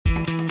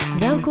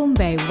Welkom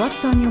bij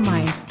What's on Your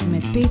Mind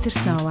met Peter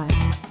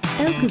Snauwaard.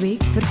 Elke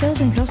week vertelt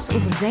een gast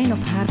over zijn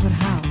of haar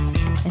verhaal.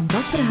 En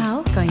dat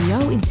verhaal kan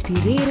jou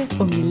inspireren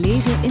om je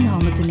leven in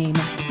handen te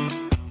nemen.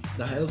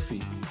 Dag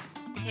Elfie.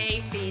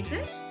 Hey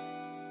Peter.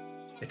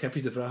 Ik heb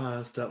je de vraag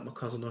aangesteld, maar ik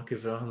ga zo nog een keer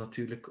vragen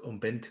natuurlijk om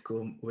binnen te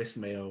komen. Hoe is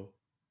het met jou?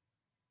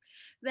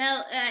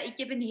 Wel, ik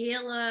heb een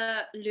heel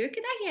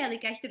leuke dag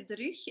eigenlijk achter de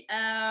rug.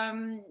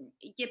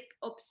 Ik heb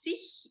op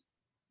zich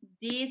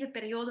deze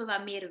periode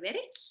wat meer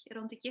werk,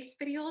 rond de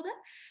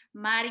kerstperiode.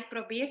 Maar ik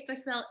probeer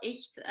toch wel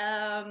echt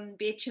een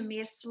beetje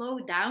meer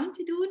slow down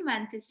te doen.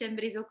 Want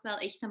december is ook wel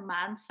echt een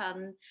maand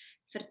van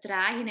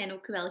vertragen en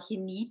ook wel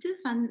genieten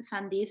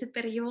van deze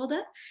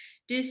periode.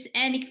 Dus,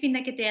 en ik vind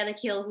dat ik het eigenlijk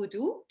heel goed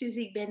doe. Dus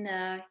ik ben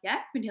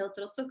heel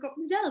trots ook op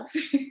mezelf.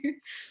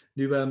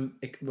 Nu,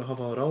 we gaan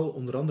vooral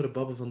onder andere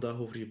babbelen vandaag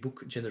over je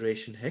boek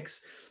Generation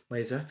Hacks. Maar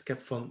je zegt, ik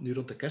heb van nu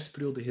rond de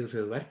kerstperiode heel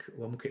veel werk.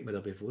 Wat moet ik me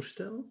daarbij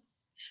voorstellen?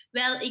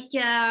 Wel, ik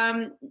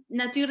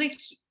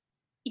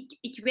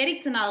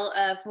werkte al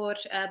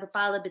voor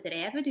bepaalde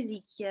bedrijven. Dus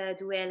ik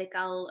doe eigenlijk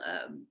al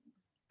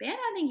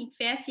bijna, denk ik,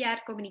 5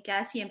 jaar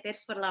communicatie en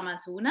pers voor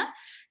L'Amazona.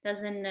 Dat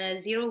is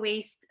een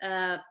zero-waste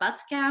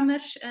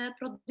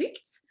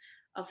badkamerproduct.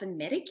 Of een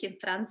merk, een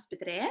Frans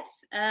bedrijf.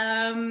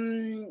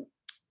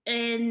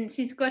 En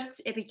sinds kort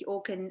heb ik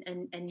ook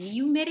een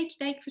nieuw merk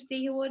dat ik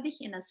vertegenwoordig.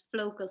 En dat is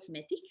Flow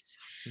Cosmetics.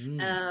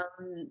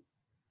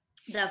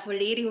 Dat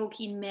volledig ook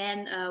in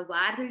mijn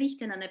waarde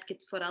ligt. En dan heb ik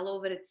het vooral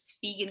over het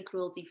vegan,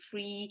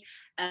 cruelty-free,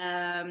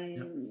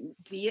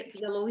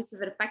 biologische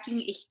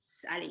verpakking. Echt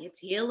het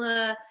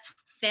hele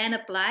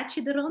fijne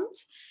plaatje er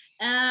rond.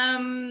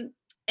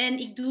 En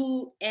ik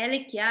doe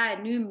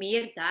eigenlijk nu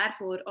meer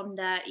daarvoor,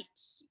 omdat ik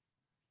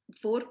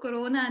voor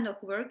corona nog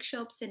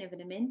workshops en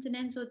evenementen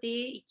en zo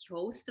deed. Ik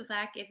hostte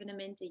vaak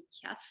evenementen, ik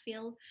gaf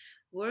veel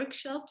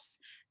workshops.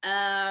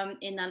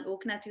 En dan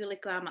ook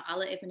natuurlijk kwamen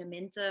alle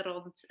evenementen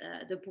rond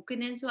de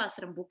boeken en zo. Als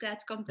er een boek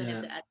uitkomt, dan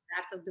heb je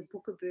uiteraard ook de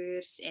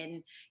boekenbeurs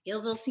en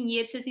heel veel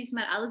signeersessies.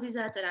 Maar alles is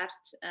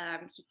uiteraard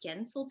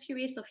gecanceld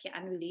geweest of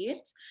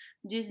geannuleerd.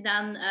 Dus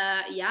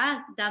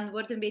dan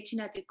wordt een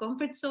beetje uit je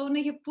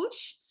comfortzone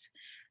gepusht.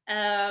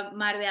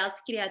 Maar wij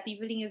als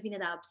creatievelingen vinden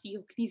dat op zich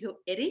ook niet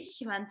zo erg.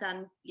 Want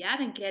dan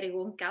krijg je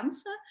gewoon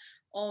kansen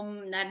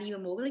om naar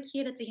nieuwe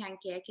mogelijkheden te gaan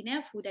kijken. Hè?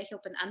 Of hoe dat je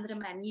op een andere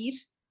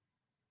manier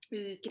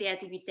je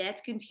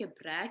creativiteit kunt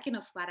gebruiken.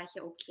 Of waar dat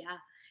je ook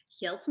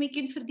geld mee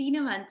kunt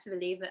verdienen. Want we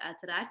leven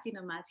uiteraard in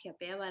een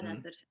maatschappij waar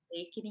dat er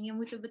rekeningen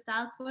moeten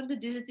betaald worden.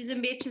 Dus het is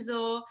een beetje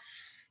zo...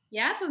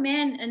 Ja, voor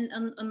mij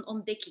een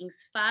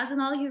ontdekkingsfase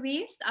al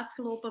geweest, de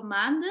afgelopen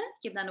maanden.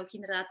 Ik heb dan ook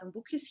inderdaad een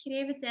boek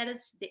geschreven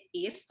tijdens de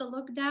eerste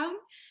lockdown.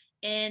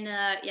 En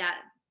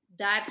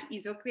daar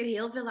is ook weer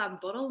heel veel aan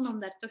borrelen om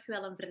daar toch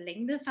wel een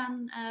verlengde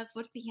van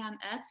voor te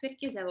gaan uitwerken.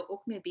 Daar zijn we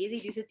ook mee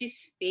bezig, dus het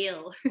is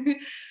veel.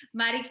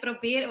 Maar ik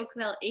probeer ook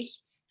wel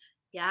echt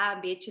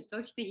een beetje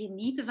toch te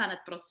genieten van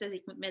het proces.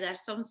 Ik moet me daar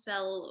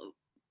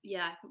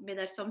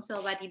soms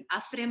wel wat in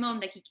afremmen,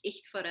 omdat ik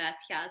echt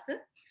vooruit ga.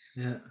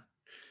 Ja.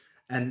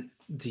 En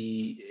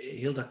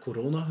heel dat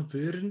corona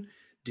gebeuren,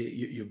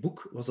 je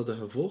boek, was dat een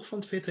gevolg van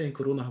het feit dat je in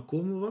corona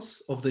gekomen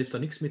was? Of dat heeft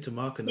daar niks mee te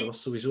maken? Dat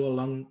was sowieso al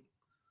lang...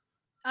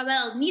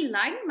 Wel, niet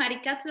lang, maar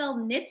ik had wel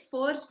net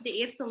voor de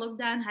eerste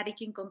lockdown had ik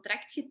een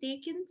contract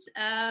getekend.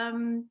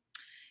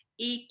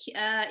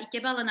 Ik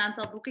heb al een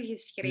aantal boeken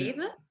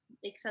geschreven.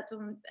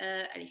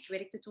 Ja. Ik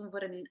werkte toen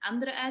voor een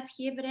andere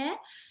uitgeverij.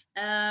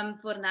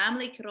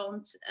 Voornamelijk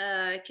rond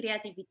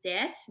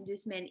creativiteit.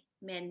 Dus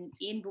mijn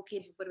één boek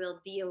heet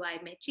bijvoorbeeld DIY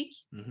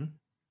Magic. Mm-hmm.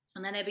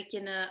 En dan heb ik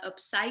een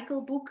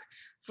upcycle-boek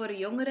voor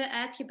jongeren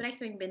uitgebracht.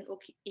 Want ik ben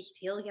ook echt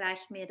heel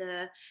graag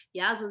met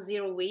zo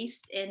zero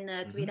waste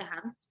en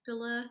tweedehands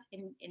spullen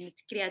en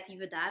het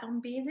creatieve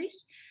daarom bezig.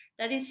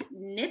 Dat is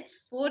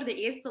net voor de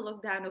eerste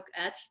lockdown ook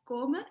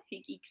uitgekomen.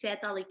 Ik zei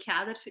het al, ik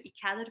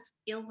ga er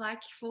heel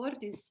vaak voor.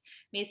 Dus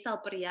meestal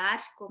per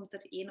jaar komt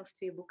er 1 of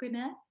 2 boeken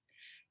uit.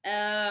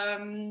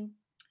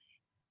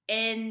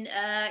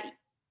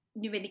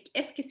 Nu ben ik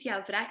even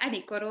gaan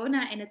vragen...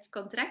 corona en het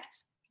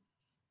contract.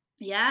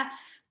 Ja,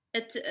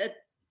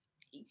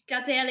 ik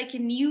had eigenlijk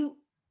een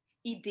nieuw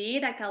idee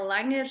dat ik al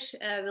langer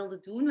wilde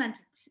doen. Want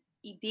het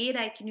idee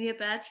dat ik nu heb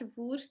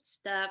uitgevoerd,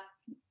 dat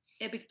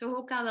heb ik toch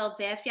ook al wel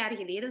 5 jaar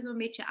geleden zo'n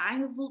beetje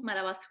aangevoeld. Maar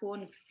dat was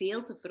gewoon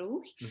veel te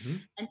vroeg.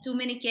 Mm-hmm. En toen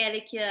ben ik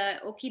eigenlijk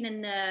ook in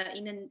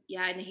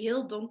een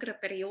heel donkere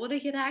periode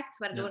geraakt.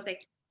 Waardoor dat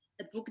ik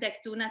het boek dat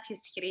ik toen had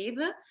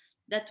geschreven,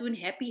 dat toen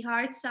Happy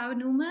Heart zou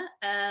noemen.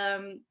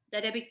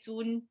 Dat heb ik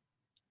toen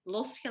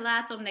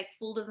losgelaten, omdat ik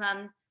voelde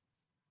van...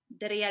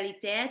 de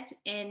realiteit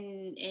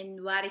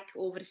en waar ik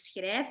over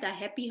schrijf, dat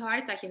happy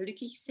heart, dat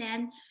gelukkig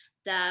zijn,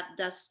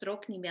 dat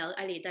strookt niet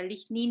meer. Dat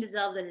ligt niet in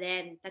dezelfde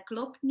lijn. Dat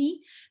klopt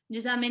niet.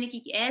 Dus dan ben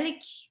ik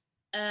eigenlijk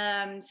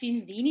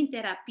sindsdien in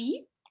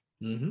therapie.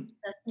 Mm-hmm.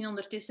 Dat is nu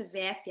ondertussen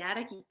 5 jaar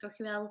dat ik toch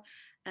wel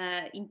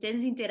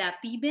intens in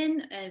therapie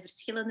ben.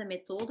 Verschillende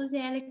methodes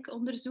eigenlijk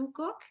onderzoek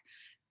ook.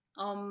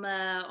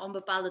 Om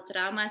bepaalde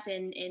trauma's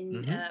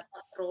en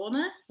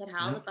patronen,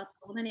 herhaalde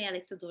patronen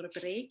eigenlijk te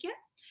doorbreken.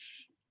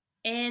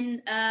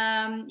 En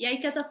ja,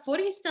 ik had dat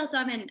voorgesteld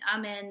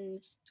aan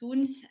mijn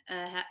toen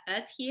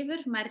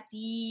uitgever, maar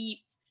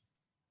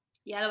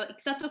ik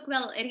zat ook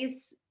wel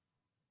ergens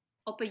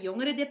op een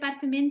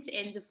jongerendepartement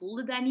en ze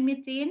voelden dat niet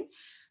meteen.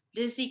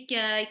 Dus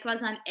ik was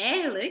dan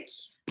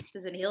eigenlijk... Het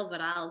is een heel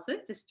verhaal, hè?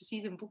 Het is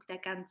precies een boek dat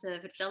ik aan het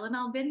vertellen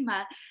al ben.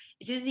 Maar,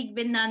 dus ik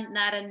ben dan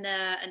naar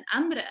een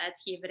andere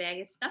uitgeverij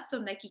gestapt,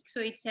 omdat ik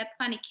zoiets heb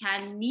van, ik ga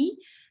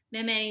niet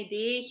met mijn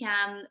idee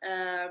gaan...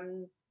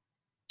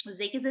 hoe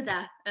zeggen ze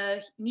dat?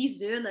 Niet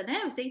zeulen,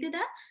 hè? Hoe zeg je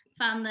dat?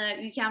 Van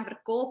u gaan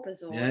verkopen,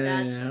 zo. Ja, ja,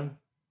 ja.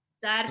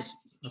 Daar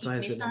Wat zie had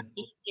ik je zin meestal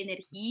in? echt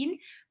energie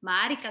in.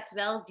 Maar ik had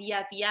wel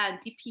via een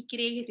tip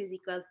gekregen. Dus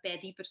ik was bij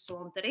die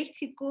persoon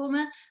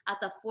terechtgekomen. Had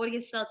dat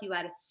voorgesteld. Die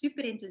waren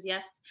super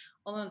enthousiast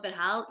om een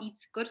verhaal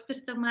iets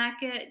korter te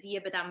maken. Die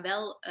hebben dan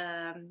wel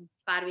een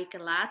paar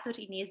weken later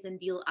ineens de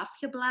deal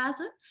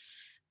afgeblazen.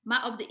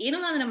 Maar op de een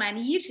of andere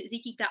manier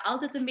zie ik dat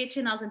altijd een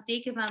beetje als een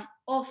teken van...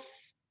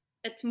 Of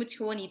het moet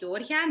gewoon niet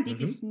doorgaan. Dit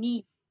is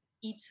niet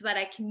iets wat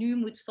ik nu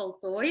moet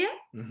voltooien.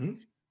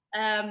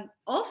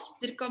 Of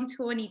er komt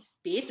gewoon iets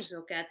beters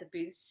ook uit de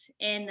bus.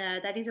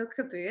 En dat is ook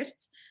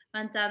gebeurd.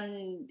 Want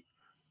dan...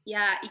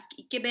 Ja,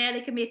 ik heb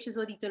eigenlijk een beetje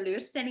zo die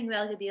teleurstelling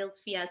wel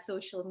gedeeld via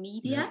social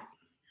media. Ja.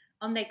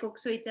 Omdat ik ook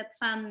zoiets heb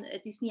van...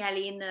 Het is niet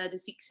alleen de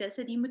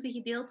successen die moeten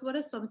gedeeld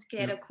worden. Soms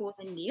krijg je ook gewoon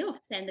een nee. Of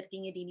zijn er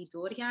dingen die niet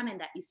doorgaan. En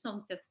dat is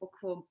soms ook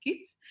gewoon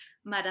kut.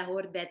 Maar dat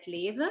hoort bij het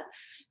leven.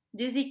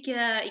 Dus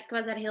ik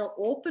was daar heel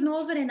open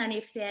over. En dan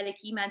heeft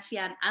eigenlijk iemand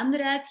via een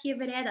andere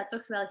uitgeverij dat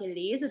toch wel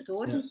gelezen,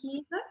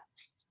 doorgegeven. Ja.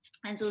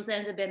 En zo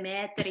zijn ze bij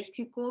mij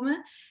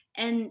terechtgekomen.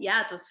 En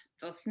ja, het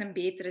was een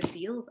betere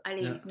deal.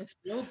 Een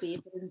veel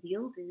betere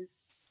deal. Dus.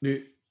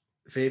 Nu,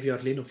 5 jaar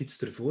geleden of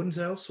iets ervoor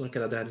zelfs, want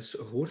ik heb dat daar eens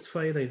gehoord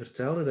van je, dat je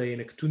vertelde dat je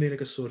toen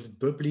eigenlijk een soort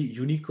bubbly,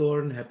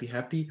 unicorn,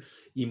 happy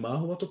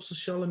imago had op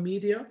sociale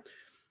media.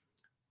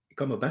 Ik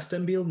kan me best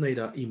inbeelden dat je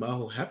dat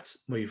imago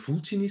hebt, maar je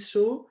voelt je niet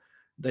zo.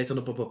 Dat je dan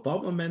op een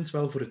bepaald moment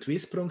wel voor het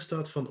tweesprong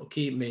staat van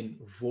oké, mijn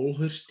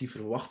volgers die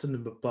verwachten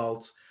een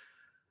bepaald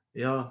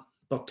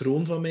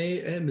patroon van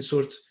mij, een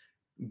soort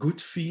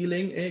good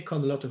feeling, ik kan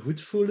me laten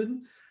goed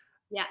voelen.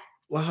 Ja.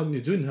 Wat ga ik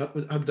nu doen?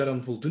 Ga ik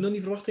daaraan voldoen aan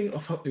die verwachtingen?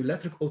 Of ga ik nu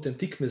letterlijk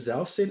authentiek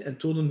mezelf zijn en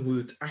tonen hoe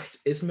het echt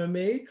is met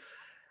mij?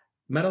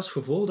 Met als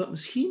gevolg dat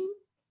misschien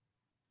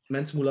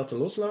mensen moet laten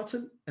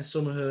loslaten en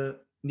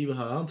sommige nieuwe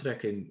gaan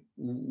aantrekken.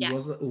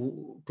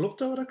 Klopt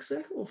dat wat ik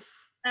zeg? Of...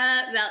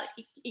 Wel,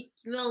 ik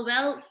wil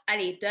wel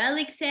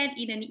duidelijk zijn,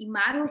 in een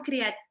imago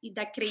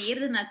dat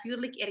creëerde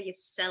natuurlijk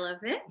ergens zelf.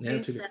 Hè? Ja,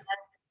 dus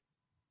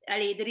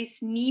er is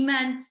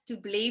niemand to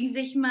blame,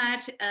 zeg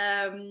maar,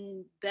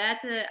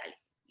 buiten...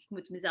 Ik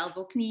moet mezelf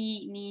ook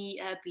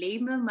niet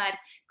blamen, maar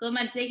ik wil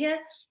maar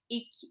zeggen,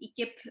 ik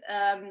heb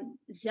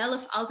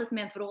zelf altijd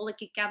mijn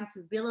vrolijke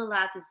kant willen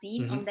laten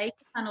zien, omdat ik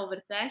ervan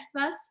overtuigd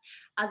was,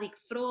 als ik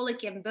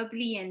vrolijk en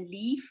bubbly en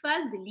lief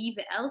was, de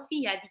lieve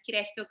Elfie, ja, die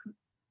krijgt ook...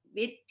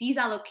 die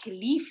zal ook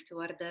geliefd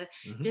worden.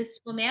 Dus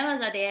voor mij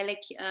was dat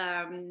eigenlijk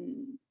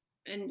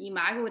een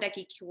imago dat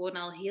ik gewoon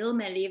al heel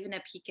mijn leven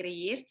heb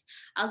gecreëerd.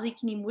 Als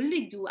ik niet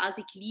moeilijk doe, als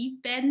ik lief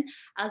ben,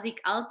 als ik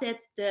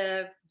altijd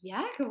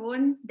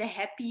gewoon de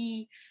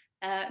happy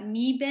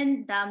me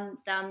ben,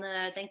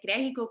 dan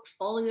krijg ik ook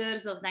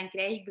volgers of dan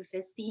krijg ik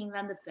bevestiging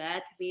van de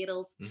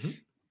buitenwereld.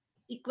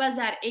 Ik was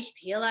daar echt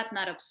heel hard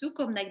naar op zoek,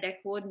 omdat ik dat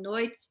gewoon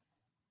nooit...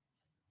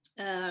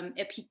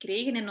 heb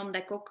gekregen en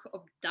omdat ik ook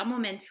op dat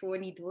moment gewoon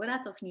niet door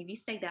had of niet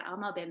wist dat ik dat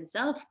allemaal bij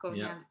mezelf kon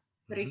gaan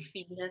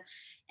terugvinden.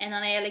 En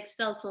dan eigenlijk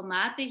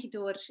stelselmatig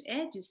door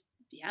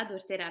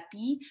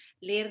therapie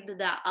leerde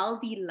dat al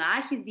die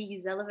laagjes die je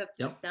zelf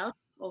hebt verteld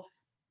of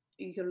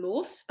je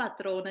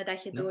geloofspatronen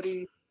dat je door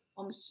je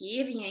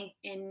omgeving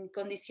en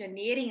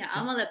conditioneringen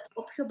allemaal hebt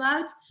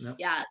opgebouwd,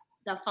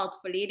 dat valt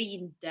volledig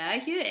in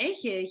duigen. Hè?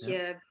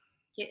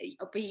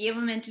 Op een gegeven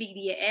moment lig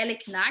je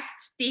eigenlijk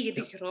naakt tegen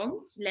de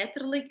grond.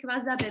 Letterlijk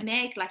was dat bij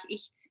mij. Ik lag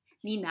echt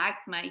niet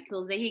naakt, maar ik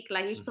wil zeggen, ik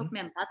lag echt op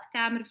mijn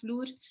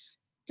badkamervloer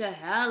te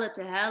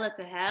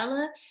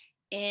huilen.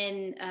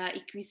 En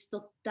ik wist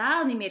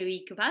totaal niet meer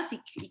wie ik was.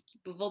 Ik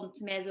bevond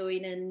mij zo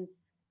in een...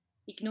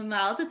 Ik noem me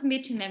altijd een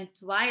beetje een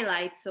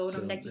twilight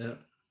zone, omdat ik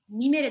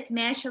niet meer het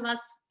meisje was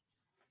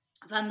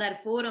van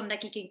daarvoor,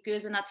 omdat ik een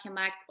keuze had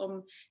gemaakt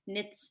om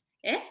net...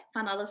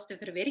 van alles te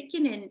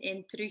verwerken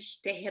en terug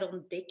te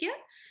herontdekken.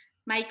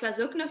 Maar ik was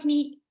ook nog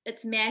niet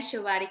het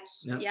meisje waar ik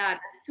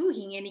naartoe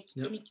ging.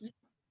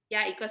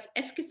 En ik was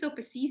even zo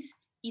precies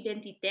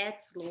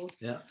identiteitsloos.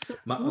 Ja.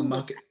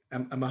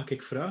 Mag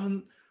ik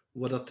vragen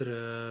wat er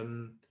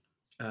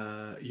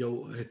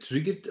jou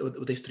getriggerd...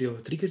 Wat heeft er jou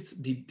getriggerd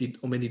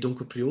om in die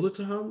donkere periode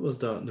te gaan? Was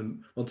dat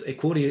want ik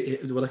hoor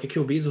je... Wat ik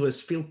jou bezig hou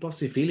is veel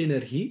passie, veel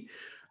energie.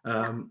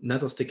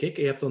 Net als ik.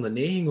 Je hebt dan de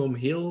neiging om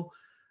heel...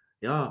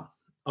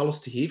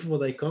 alles te geven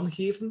wat je kan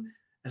geven.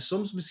 En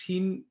soms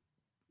misschien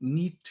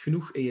niet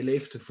genoeg in je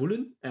lijf te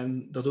voelen.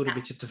 En daardoor een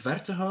beetje te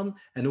ver te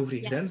gaan. En over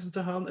je grenzen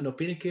te gaan. En op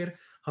een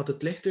keer gaat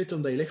het licht uit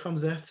omdat je lichaam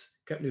zegt...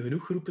 Ik heb nu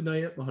genoeg geroepen naar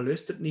je, maar je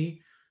luistert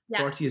niet.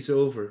 Party is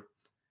over.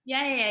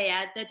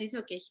 Ja, dat is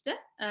ook echt. Hè.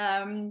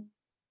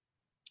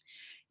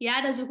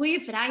 Ja, dat is een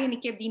goede vraag en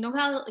ik heb die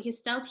nogal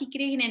gesteld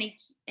gekregen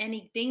en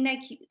ik denk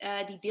dat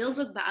ik die deels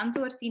ook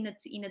beantwoord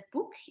in het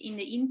boek, in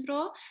de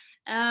intro.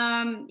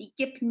 Ik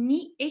heb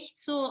niet echt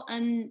zo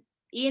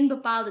één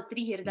bepaalde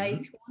trigger. Dat is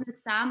Mhm, gewoon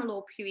een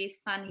samenloop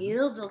geweest van mhm,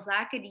 heel veel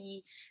zaken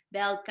die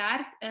bij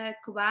elkaar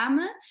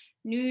kwamen.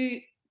 Nu,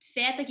 het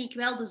feit dat ik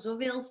wel de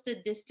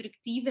zoveelste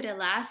destructieve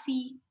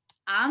relatie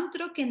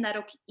aantrok en daar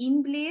ook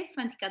in bleef,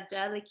 want ik had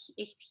duidelijk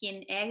echt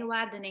geen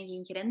eigenwaarde en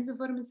geen grenzen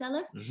voor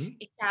mezelf. mhm.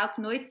 Ik ga ook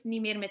nooit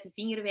niet meer met de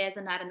vinger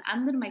wijzen naar een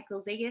ander, maar ik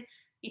wil zeggen,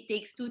 it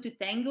takes two to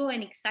tango.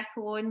 En ik zag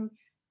gewoon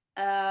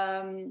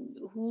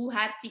hoe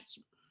hard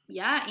ik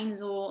in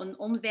zo'n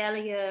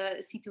onveilige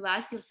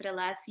situatie of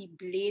relatie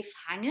bleef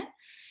hangen.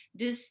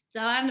 Dus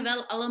dat waren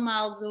wel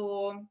allemaal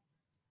zo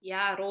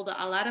rode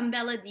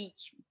alarmbellen die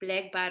ik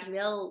blijkbaar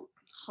wel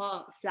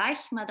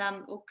zag, maar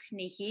dan ook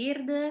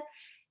negeerde.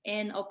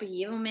 En op een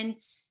gegeven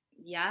moment,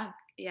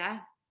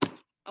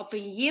 op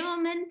een gegeven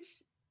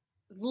moment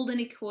voelde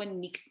ik gewoon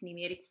niks niet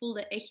meer. Ik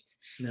voelde echt,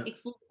 Ja.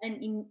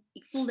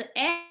 ik voelde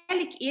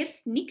eigenlijk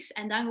eerst niks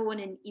en dan gewoon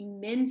een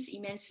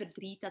immens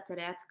verdriet dat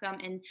eruit kwam.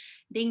 En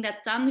ik denk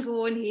dat dan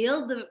gewoon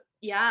heel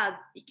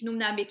ik noem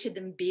dat een beetje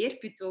de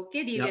beerput ook,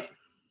 hè. Die Ja. werd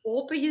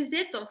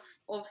opengezet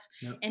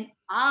Ja. en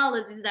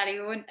alles is daar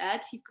gewoon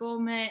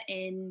uitgekomen.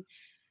 En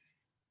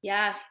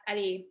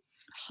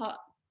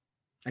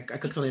Ik kan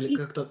ik, het dan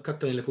eigenlijk, kan ik dan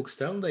eigenlijk ook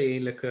stellen dat je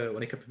eigenlijk,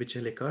 want ik heb een beetje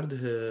een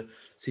gelijkaardige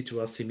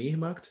situatie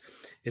meegemaakt,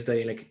 is dat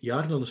je eigenlijk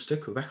jaren aan een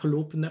stuk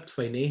weggelopen hebt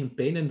van je eigen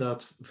pijn en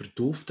dat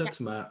verdoofd ja, hebt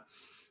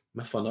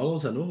met van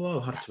alles en nog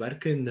wat, hard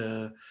werken,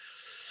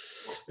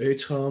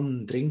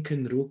 uitgaan,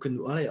 drinken, roken,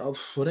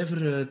 of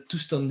whatever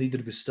toestanden die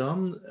er bestaan,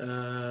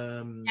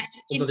 om dat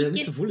ik eigenlijk niet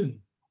te ken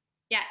voelen.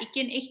 Ja, ik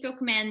ken echt ook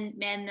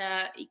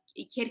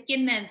ik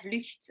herken mijn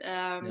vlucht.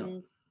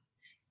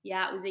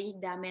 Ja. Hoe zeg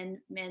ik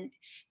dat?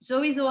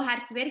 Sowieso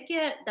hard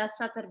werken, dat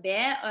zat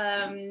erbij.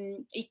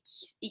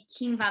 Ik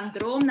ging van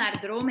droom naar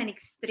droom en ik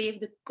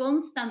streefde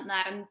constant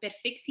naar een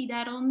perfectie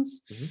daar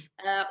rond. Mhm.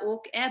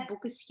 Ook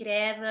boeken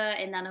schrijven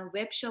en dan een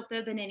webshop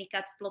hebben. En ik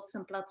had plots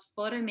een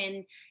platform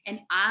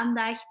en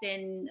aandacht.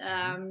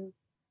 En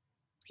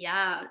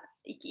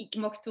ik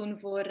mocht toen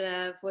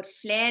voor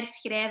Flair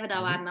schrijven.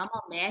 Dat waren Mhm.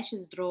 allemaal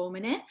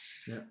meisjesdromen. Hè?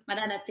 Ja. Maar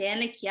dan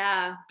uiteindelijk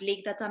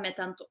bleek dat mij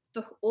dan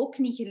toch ook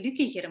niet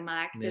gelukkiger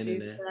maakte. Nee, nee,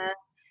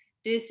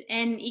 nee.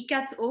 En ik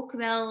had ook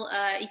wel,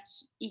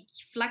 ik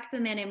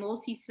vlakte mijn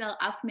emoties wel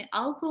af met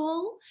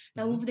alcohol.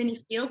 Dat Mhm. hoefde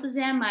niet veel te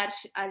zijn,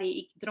 maar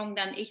ik dronk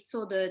dan echt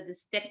zo de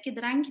sterke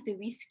drank, de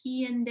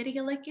whisky en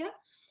dergelijke.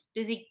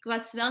 Dus ik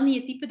was wel niet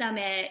het type dat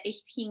mij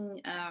echt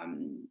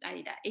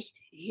dat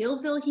echt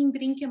heel veel ging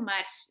drinken,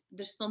 maar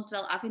er stond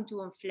wel af en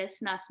toe een fles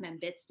naast mijn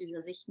bed, dus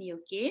dat is echt niet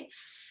oké.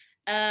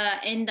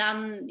 En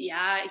dan,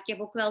 ik heb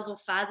ook wel zo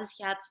fases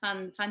gehad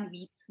van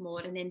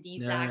wietsmoren en die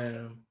Ja, ja,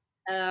 zaken.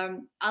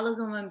 ja. Alles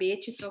om een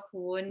beetje toch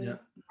gewoon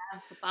Ja.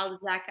 bepaalde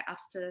zaken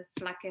af te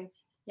vlakken.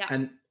 Ja.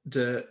 En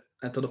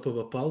dan op een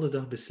bepaalde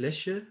dag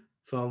beslis je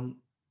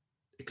van,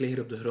 ik lig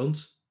hier op de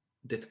grond,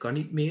 dit kan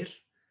niet meer,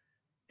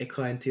 ik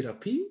ga in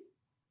therapie.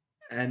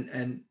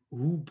 En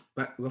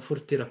wat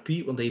voor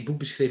therapie, want in je boek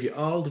beschrijf je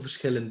al de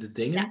verschillende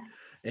dingen, Ja.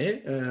 hè,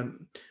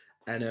 en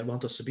we gaan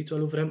het daar zometeen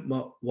wel over hebben,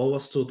 maar wat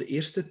was zo de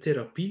eerste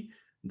therapie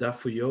dat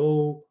voor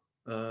jou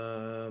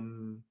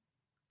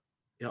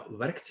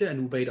werkte en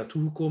hoe ben je dat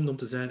toegekomen om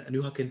te zeggen, en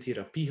nu ga ik in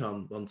therapie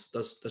gaan? Want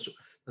dat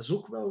is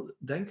ook wel,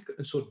 denk ik,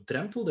 een soort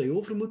drempel dat je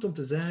over moet om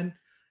te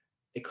zeggen,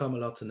 ik ga me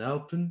laten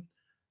helpen,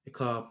 ik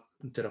ga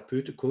een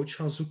therapeut, een coach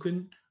gaan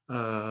zoeken,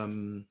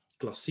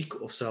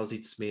 klassiek of zelfs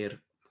iets meer,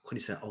 ik ga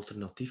niet zeggen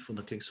alternatief, want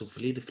dat klinkt zo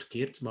volledig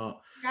verkeerd,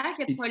 maar Ja, je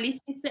hebt iets,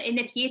 holistische,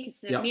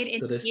 energetische, meer ja,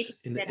 dat is, energetische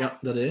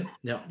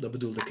therapie. dat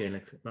bedoelde ik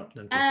eigenlijk. Ja,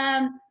 dank u.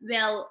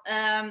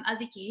 Als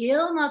ik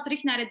helemaal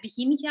terug naar het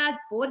begin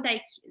ga, voordat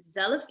ik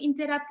zelf in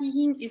therapie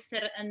ging, is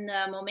er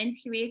een moment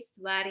geweest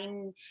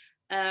waarin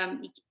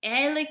ik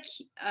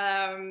eigenlijk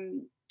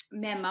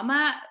mijn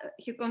mama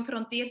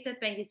geconfronteerd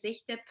heb en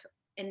gezegd heb,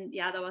 en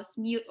ja, dat was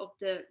niet op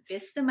de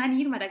beste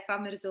manier, maar dat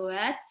kwam er zo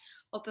uit.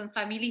 Op een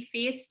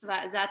familiefeest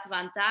zaten we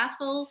aan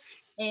tafel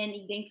en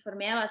ik denk, voor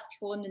mij was het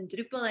gewoon een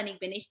druppel en ik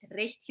ben echt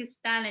recht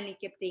gestaan en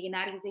ik heb tegen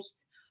haar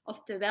gezegd,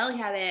 oftewel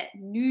gaan wij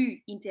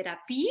nu in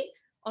therapie,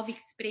 of ik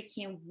spreek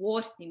geen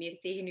woord niet meer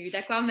tegen u.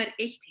 Dat kwam er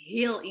echt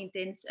heel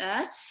intens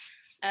uit.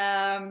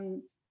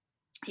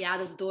 Dat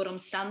is door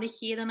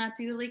omstandigheden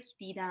natuurlijk,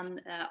 die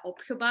dan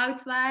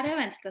opgebouwd waren.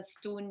 Want ik was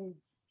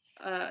toen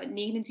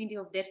 29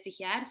 of 30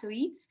 jaar,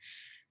 zoiets.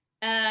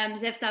 Ze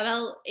heeft dat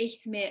wel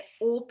echt met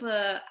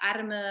open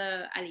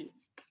armen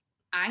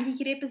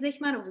aangegrepen, zeg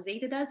maar. Of hoe zeg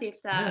je dat? Ja,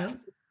 ja.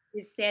 Ze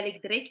heeft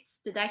eigenlijk direct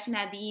de dag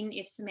nadien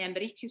heeft ze mij een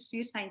bericht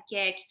gestuurd van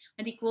kijk,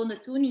 want ik woonde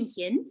toen in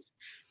Gent.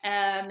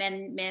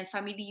 Mijn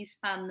familie is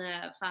van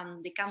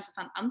de kanten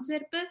van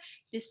Antwerpen.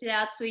 Dus ze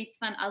had zoiets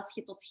van als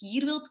je tot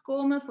hier wilt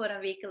komen voor een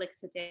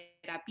wekelijkse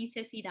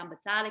therapiesessie, dan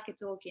betaal ik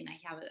het ook en dan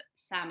gaan we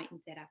samen in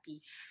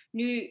therapie.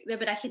 Nu, we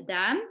hebben dat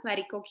gedaan, waar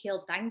ik ook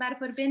heel dankbaar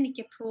voor ben. Ik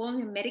heb gewoon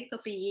gemerkt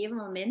op een gegeven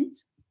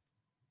moment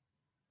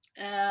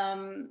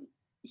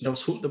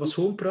Dat was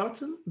gewoon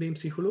praten bij een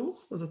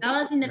psycholoog? Was dat Dat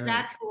was dat?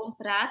 inderdaad gewoon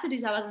praten.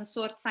 Dus dat was een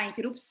soort van Ja.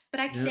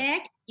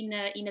 groepspraktijk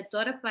in het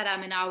dorp waar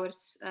mijn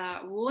ouders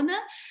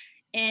wonen.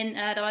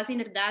 En dat was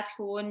inderdaad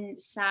gewoon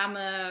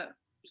samen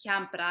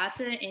gaan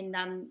praten. En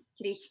dan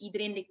kreeg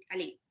iedereen,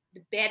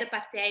 de beide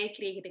partijen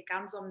kregen de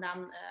kans om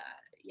dan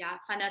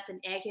vanuit hun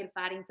eigen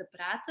ervaring te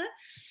praten.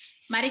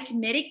 Maar ik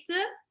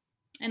merkte,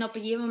 en op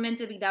een gegeven moment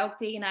heb ik dat ook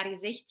tegen haar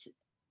gezegd,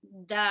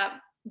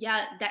 dat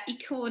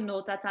ik gewoon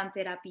nood had aan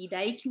therapie.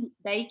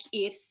 Dat ik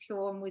eerst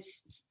gewoon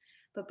moest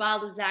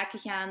bepaalde zaken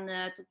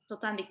gaan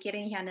tot aan de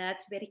kern gaan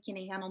uitwerken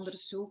en gaan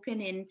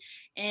onderzoeken.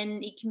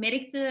 En ik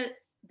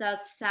merkte dat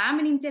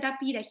samen in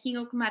therapie, dat ging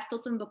ook maar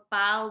tot een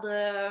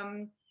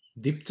bepaalde...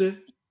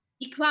 Diepte?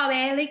 Ik wou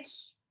eigenlijk,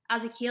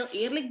 als ik heel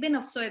eerlijk ben,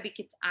 of zo heb ik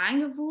het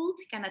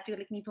aangevoeld. Ik kan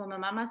natuurlijk niet voor mijn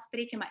mama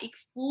spreken, maar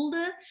ik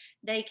voelde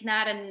dat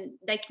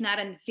ik naar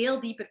een veel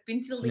dieper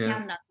punt wilde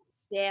gaan dan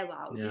zij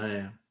wou. Ja, Dus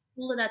ik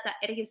voelde dat dat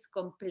ergens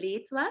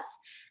compleet was.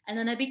 En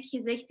dan heb ik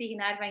gezegd tegen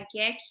haar van,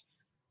 kijk,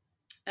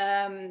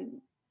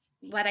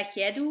 wat dat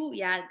jij doet,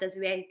 ja, dat is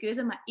uw eigen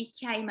keuze, maar ik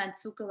ga iemand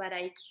zoeken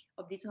waar ik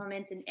op dit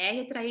moment een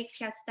eigen traject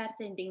ga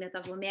starten. En ik denk dat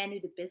dat voor mij nu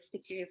de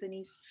beste keuze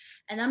is.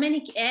 En dan ben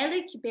ik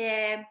eigenlijk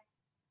bij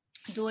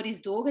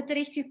Doris Dogen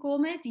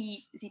terechtgekomen.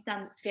 Die zit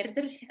dan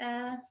verder,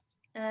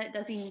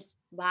 dat is in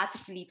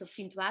Watervliet of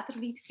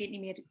Sint-Watervliet, ik weet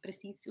niet meer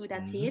precies hoe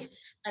dat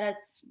heet, maar dat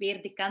is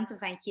weer de kanten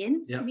van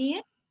Gent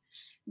meer.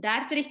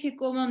 Daar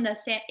terechtgekomen omdat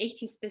zij echt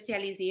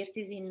gespecialiseerd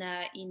is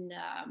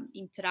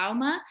in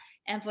trauma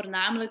en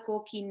voornamelijk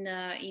ook in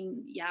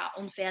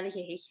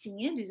onveilige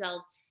hechtingen. Dus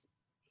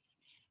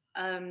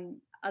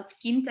als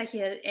kind dat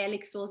je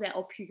eigenlijk zo bent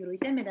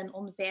opgegroeid, hè, met een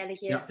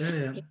onveilige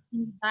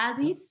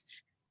hechtingsbasis.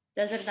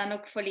 Dat is er dan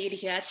ook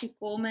volledig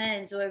uitgekomen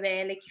en zo hebben we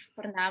eigenlijk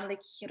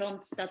voornamelijk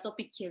rond dat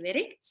topic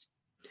gewerkt.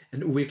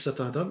 En hoe heeft dat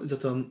dan gedaan? Is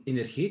dat dan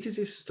energetisch?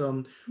 Is het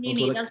dan...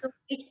 Nee, dat is ook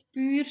echt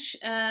puur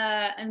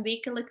een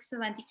wekelijkse,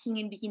 want ik ging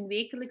in het begin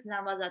wekelijks,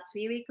 dan was dat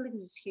 2 wekelijks,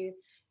 dus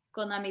je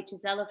kon dat een beetje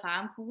zelf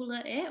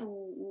aanvoelen, hè,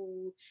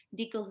 hoe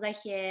dikwijls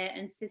dat jij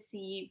een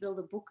sessie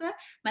wilde boeken.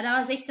 Maar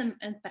dat was echt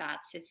een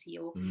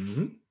praatsessie ook.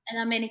 En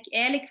dan ben ik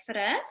eigenlijk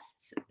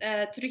verhuisd,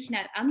 terug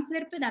naar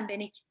Antwerpen, dan ben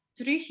ik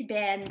terug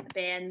bij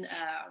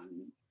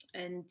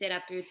een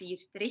therapeut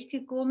hier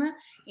terechtgekomen.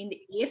 In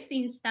de eerste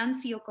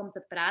instantie ook om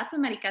te praten,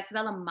 maar ik had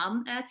wel een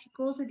man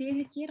uitgekozen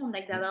deze keer,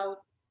 omdat ik dat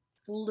wel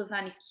voelde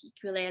van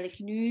ik wil eigenlijk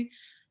nu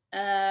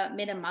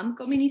met een man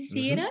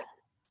communiceren.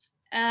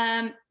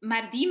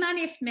 Maar die man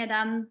heeft mij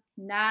dan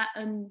na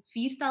een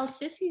 4-tal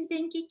sessies,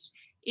 denk ik,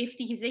 heeft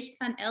hij gezegd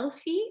van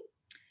Elfie,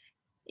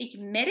 ik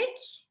merk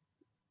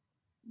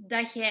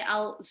dat jij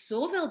al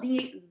zoveel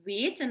dingen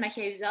weet en dat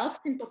jij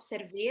jezelf kunt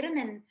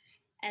observeren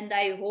en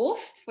dat je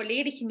hoofd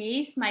volledig mee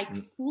is, maar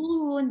ik voel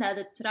gewoon dat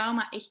het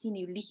trauma echt in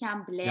je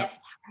lichaam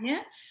blijft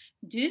hangen.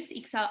 Dus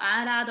ik zou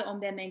aanraden om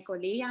bij mijn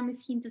collega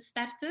misschien te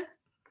starten.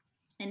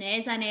 En hij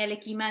is dan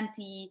eigenlijk iemand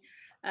die...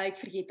 ik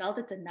vergeet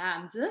altijd de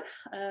naam,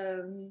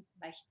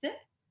 wacht, hè.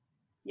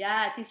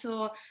 Ja, het is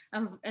zo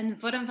een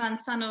vorm van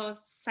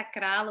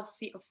sanosacraal of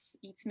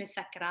iets met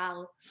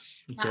sacraal.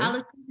 Maar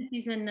alles, het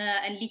is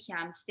een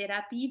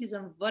lichaamstherapie, dus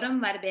een vorm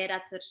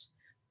waarbij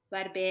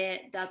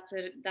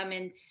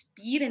mijn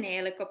spieren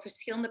eigenlijk op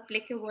verschillende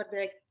plekken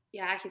worden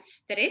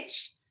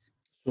gestretched.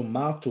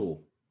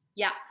 Somato.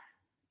 Ja.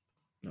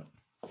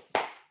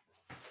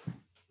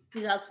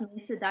 Dus als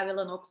mensen dat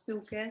willen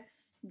opzoeken,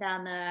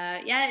 dan...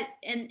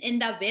 en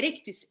dat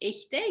werkt dus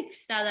echt. Hè. Ik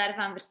sta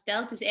daarvan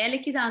versteld. Dus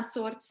eigenlijk is dat een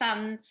soort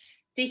van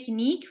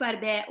techniek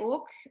waarbij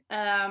ook...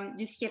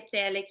 dus je hebt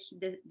eigenlijk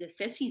de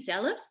sessie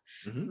zelf,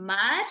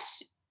 maar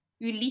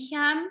je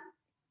lichaam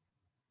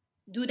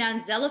doet dan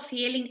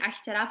zelfheling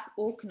achteraf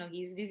ook nog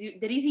eens. Dus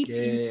er is iets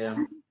in het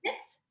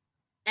gezet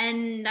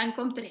en dan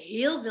komt er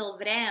heel veel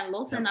vrij en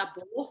los en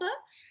naar boven.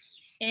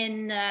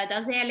 En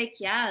dat is eigenlijk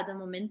de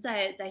moment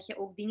dat je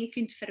ook dingen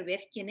kunt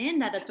verwerken. Hè? En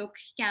dat het ook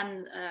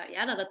kan...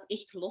 dat het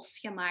echt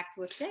losgemaakt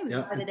wordt. Hè?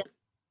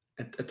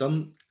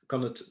 Dan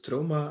kan het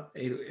trauma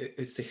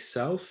uit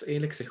zichzelf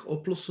eigenlijk zich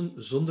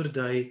oplossen zonder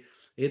dat je...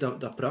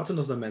 dat praten,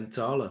 dat is dat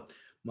mentale.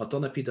 Maar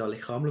dan heb je dat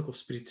lichamelijk of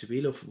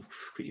spiritueel of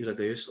ik weet niet of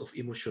dat juist, of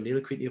emotioneel,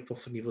 ik weet niet op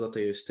wat voor niveau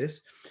dat juist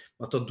is.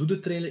 Maar dan doet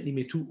het er eigenlijk niet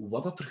mee toe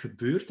wat dat er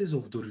gebeurd is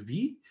of door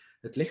wie.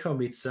 Het lichaam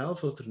weet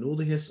zelf wat er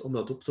nodig is om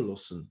dat op te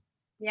lossen.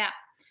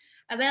 Ja.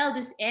 Wel,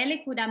 dus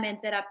eigenlijk hoe dat mijn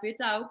therapeut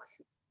dat ook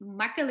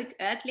makkelijk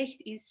uitlegt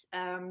is...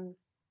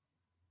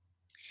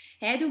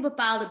 hij doet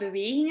bepaalde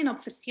bewegingen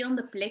op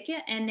verschillende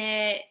plekken en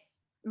hij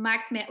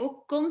maakt mij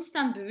ook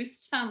constant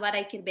bewust van wat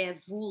ik erbij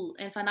voel.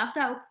 En vanaf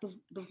dat ook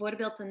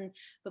bijvoorbeeld een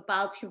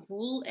bepaald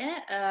gevoel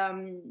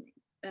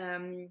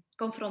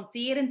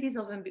confronterend is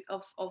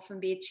of een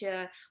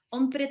beetje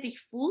onprettig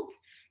voelt,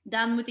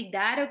 dan moet ik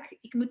daar ook...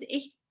 Ik moet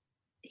echt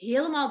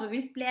helemaal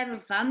bewust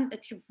blijven van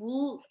het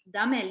gevoel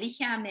dat mijn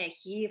lichaam mij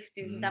geeft.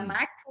 Dus dat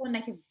maakt gewoon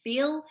dat je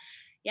veel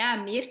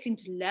meer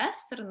kunt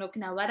luisteren ook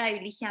naar wat dat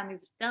je lichaam je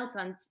vertelt.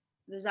 Want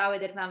we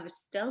zouden ervan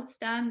versteld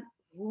staan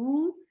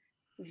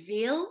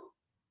hoeveel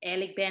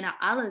eigenlijk bijna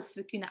alles.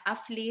 We kunnen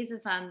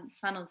aflezen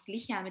van ons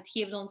lichaam. Het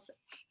geeft ons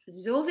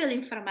zoveel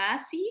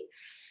informatie.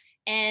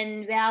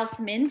 En wij als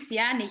mens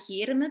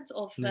negeren het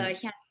of Ja.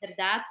 gaan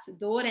inderdaad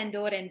door en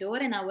door en door.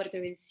 En dan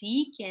worden we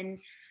ziek.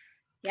 En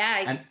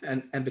ja,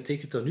 En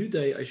betekent dat nu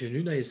dat je, als je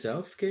nu naar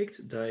jezelf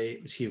kijkt, dat je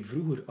misschien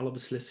vroeger alle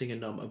beslissingen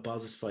nam op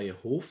basis van je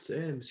hoofd,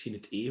 hè, misschien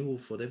het ego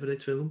of whatever dat je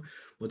het wil noemen,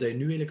 maar dat je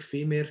nu eigenlijk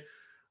veel meer,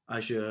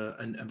 als je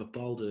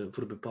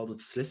voor een bepaalde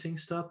beslissing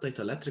staat, dat je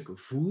dat letterlijk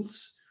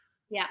voelt,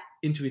 ja,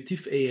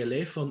 intuïtief in je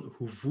lijf van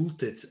hoe voelt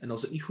dit? En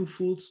als het niet goed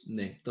voelt,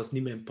 nee, dat is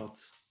niet mijn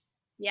pad.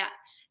 ja,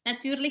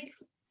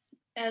 natuurlijk.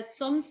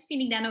 Soms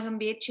vind ik dat nog een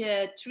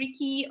beetje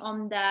tricky,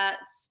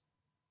 omdat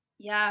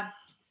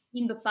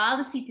in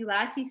bepaalde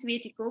situaties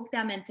weet ik ook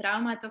dat mijn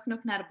trauma toch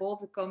nog naar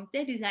boven komt.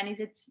 Hè. Dus dan is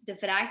het de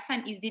vraag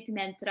van, is dit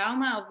mijn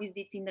trauma of is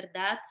dit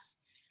inderdaad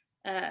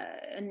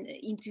een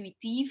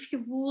intuïtief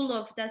gevoel?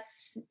 Of dat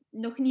is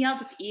nog niet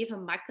altijd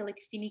even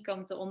makkelijk, vind ik,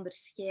 om te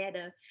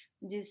onderscheiden.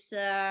 Dus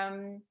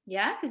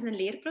het is een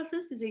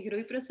leerproces, het is een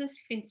groeiproces.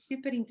 Ik vind het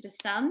super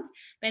interessant.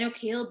 Ik ben ook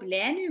heel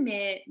blij nu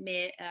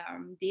met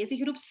deze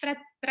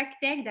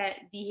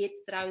groepspraktijk. Die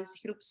heet trouwens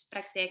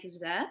Groepspraktijk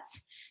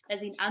Zuid.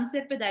 Dat is in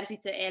Antwerpen. Daar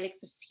zitten eigenlijk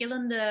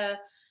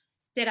verschillende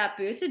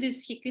therapeuten.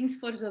 Dus je kunt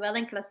voor zowel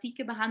een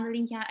klassieke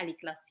behandeling gaan...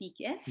 klassiek,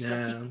 hè?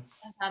 Ja.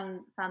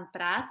 Van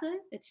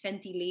praten, het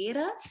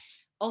ventileren.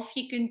 Of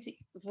je kunt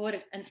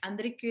voor een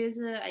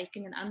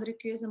andere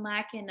keuze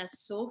maken. En dat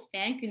is zo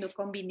fijn. Je kunt ook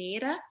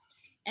combineren.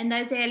 En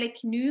dat is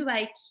eigenlijk nu wat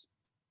ik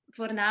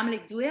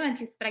voornamelijk doe. Want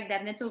je sprak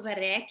daarnet over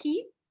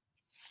Reiki.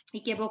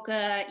 Ik heb ook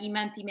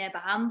iemand die mij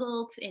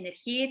behandelt,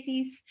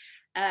 energetisch.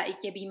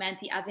 Ik heb iemand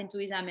die af en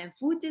toe eens aan mijn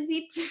voeten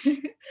zit.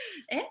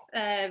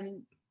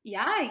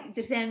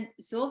 Er zijn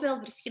zoveel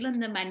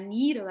verschillende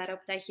manieren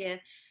waarop dat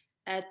je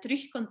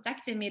terug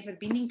contact en meer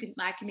verbinding kunt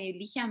maken met je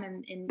lichaam.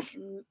 En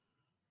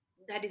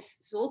dat is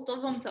zo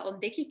tof om te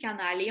ontdekken. Ik kan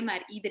dat alleen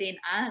maar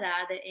iedereen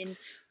aanraden. En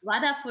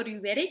wat dat voor u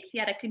werkt,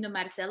 dat kun je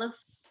maar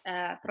zelf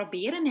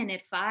proberen en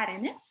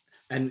ervaren. Hè?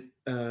 En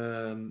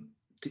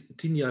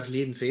 10 jaar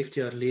geleden,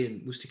 15 jaar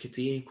geleden, moest ik je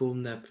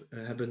tegenkomen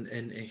hebben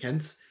in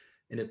Gent,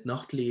 in het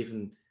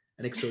nachtleven.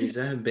 En ik zou je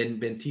zeggen,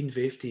 binnen 10,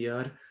 15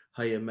 jaar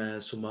ga je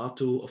met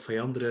somato of ga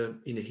je andere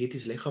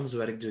energetisch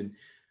lichaamswerk doen.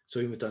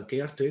 Zou je me dan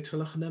keihard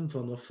uitgelachen hebben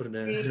van wat voor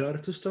een rare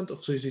toestand?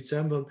 Of zou je zoiets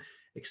hebben van,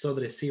 ik sta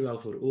er eens wel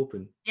voor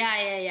open?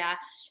 Ja.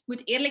 Ik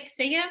moet eerlijk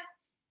zeggen...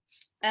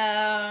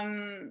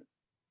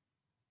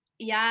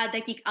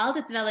 dat ik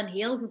altijd wel een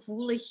heel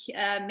gevoelig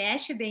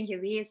meisje ben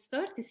geweest,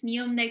 hoor. Het is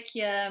niet omdat ik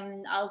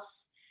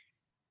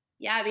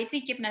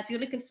ik heb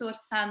natuurlijk een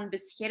soort van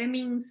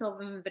beschermings- of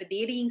een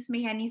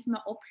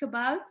verdedigingsmechanisme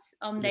opgebouwd,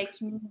 omdat ik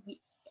niet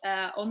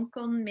om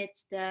kon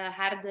met de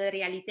harde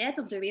realiteit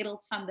of de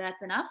wereld van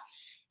buitenaf.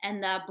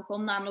 En dat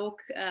begon dan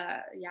ook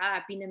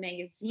binnen mijn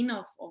gezin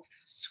of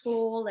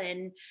school.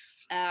 En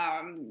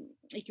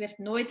ik werd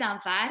nooit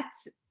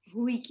aanvaard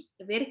hoe ik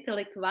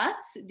werkelijk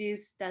was.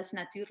 Dus dat is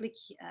natuurlijk...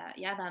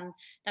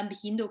 dan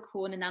begint je ook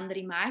gewoon een ander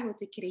imago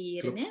te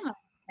creëren. Hè?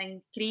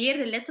 Dan creëer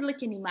je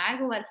letterlijk een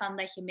imago waarvan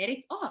dat je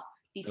merkt...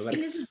 dit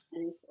vinden ze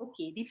leuk.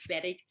 Oké, dit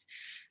werkt.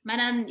 Maar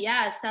dan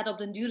staat op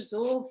den duur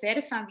zo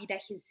ver van wie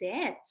dat je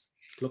bent.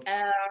 Klopt.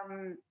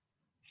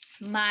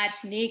 Maar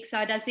nee, ik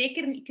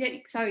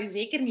zou je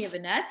zeker niet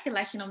hebben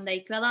uitgelachen, omdat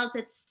ik wel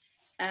altijd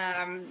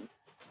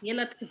heel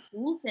heb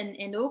gevoeld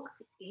en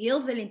ook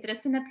heel veel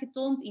interesse heb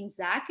getoond in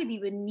zaken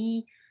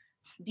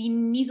die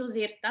niet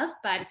zozeer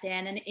tastbaar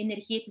zijn. Een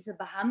energetische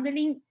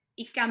behandeling,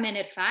 ik kan mijn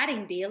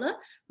ervaring delen,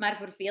 maar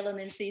voor vele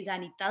mensen is dat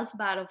niet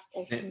tastbaar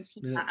of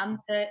misschien gaan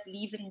anderen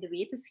liever in de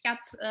wetenschap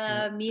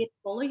meer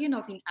volgen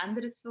of in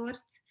andere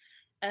soort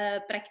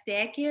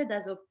praktijken.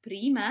 Dat is ook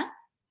prima.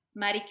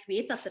 Maar ik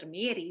weet dat er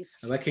meer is.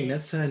 En wat ik ging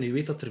net zeggen, je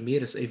weet dat er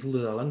meer is. En je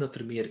voelde al lang dat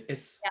er meer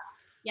is.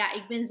 Ja,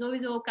 ik ben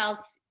sowieso ook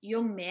als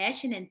jong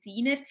meisje en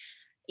tiener...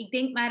 Ik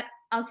denk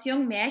maar, als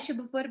jong meisje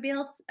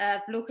bijvoorbeeld,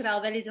 vloog er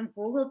al wel eens een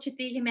vogeltje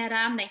tegen mijn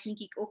raam. Dan ging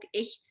ik ook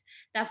echt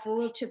dat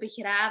vogeltje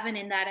begraven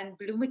en daar een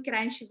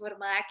bloemenkransje voor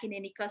maken.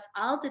 En ik was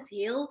altijd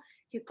heel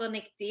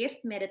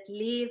geconnecteerd met het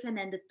leven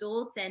en de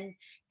dood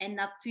en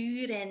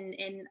natuur.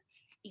 En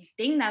ik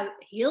denk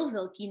dat heel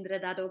veel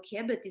kinderen dat ook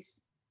hebben. Het is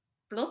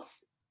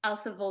plots...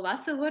 als ze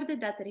volwassen worden,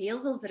 dat er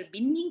heel veel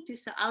verbinding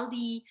tussen al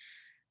die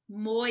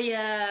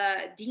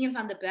mooie dingen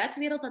van de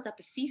buitenwereld, dat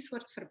precies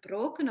wordt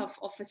verbroken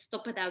of we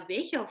stoppen dat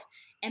weg.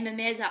 En bij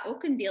mij is dat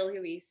ook een deel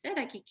geweest, hè,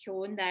 dat ik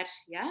gewoon daar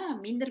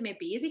minder mee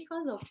bezig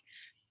was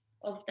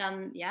of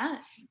dan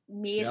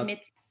meer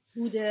met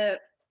hoe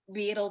de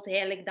wereld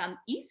eigenlijk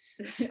dan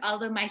is. Al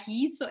de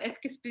magie is zo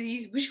even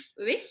precies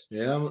weg.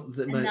 Ja,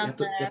 maar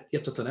je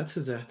hebt dat daarnet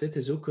gezegd. Hè. Het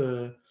is ook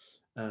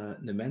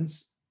een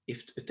mens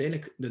heeft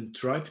uiteindelijk een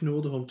tribe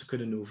nodig om te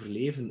kunnen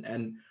overleven.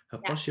 En je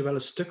pas je wel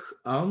een stuk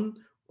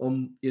aan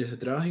om je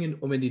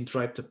gedragingen om in die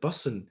tribe te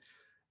passen.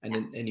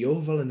 En in jouw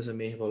geval, en dat is in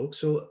mijn geval ook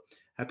zo,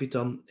 heb je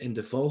dan in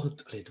de val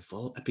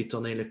heb je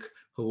dan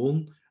eigenlijk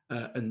gewoon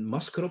een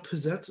masker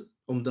opgezet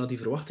om dan die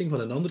verwachting van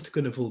een ander te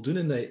kunnen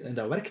voldoen en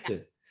dat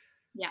werkte.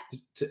 Ja.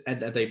 En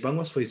dat je bang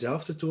was voor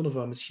jezelf te tonen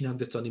van misschien ga ik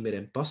dit dan niet meer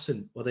in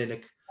passen. Wat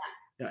eigenlijk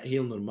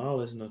heel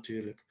normaal is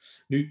natuurlijk.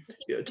 Nu,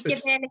 Ik heb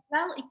eigenlijk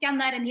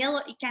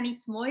wel, ik kan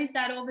iets moois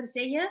daarover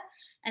zeggen.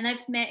 En dat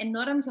heeft mij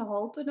enorm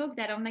geholpen ook,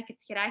 daarom dat ik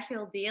het graag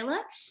wil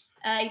delen.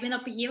 Ik ben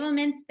op een gegeven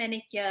moment,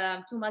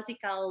 toen was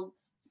ik al,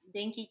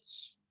 denk ik,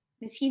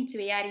 misschien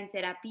 2 jaar in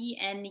therapie.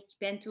 En ik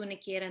ben toen een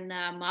keer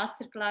een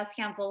masterclass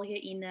gaan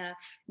volgen in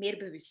meer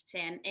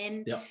bewustzijn.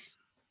 En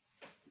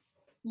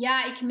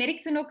ik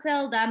merkte ook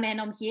wel dat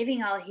mijn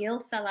omgeving al heel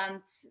fel aan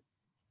het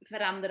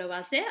veranderen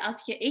was. Hè?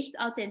 Als je echt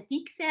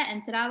authentiek bent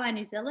en trouw aan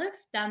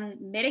jezelf,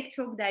 dan merk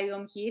je ook dat je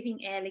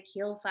omgeving eigenlijk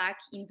heel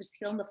vaak in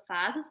verschillende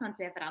fases, want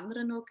wij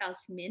veranderen ook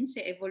als mens,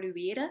 wij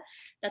evolueren,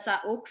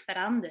 dat ook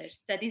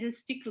verandert. Dat is een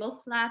stuk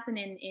loslaten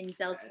en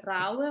zelfs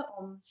vrouwen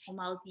om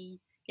al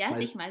die...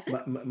 Ja, zeg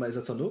maar. Maar is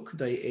dat dan ook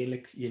dat je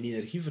eigenlijk je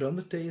energie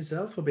verandert in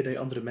jezelf, waarbij dat je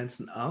andere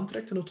mensen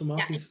aantrekt en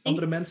automatisch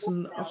andere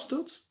mensen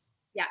afstoot?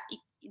 Ja,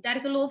 daar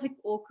geloof ik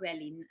ook wel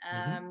in.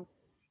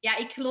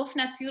 Ik geloof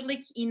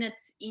natuurlijk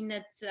in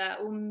het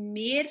hoe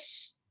meer...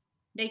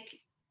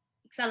 Ik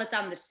zal het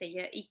anders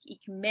zeggen.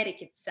 Ik merk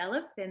het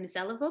zelf, bij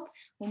mezelf op.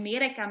 Hoe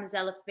meer ik aan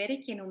mezelf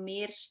werk en hoe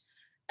meer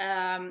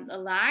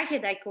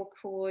lagen dat ik ook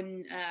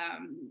gewoon...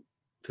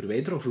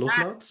 verwijder of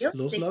loslaat?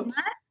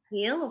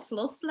 Heel of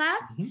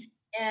loslaat.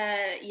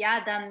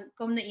 Dan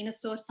kom je in een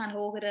soort van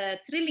hogere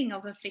trilling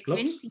of een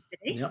frequentie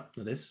terecht. Ja,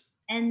 dat is.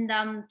 En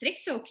dan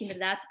trekt je ook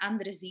inderdaad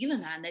andere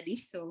zielen aan. Dat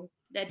is zo.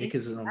 Dat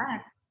is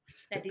waar.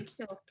 Dat is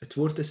zo. Het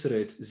woord is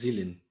eruit,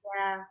 zielen.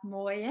 Ja,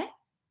 mooi hè?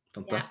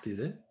 Fantastisch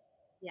hè?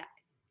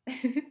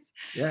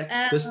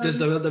 Ja. Dus dat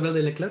wil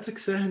eigenlijk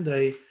letterlijk zeggen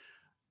dat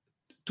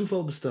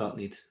toeval bestaat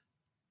niet.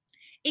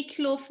 Ik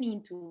geloof niet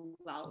in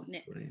toeval,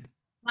 nee.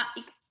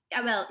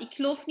 Maar ik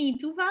geloof niet in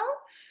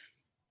toeval.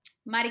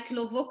 Maar ik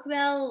geloof ook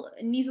wel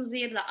niet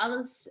zozeer dat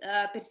alles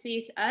per se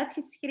is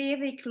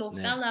uitgeschreven. Ik geloof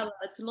wel dat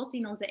we het lot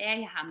in onze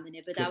eigen handen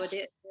hebben. Klopt. Dat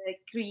we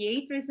de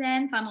creator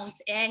zijn van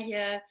ons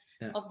eigen...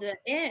 Ja. Of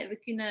we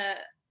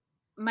kunnen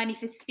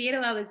manifesteren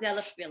wat we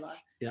zelf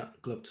willen. Ja,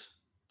 klopt.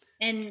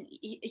 En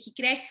je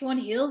krijgt gewoon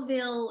heel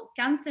veel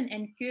kansen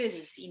en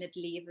keuzes in het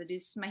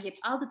leven. Maar je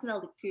hebt altijd wel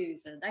de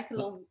keuze. Dat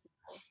geloof ik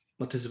wel.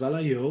 Maar het is wel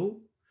aan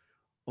jou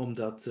om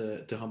dat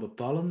te gaan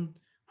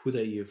bepalen, hoe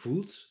dat je je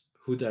voelt...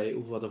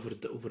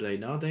 over dat je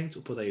nadenkt,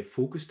 op wat je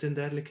focust en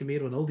dergelijke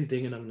meer, want al die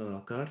dingen hangen aan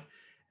elkaar.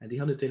 En die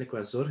gaan uiteindelijk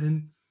wel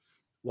zorgen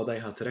wat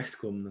je gaat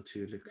terechtkomen,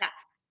 natuurlijk. Ja.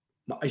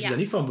 Maar als je daar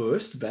niet van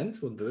bewust bent,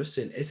 want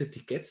bewustzijn is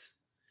etiket,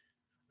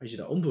 als je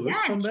daar onbewust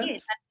van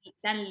bent...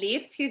 Dan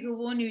leeft je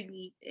gewoon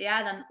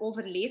dan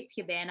overleeft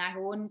je bijna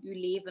gewoon je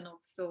leven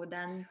of zo.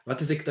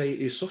 Wat is dat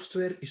je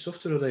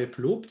software dat je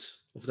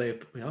loopt, of dat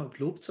je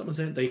loopt, zal maar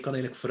zijn, dat je kan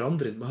eigenlijk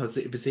veranderen. Maar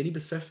je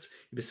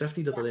beseft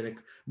niet dat dat eigenlijk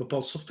een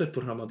bepaald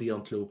softwareprogramma die aan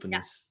het lopen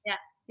is.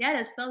 Ja,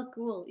 dat is wel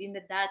cool,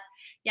 inderdaad.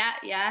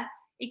 Ja.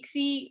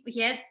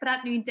 Jij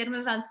praat nu in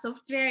termen van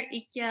software.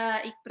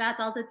 Ik praat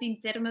altijd in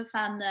termen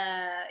van...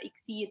 ik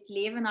zie het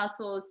leven als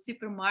zo'n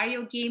Super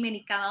Mario game en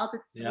ik kan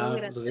altijd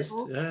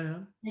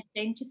met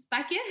centjes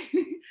pakken.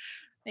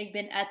 Ik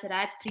ben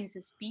uiteraard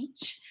Prinses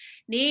Peach.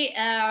 Nee,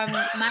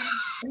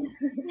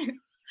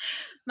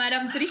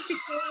 maar om terug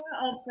te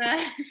komen op...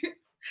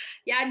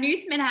 nu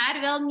is mijn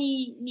haar wel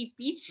niet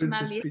peach,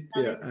 maar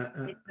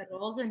meer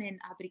roze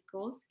en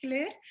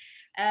abrikooskleur.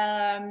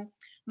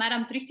 Maar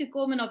om terug te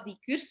komen op die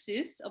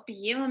cursus, op een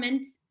gegeven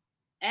moment...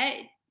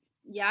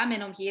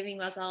 mijn omgeving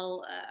was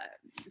al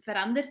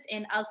veranderd.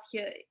 En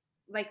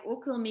wat ik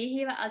ook wil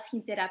meegeven, als je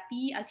in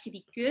therapie, als je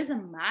die keuze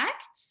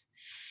maakt...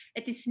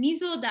 Het is niet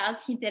zo dat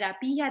als je in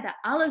therapie gaat, dat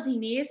alles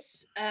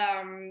ineens...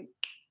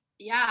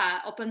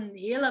 op een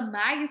hele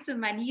magische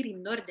manier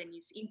in orde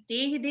is.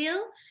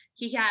 Integendeel,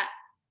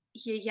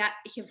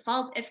 je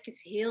valt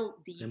even heel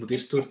diep. Je moet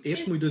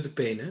eerst moet je door de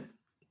pijn, hè?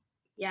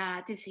 Ja,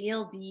 het is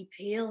heel diep.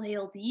 Heel,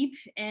 heel diep.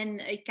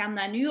 En ik kan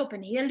dat nu op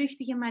een heel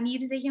luchtige manier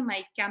zeggen,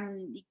 maar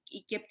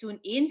ik heb toen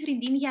 1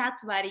 vriendin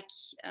gehad waar ik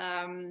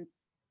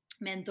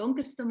mijn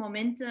donkerste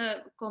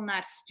momenten kon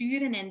naar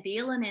sturen en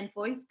delen en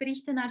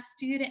voiceberichten naar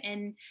sturen.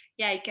 En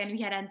ik kan u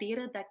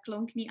garanderen, dat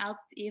klonk niet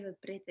altijd even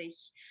prettig.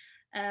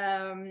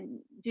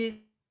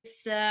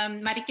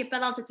 Maar ik heb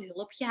wel altijd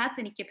hulp gehad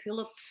en ik heb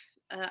hulp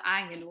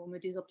aangenomen.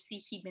 Dus op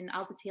zich, ik ben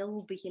altijd heel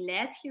goed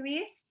begeleid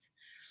geweest.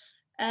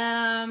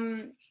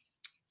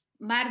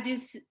 Maar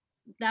dus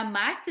dat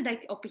maakte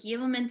dat ik op een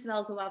gegeven moment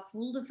wel zo wat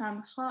voelde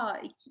van...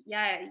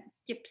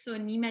 ik heb zo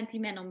niemand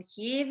in mijn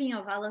omgeving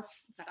of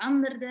alles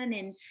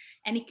veranderde.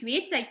 En ik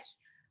weet dat ik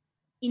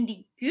in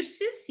die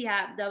cursus,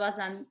 dat was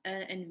dan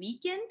een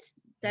weekend...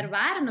 Er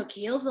waren ook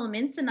heel veel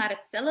mensen naar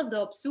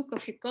hetzelfde op zoek.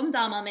 Of je komt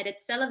allemaal met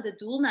hetzelfde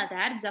doel naar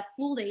daar. Dus dat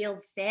voelde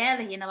heel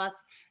veilig. En dat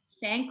was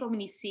fijn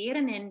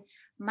communiceren.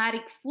 Maar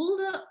ik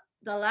voelde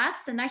de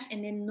laatste nacht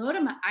een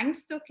enorme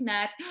angst ook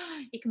naar...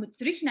 ik moet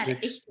terug naar de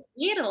echte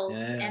wereld. Ja.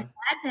 En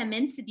daar zijn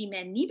mensen die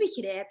mij niet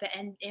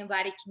begrijpen. En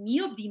waar ik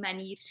niet op die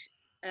manier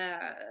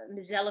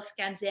mezelf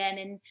kan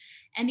zijn.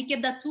 En ik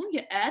heb dat toen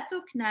geuit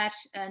ook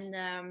naar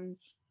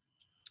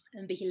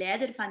een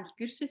begeleider van die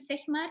cursus,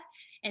 zeg maar.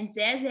 En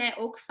zij zei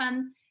ook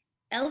van...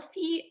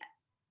 Elfie,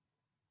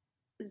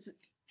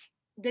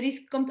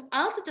 komt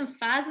altijd een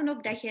fase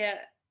ook dat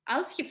je,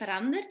 als je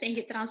verandert en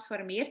je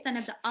transformeert, dan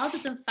heb je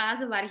altijd een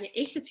fase waar je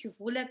echt het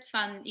gevoel hebt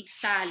van, ik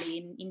sta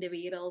alleen in de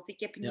wereld. Ik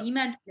heb Ja.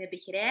 niemand die mij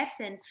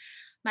begrijpt.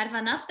 Maar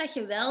vanaf dat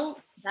je wel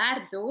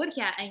daardoor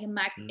gaat en je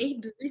maakt echt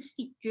bewust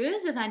die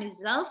keuze van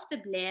jezelf te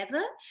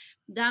blijven,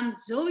 dan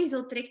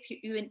sowieso trekt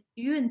je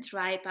uw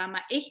tribe aan,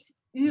 maar echt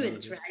uw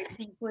tribe,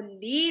 die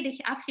volledig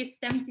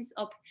afgestemd is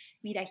op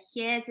wie dat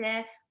jij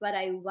bent, wat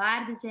dat je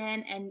waarden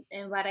zijn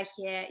en waar dat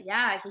jij,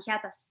 ja, je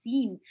gaat dat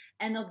zien.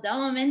 En op dat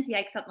moment, ja,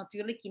 ik zat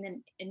natuurlijk in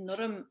een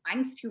enorm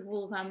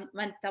angstgevoel van,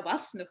 want dat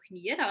was nog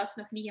niet, hè, dat was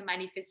nog niet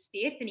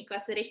gemanifesteerd en ik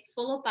was er echt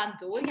volop aan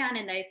doorgaan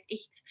en dat heeft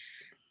echt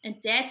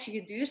een tijdje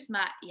geduurd,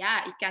 maar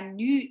ja, ik kan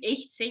nu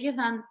echt zeggen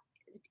van,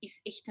 het is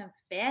echt een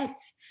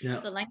feit. Ja.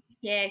 Zolang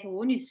jij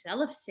gewoon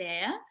jezelf bent,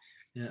 hè.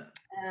 Ja.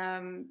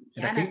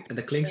 Ja,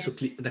 Dat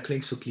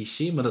klinkt zo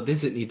cliché, maar dat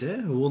is het niet.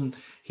 Hè? Gewoon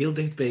heel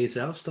dicht bij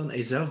jezelf staan en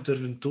jezelf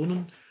durven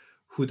tonen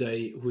hoe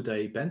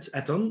dat je bent.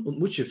 En dan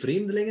ontmoet je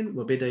vreemdelingen,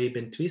 waarbij dat je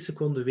binnen 2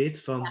 seconden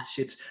weet van,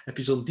 shit, heb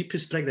je zo'n diep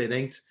gesprek dat je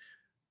denkt,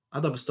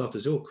 dat bestaat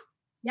dus ook.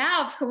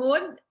 Ja, of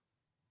gewoon,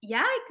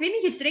 ja, ik weet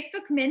niet, je trekt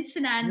ook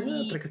mensen aan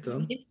die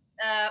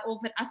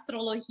over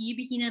astrologie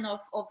beginnen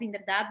of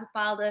inderdaad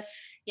bepaalde...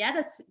 Ja,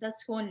 dat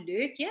is gewoon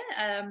leuk, hè.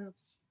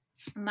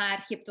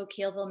 Maar je hebt ook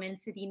heel veel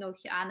mensen die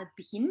nog aan het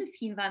begin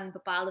misschien van een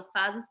bepaalde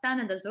fase staan.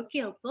 En dat is ook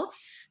heel tof.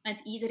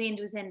 Want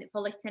iedereen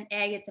volgt zijn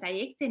eigen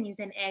traject en in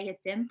zijn eigen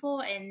tempo.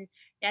 En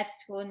ja, het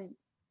is gewoon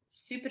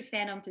super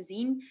fijn om te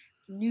zien.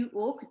 Nu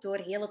ook door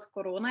heel het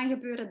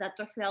corona-gebeuren, dat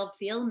toch wel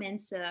veel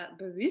mensen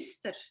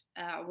bewuster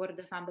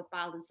worden van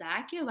bepaalde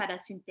zaken. Waar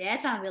dat ze hun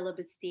tijd aan willen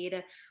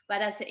besteden. Waar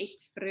dat ze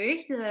echt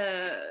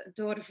vreugde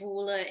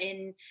doorvoelen.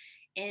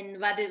 En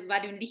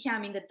wat hun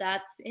lichaam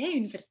inderdaad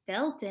hun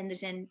vertelt. En er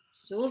zijn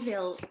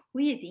zoveel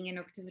goede dingen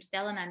nog te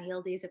vertellen aan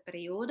heel deze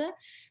periode.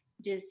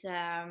 Dus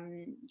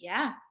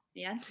ja.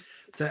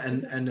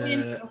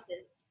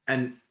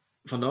 En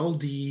van al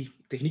die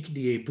technieken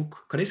die je boek...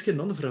 Ik kan eerst een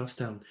andere vraag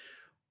stellen.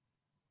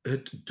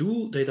 Het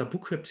doel dat je dat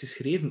boek hebt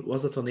geschreven,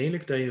 was dat dan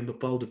eigenlijk dat je een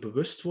bepaalde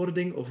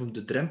bewustwording of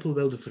de drempel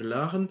wilde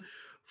verlagen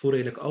voor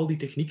eigenlijk al die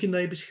technieken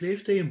dat je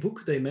beschrijft in je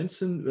boek? Dat je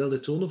mensen wilde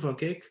tonen van,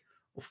 kijk...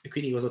 Of ik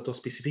weet niet, was dat dan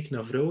specifiek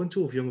naar vrouwen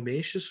toe of jonge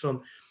meisjes?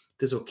 Van,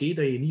 het is oké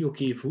dat je je niet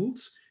oké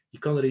voelt. Je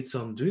kan er iets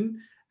aan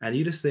doen. En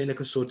hier is het eigenlijk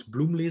een soort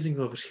bloemlezing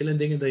van verschillende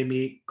dingen dat je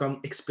mee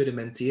kan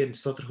experimenteren. Het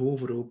staat er gewoon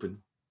voor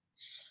open.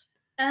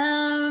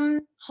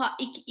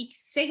 Ik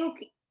zeg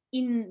ook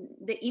in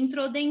de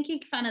intro, denk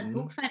ik, van het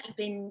boek van ik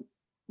ben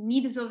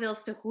niet de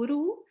zoveelste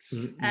goeroe.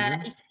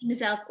 Ik zie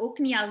mezelf ook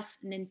niet als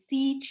een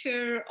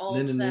teacher.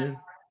 Nee.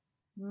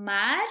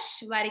 Maar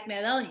waar ik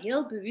mij wel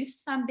heel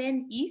bewust van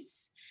ben,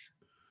 is...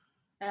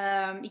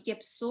 ik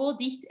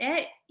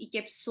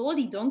heb zo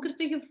die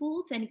donkerte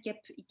gevoeld en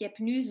ik heb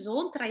nu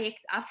zo'n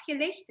traject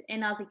afgelegd.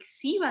 En als ik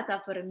zie wat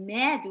dat voor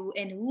mij doet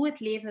en hoe het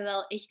leven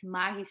wel echt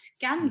magisch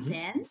kan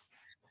zijn,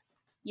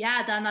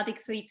 ja, dan had ik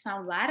zoiets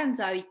van, waarom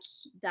zou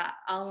ik dat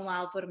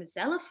allemaal voor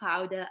mezelf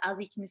houden? Als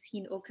ik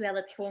misschien ook wel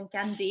het gewoon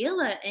kan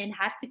delen en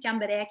harten kan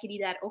bereiken die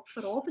daar ook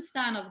voor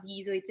openstaan of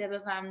die zoiets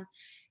hebben van...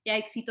 Ja,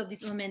 ik zie het op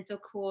dit moment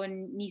ook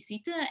gewoon niet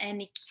zitten en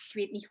ik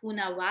weet niet goed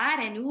naar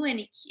waar en hoe.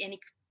 En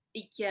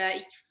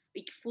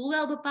ik voel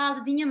wel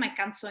bepaalde dingen, maar ik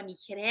kan het zo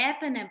niet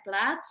grijpen en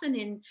plaatsen.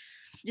 En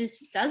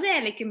dus dat is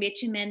eigenlijk een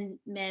beetje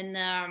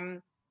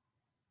mijn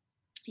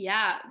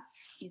ja,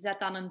 is dat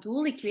dan een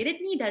doel? Ik weet het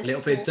niet. Dat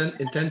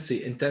is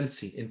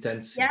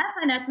intentie. Ja,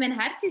 vanuit mijn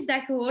hart is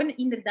dat gewoon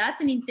inderdaad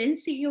een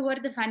intentie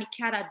geworden van ik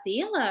ga dat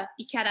delen.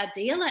 Ik ga dat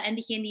delen. En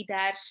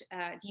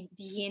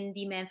diegenen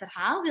die mijn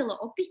verhaal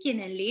willen oppikken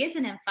en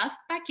lezen en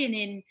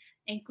vastpakken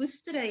en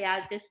koesteren,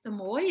 ja, des te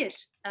mooier.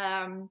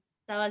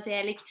 Dat was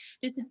eigenlijk...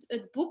 Dus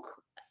het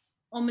boek,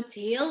 om het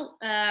heel...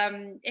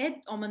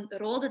 om een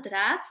rode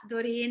draad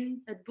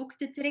doorheen het boek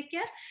te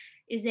trekken,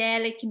 is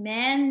eigenlijk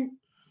mijn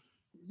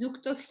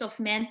zoektocht of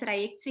mijn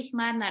traject, zeg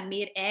maar, naar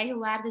meer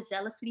eigenwaarde,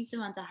 zelfliefde,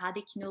 want dat had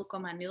ik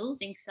 0,0,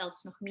 denk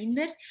zelfs nog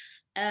minder.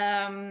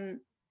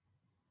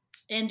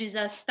 En dus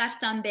dat start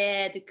dan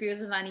bij de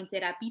keuze van in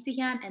therapie te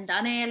gaan. En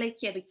dan eigenlijk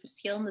heb ik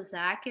verschillende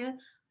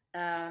zaken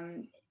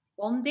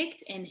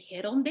ontdekt en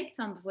herontdekt.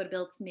 Want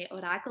bijvoorbeeld met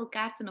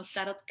orakelkaarten of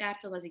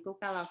tarotkaarten was ik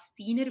ook al als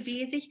tiener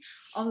bezig.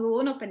 Om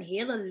gewoon op een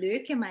hele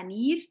leuke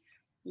manier,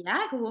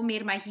 ja, gewoon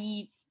meer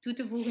magie toe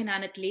te voegen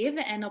aan het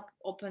leven. En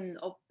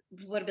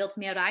bijvoorbeeld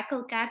met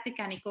orakelkaarten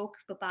kan ik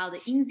ook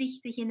bepaalde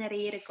inzichten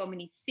genereren,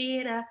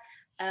 communiceren.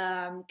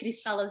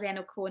 Kristallen zijn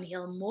ook gewoon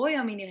heel mooi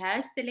om in je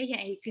huis te leggen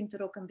en je kunt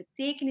er ook een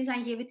betekenis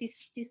aan geven. Het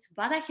is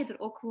wat dat je er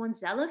ook gewoon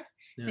zelf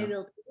mee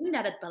wilt doen,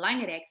 dat het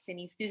belangrijkste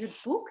is. Dus het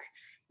boek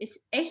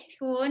is echt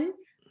gewoon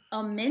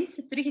om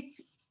mensen terug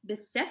het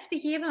besef te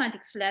geven, want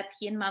ik sluit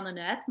geen mannen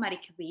uit, maar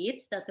ik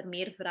weet dat er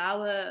meer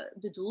vrouwen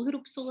de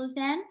doelgroep zullen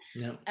zijn.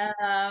 Ja.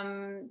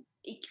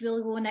 Ik wil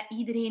gewoon dat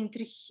iedereen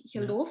terug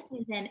gelooft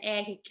in zijn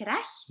eigen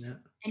kracht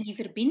en die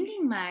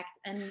verbinding maakt.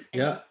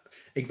 Ja,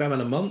 ik ben wel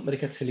een man, maar ik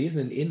heb het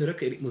gelezen in 1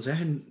 ruk. En ik moet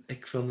zeggen,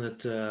 ik vond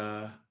het...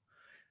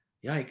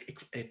 ja,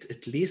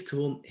 het leest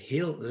gewoon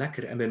heel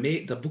lekker. En bij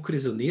mij, dat boek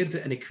resoneerde.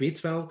 En ik weet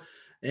wel,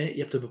 je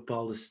hebt een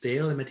bepaalde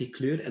stijl en met die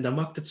kleur. En dat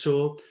maakt het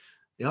zo...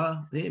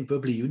 Ja, een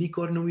bubbly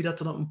unicorn noem je dat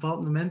dan op een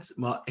bepaald moment.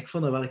 Maar ik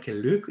vond dat wel een keer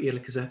leuk,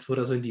 eerlijk gezegd,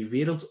 voor zo in die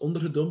wereld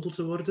ondergedompeld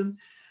te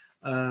worden.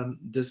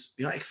 Dus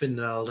ja, ik vind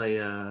wel dat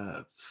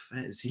je...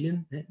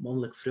 zielen,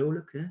 mannelijk,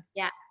 vrouwelijk.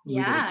 Ja, Moet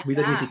je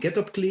daar een etiket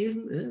op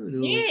kleven? Ik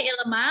bedoel, nee,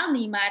 helemaal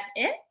niet. Maar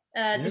er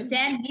ja?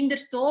 zijn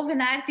minder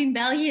tovenaars in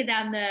België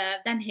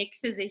dan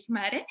heksen, zeg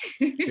maar. Hè?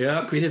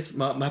 Ja, ik weet het,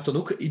 maar je hebt dan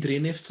ook,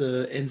 iedereen heeft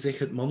in zich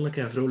het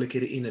mannelijke en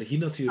vrouwelijke energie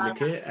natuurlijk.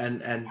 Hè?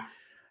 En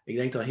ik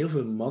denk dat heel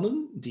veel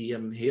mannen, die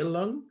hebben heel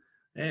lang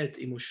het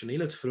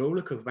emotionele, het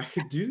vrouwelijke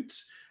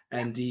weggeduwd.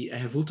 En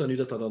je voelt dan nu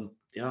dat dan,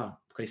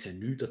 ja, ik kan niet zeggen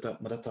nu,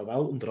 maar dat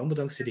wel, onder andere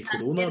dankzij die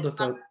corona,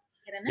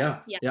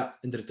 Ja. ja,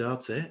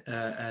 inderdaad. Hè?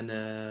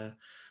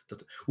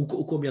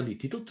 Hoe kom je aan die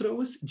titel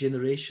trouwens?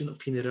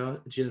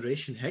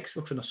 Generation Hex,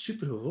 ik vind dat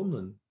super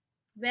gevonden.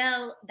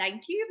 Wel,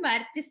 dank u. Maar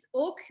het is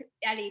ook...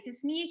 het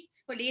is niet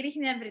echt volledig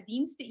mijn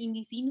verdienste in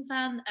die zin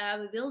van...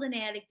 we wilden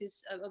eigenlijk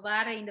dus... we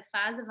waren in de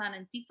fase van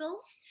een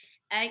titel.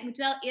 Ik moet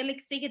wel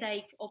eerlijk zeggen dat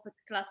ik op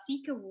het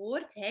klassieke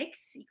woord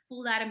heks... Ik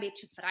voel daar een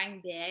beetje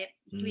wrang bij.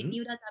 Ik weet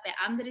niet hoe dat bij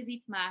anderen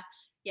zit,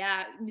 maar...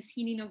 Ja,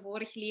 misschien in een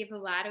vorig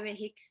leven waren we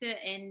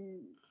heksen.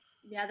 En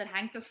ja, er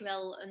hangt toch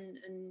wel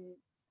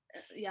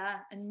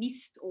een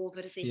mist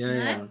over, zeg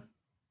maar.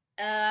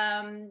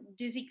 Ja.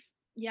 Dus ik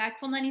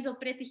vond dat niet zo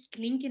prettig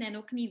klinken en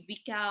ook niet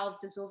Wicca of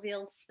de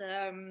zoveelste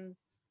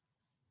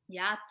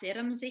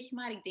term, zeg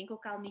maar. Ik denk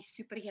ook al niet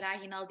super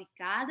graag in al die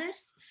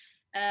kaders.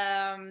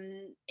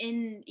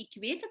 En ik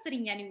weet dat er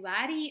in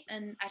januari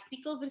een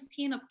artikel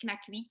verscheen op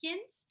Knak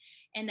Weekend.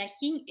 En dat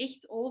ging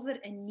echt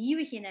over een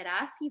nieuwe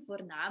generatie,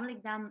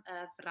 voornamelijk dan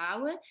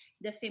vrouwen.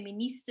 De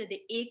feministen,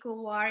 de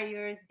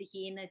eco-warriors,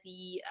 degenen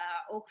die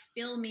ook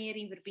veel meer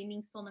in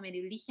verbinding stonden met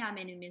hun lichaam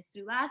en hun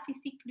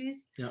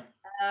menstruatiecyclus. Ja.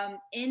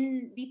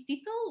 En die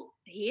titel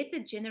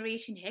heette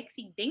Generation Hex.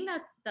 Ik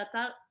denk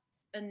dat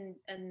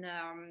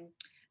een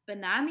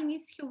benaming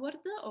is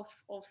geworden,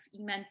 of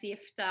iemand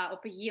heeft dat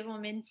op een gegeven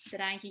moment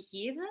eraan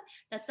gegeven,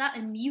 dat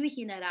een nieuwe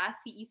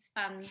generatie is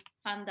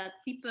van dat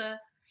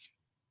type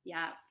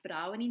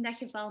vrouwen in dat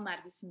geval,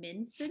 maar dus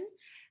mensen.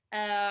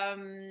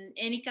 En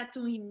ik had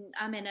toen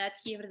aan mijn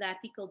uitgever dat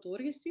artikel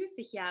doorgestuurd.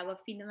 Zeg,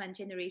 wat vinden we van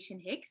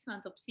Generation Hex?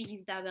 Want op zich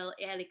is dat wel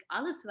eigenlijk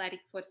alles waar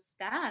ik voor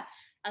sta.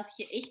 Als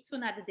je echt zo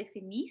naar de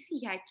definitie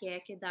gaat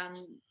kijken,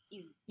 dan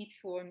is dit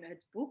gewoon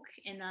het boek.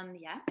 En dan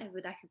hebben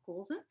we dat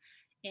gekozen.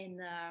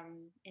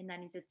 En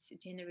dan is het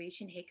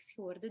Generation Hex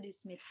geworden,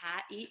 dus met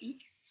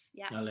H-E-X.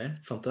 Ja. Allee,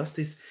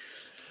 fantastisch.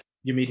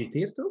 Je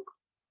mediteert ook?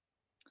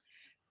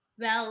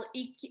 Wel,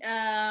 ik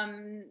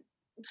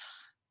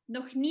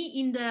nog niet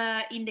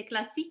in de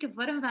klassieke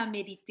vorm van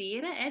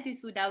mediteren. Hè,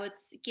 dus hoe dat we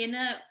het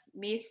kennen,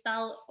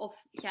 meestal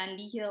of gaan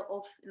liggen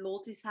of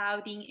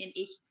lotushouding en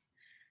echt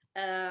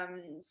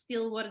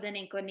stil worden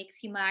en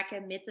connectie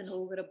maken met een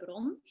hogere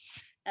bron.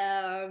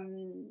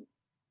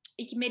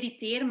 Ik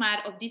mediteer,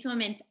 maar op dit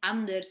moment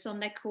anders,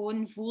 omdat ik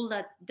gewoon voel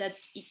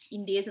dat ik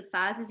in deze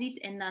fase zit.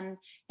 En dan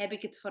heb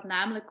ik het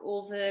voornamelijk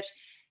over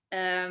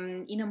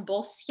in een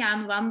bos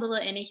gaan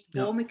wandelen en echt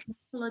bomen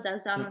knuffelen. Dat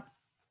is dan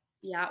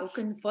ook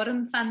een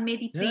vorm van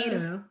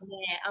mediteren. Ja.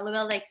 Nee,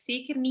 alhoewel dat ik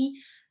zeker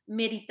niet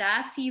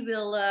meditatie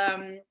wil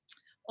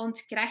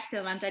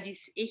ontkrachten, want dat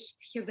is echt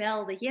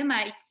geweldig. Hè?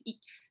 Maar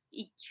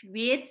ik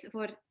weet,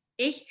 voor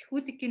echt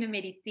goed te kunnen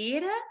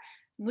mediteren,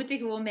 moet je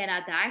gewoon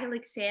bijna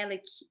dagelijks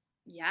eigenlijk...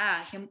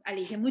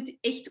 je moet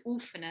echt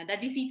oefenen.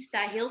 Dat is iets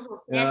dat heel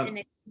veel tijd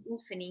en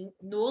oefening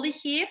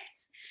nodig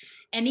heeft.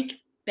 En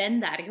ik ben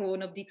daar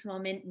gewoon op dit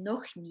moment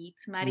nog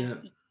niet. Maar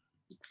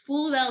ik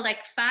voel wel dat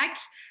ik vaak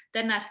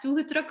daar naartoe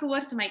getrokken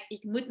word, maar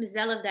ik moet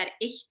mezelf daar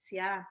echt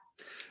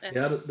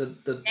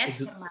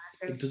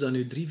ik doe dat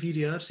nu 3-4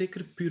 jaar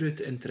zeker, puur uit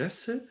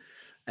interesse.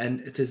 En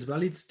het is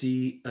wel iets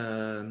die...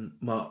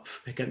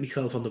 maar ik ken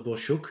Michael van der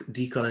Bosch ook.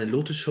 Die kan in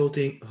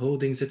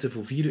lotushouding zitten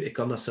voor 4 uur. Ik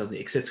kan dat zelfs niet.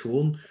 Ik zit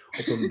gewoon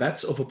op een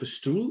bed of op een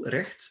stoel,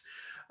 recht.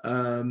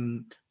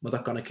 Maar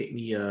dat kan ik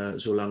niet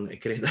zo lang.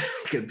 Ik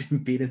heb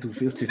mijn benen doen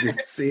veel te veel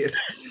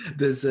zeer.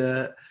 Dus...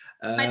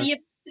 maar die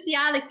heeft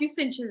speciale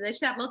kussentjes, hè,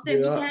 Charlotte?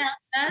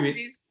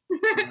 Dus.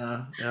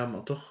 Ja,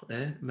 maar toch,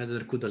 hè, met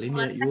een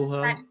Kundalini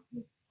yoga.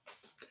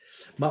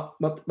 Maar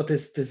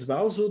het is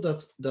wel zo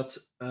dat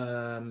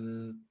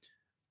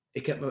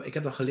ik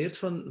heb dat geleerd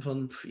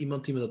van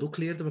iemand die me dat ook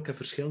leerde, maar ik heb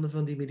verschillende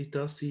van die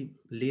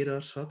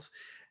meditatieleraars gehad.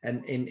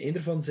 En een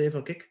ervan zei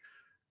van, kijk,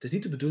 het is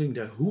niet de bedoeling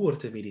dat hoe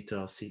wordt de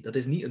meditatie. Dat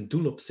is niet een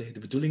doel op zich. De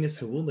bedoeling is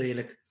gewoon dat je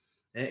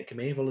eigenlijk, in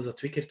mijn geval is dat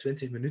 2 keer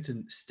 20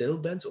 minuten stil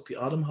bent, op je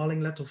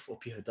ademhaling let of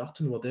op je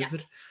gedachten, whatever.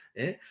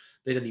 Dat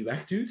je dat niet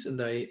wegduwt en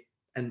dat je...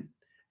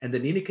 En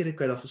de ene keer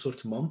kan dat een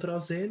soort mantra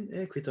zijn.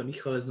 Ik weet dat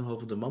Michael is nogal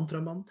voor de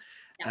mantraman.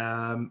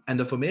 En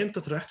dan voor mij hangt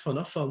dat er echt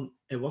vanaf van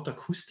wat ik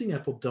goesting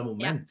heb op dat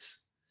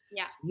moment.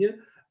 Ja. Zie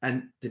je?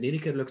 En de ene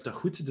keer lukt dat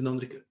goed, de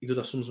andere keer... Ik doe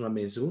dat soms met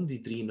mijn zoon,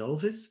 die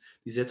 3,5 is.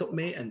 Die zit op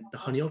mij en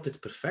dat gaat niet altijd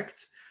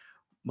perfect.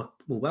 Maar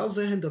ik moet wel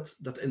zeggen dat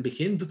in het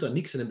begin doet dat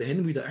niks. In het begin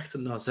moet je dat echt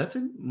na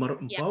zetten, maar op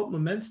een Ja. bepaald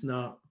moment,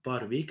 na een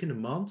paar weken, een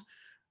maand,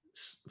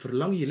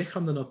 verlang je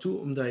lichaam er naartoe,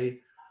 omdat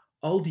je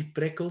al die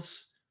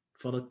prikkels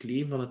van het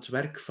leven, van het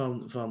werk,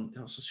 van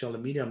sociale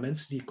media,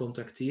 mensen die je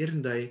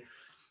contacteren, dat je,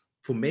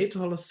 voor mij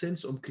toch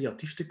alleszins, om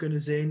creatief te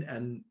kunnen zijn,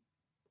 en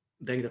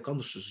ik denk dat ik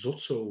anders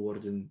zot zou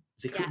worden.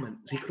 Zeker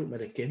ook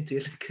met een kind,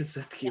 eerlijk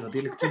gezegd. Ik geef dat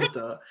eerlijk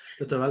toe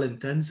dat wel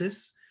intens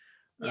is.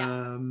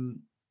 Ja.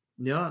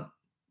 Ja,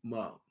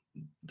 maar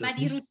dat Maar is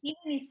die niet...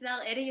 routine is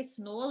wel ergens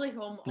nodig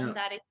om Ja.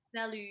 daar echt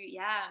wel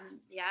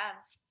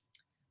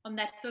om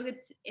daar toch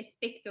het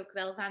effect ook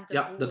wel van te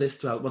Ja, voelen. dat is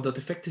het wel. Want dat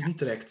effect is niet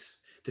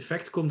direct. Het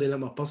effect komt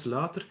helemaal pas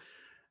later.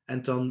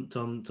 En dan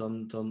voel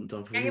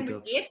Ja, je je moet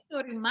dat. eerst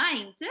door je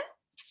mind, hè.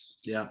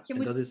 Ja, Je en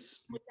moet, dat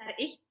is... je moet daar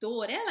echt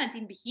door, hè. Want in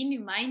het begin, je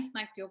mind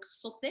maakt je ook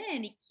zot, hè.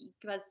 En ik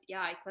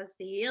was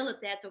de hele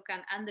tijd ook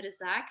aan andere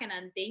zaken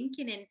aan het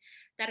denken. En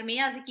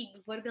daarmee, als ik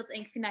bijvoorbeeld... En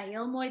ik vind dat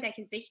heel mooi dat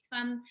je zegt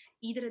van...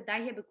 Iedere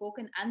dag heb ik ook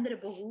een andere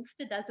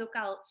behoefte. Dat is ook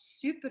al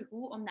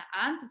supergoed om dat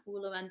aan te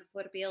voelen. Want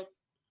bijvoorbeeld...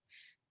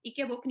 Ik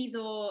heb ook niet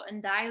zo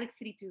een dagelijks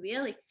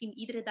ritueel. Ik vind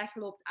iedere dag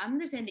loopt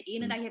anders. En de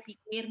ene dag heb ik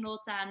meer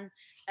nood aan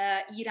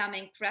hier aan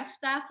mijn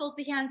crafttafel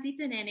te gaan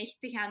zitten en echt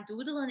te gaan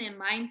doodelen en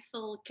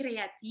mindful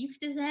creatief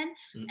te zijn.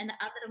 En de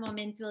andere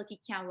moment wil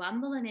ik gaan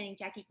wandelen en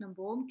ga ik een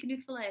boom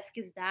knuffelen,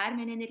 even daar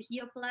mijn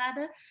energie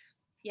opladen.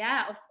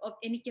 Ja,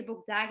 en ik heb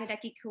ook dagen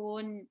dat ik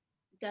gewoon...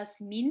 Dat is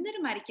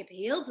minder, maar ik heb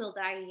heel veel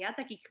dagen gehad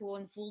dat ik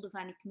gewoon voelde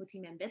van ik moet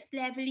in mijn bed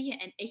blijven liggen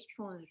en echt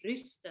gewoon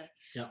rusten.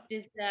 Ja.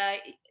 Dus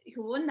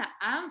gewoon dat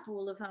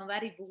aanvoelen van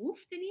waar je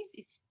behoefte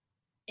is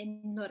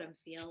enorm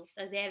veel.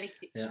 Dat is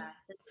eigenlijk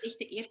dat is echt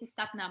de eerste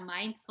stap naar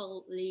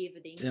mindful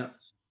leven, denk ik.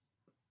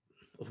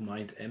 Of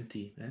mind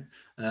empty. Hè.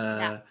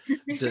 Ja.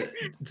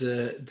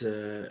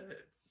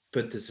 De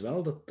punt is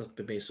wel dat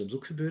bij mij soms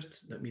ook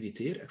gebeurt, dat ik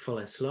mediteer, ik val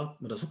in slaap,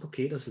 maar dat is ook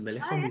oké. Dat is mijn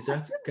lichaam die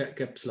zegt, ik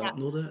heb slaap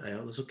nodig. Ja,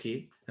 dat is oké.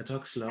 En dan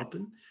ga ik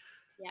slapen.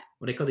 Ja.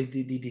 Want ik had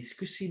die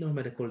discussie nog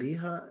met een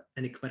collega,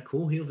 en ik merk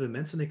gewoon heel veel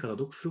mensen, en ik had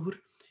dat ook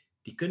vroeger,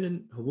 die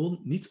kunnen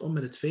gewoon niet om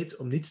met het feit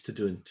om niets te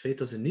doen. Het feit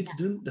dat ze niets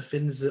doen, dat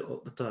vinden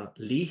ze dat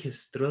leeg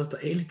is, terwijl dat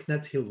eigenlijk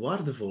net heel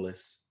waardevol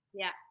is.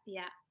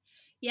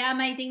 Ja,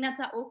 maar ik denk dat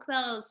dat ook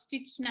wel een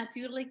stuk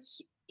natuurlijk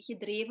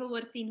gedreven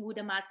wordt in hoe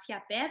de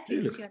maatschappij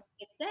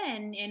functioneert. Hè?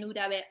 En hoe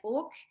dat wij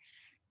ook...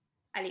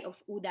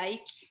 of hoe dat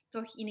ik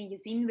toch in een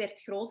gezin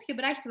werd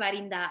grootgebracht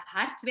waarin dat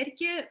hard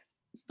werken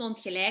stond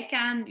gelijk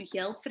aan je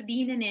geld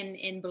verdienen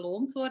en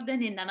beloond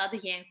worden. En dan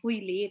had je een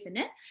goed leven.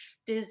 Hè?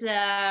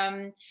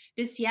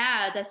 Dus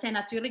ja, dat zijn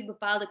natuurlijk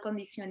bepaalde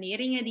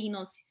conditioneringen die in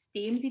ons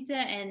systeem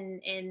zitten.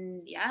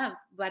 En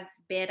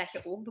waarbij dat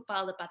je ook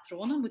bepaalde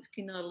patronen moet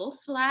kunnen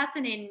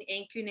loslaten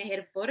en kunnen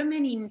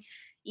hervormen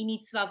in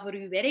iets wat voor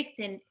u werkt.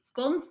 En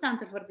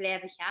constant ervoor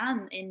blijven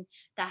gaan. En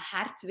dat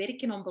hard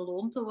werken om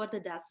beloond te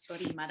worden,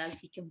 sorry, maar dat is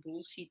dikke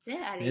bullshit. Hè?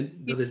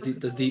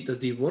 Dat is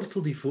die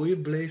wortel die voor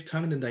je blijft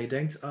hangen en dat je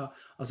denkt,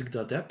 als ik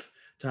dat heb,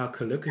 dan ga ik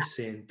gelukkig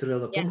zijn. Terwijl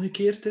dat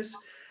omgekeerd is.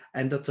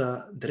 En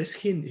er is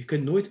geen... Je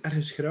kunt nooit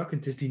ergens geraken.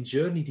 Het is die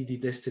journey die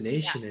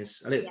destination is.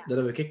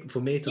 Dat heb ik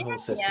voor mij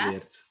toch al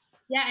geleerd.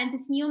 Ja, en het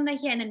is niet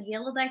omdat jij een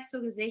hele dag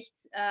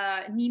zogezegd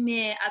niet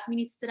met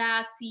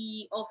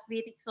administratie of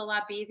weet ik veel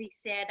wat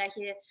bezig bent, dat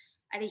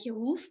je... je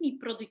hoeft niet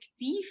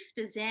productief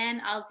te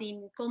zijn als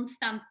in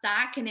constant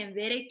taken en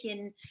werk.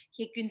 En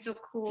je kunt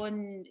ook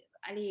gewoon...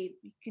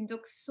 je kunt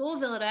ook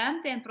zoveel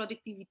ruimte en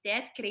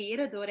productiviteit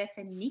creëren door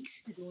even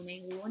niks te doen.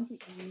 En gewoon te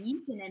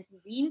genieten en te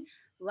zien...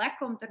 Wat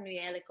komt er nu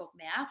eigenlijk op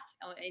mij af?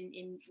 En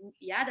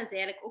dat is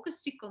eigenlijk ook een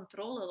stuk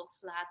controle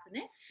loslaten.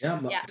 Hè? Ja,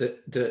 maar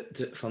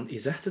je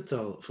zegt het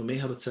al. Voor mij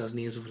gaat het zelfs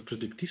niet eens over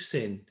productief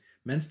zijn.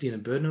 Mensen die in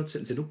een burn-out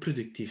zitten, zijn ook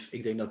productief.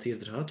 Ik denk dat het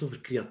eerder gaat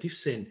over creatief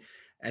zijn.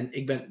 En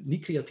ik ben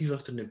niet creatief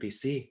achter een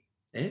pc.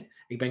 Hè?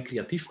 Ik ben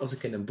creatief als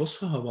ik in een bos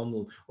ga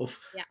wandelen.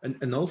 Of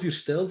een half uur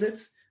stil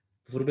zit.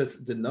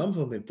 Bijvoorbeeld de naam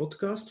van mijn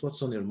podcast,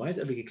 What's on Your Mind,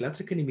 heb ik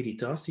letterlijk in een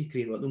meditatie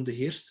gekregen. Wat noemde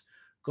eerst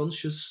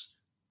Conscious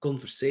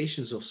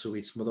Conversations of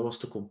zoiets. Maar dat was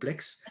te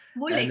complex.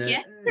 Moeilijk,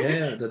 hè?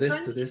 Ja, dat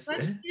is...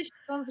 Conscious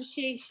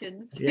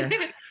Conversations.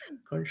 Ja,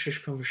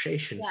 Conscious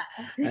Conversations.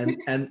 Ja.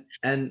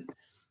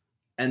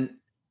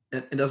 En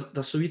dat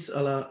is zoiets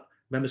à la,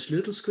 ik ben mijn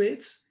sleutels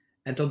kwijt.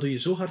 En dan doe je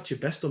zo hard je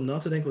best om na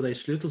te denken waar je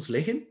sleutels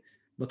liggen.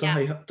 Maar dan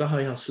ga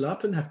je gaan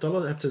slapen. Je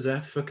hebt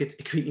gezegd, fuck it,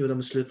 ik weet niet waar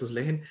mijn sleutels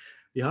liggen.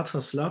 Je gaat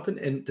gaan slapen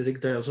en het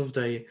is alsof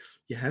dat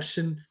je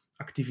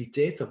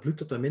hersenactiviteit, dat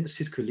bloed dat minder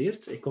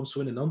circuleert. Je komt zo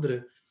in een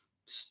andere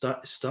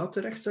staat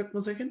terecht, zou ik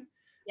maar zeggen.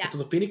 Ja.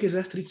 Tot op een keer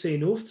zegt er iets in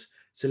je hoofd.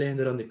 Ze liggen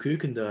er aan de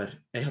keuken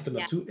daar. Hij gaat er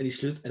naartoe en die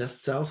sleutel. En dat is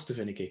hetzelfde,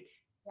 vind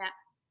ik.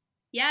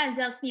 Ja, en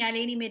zelfs niet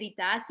alleen in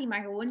meditatie,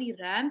 maar gewoon die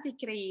ruimte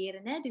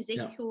creëren. Hè? Dus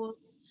echt gewoon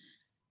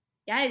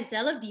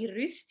jezelf die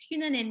rust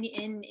gunnen.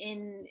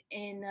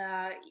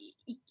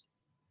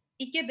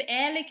 Ik heb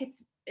eigenlijk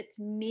het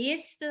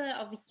meeste,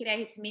 of ik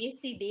krijg het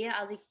meeste ideeën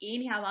als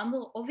ik ga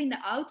wandelen of in de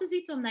auto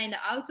zit, omdat in de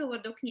auto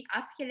wordt ook niet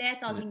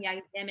afgeleid als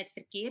je bent met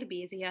verkeer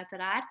bezig,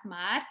 uiteraard.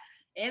 Maar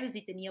we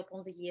zitten niet op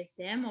onze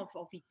gsm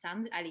of iets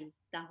anders. Allee,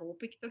 dat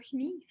hoop ik toch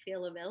niet.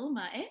 Velen wel,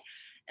 maar...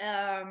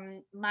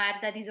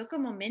 maar dat is ook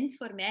een moment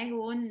voor mij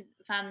gewoon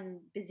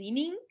van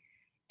bezinning.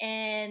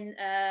 En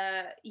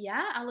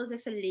alles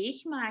even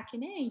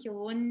leegmaken. Hè? En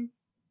gewoon...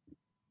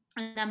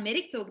 En dan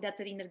merkt ook dat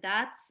er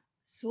inderdaad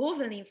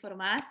zoveel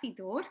informatie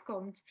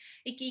doorkomt.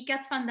 Ik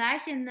had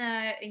vandaag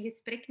een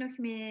gesprek nog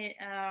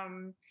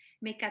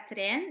met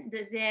Katrijn.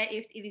 Zij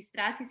heeft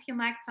illustraties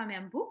gemaakt van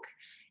mijn boek.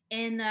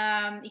 En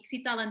ik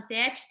zit al een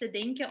tijdje te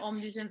denken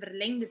om dus een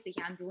verlengde te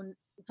gaan doen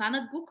van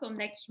het boek.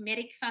 Omdat ik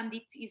merk van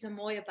dit is een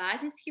mooie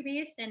basis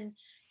geweest. En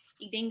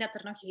ik denk dat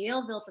er nog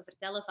heel veel te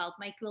vertellen valt.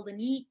 Maar ik wilde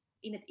niet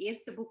in het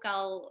eerste boek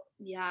al...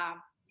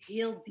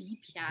 heel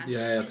diep gaan. Ja,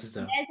 het is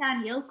dat.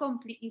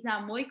 Is dat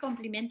een mooi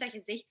compliment dat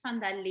je zegt van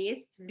dat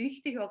leest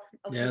luchtig of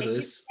ja, lekker dat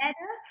is.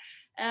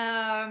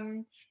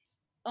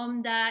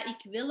 Omdat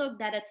ik wil ook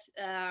dat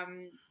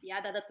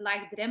het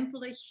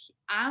laagdrempelig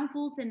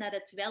aanvoelt en dat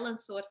het wel een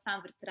soort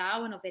van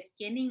vertrouwen of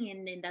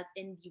erkenning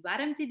en die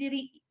warmte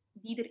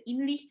die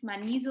erin ligt,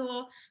 maar niet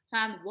zo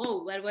van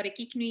wow, waar word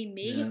ik nu in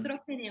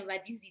meegetrokken en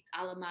wat is dit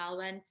allemaal?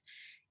 Want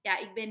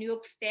ik ben nu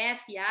ook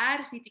 5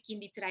 jaar, zit ik in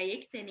die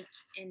traject en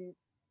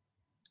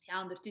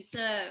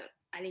ondertussen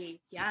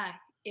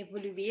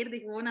evolueerde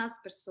gewoon als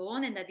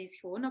persoon. En dat is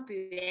gewoon op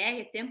je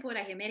eigen tempo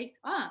dat je merkt,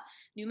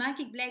 nu maak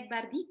ik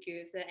blijkbaar die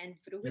keuze. En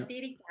vroeger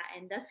deed ik dat.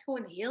 En dat is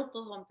gewoon heel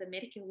tof om te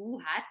merken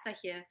hoe hard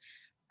dat je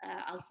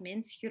als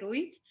mens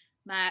groeit.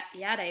 Maar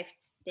dat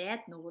heeft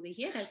tijd nodig.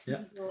 Hè? Dat is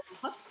niet zo...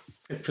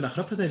 Ik vind het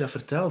grappig dat je dat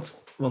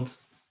vertelt.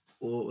 Want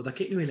wat ik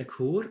nu eigenlijk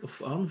hoor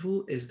of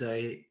aanvoel, is dat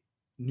je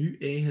nu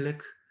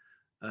eigenlijk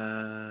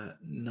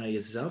naar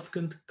jezelf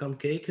kan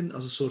kijken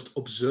als een soort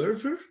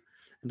observer.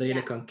 En dat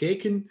je kan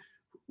kijken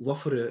wat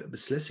voor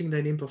beslissingen dat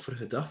je neemt, wat voor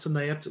gedachten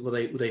dat je hebt,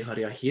 hoe dat je gaat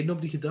reageren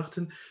op die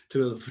gedachten.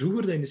 Terwijl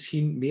vroeger dat je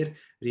misschien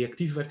meer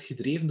reactief werd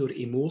gedreven door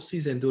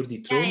emoties en door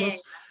die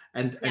trauma's.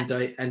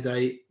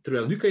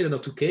 Terwijl nu kan je er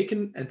naartoe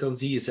kijken en dan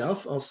zie je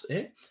zelf als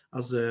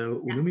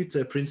hoe noem je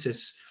het,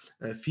 prinses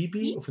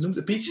Phoebe, of hoe noem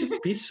je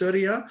het? Peach, sorry,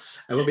 ja.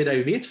 En waarbij dat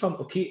je weet van,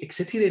 oké, ik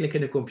zit hier eigenlijk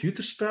in een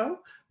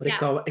computerspel,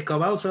 maar ik kan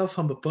wel zelf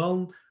gaan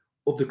bepalen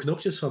op de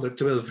knopjes van druk.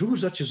 Terwijl vroeger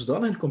zat je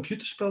zodanig in een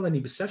computerspel en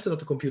niet besefte dat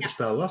het een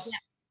computerspel was.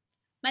 Ja.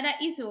 Maar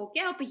dat is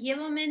ook, op een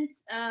gegeven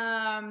moment,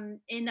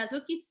 en dat is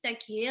ook iets dat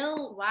ik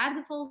heel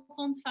waardevol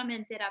vond van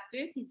mijn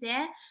therapeut, die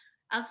zei,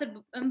 als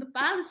er een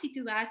bepaalde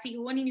situatie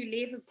gewoon in je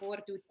leven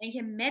voordoet en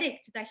je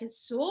merkt dat je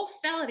zo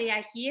fel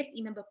reageert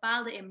in een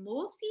bepaalde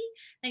emotie,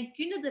 dan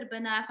kun je er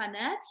bijna van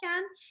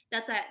uitgaan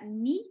dat dat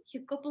niet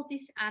gekoppeld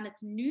is aan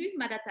het nu,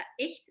 maar dat dat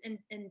echt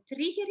een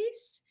trigger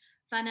is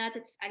vanuit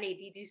het,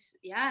 die dus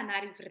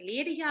naar je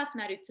verleden gaat,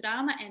 naar je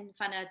trauma en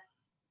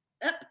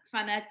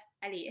vanuit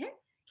die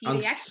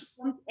angst. reactie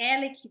komt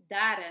eigenlijk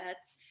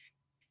daaruit.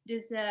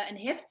 Dus een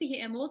heftige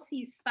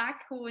emotie is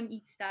vaak gewoon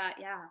iets dat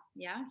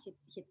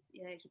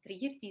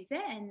getriggerd is.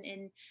 Hè?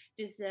 En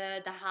dus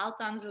dat haalt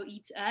dan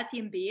zoiets uit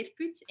die een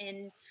beerput.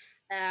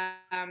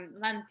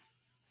 Want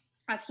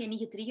als je niet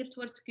getriggerd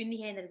wordt, kun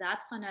je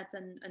inderdaad vanuit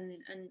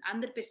een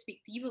ander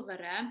perspectief of een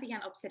ruimte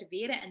gaan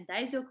observeren. En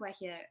dat is ook wat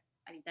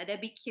dat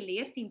heb ik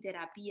geleerd in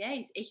therapie. Hè?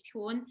 Is echt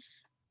gewoon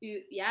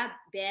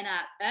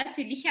bijna uit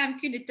je lichaam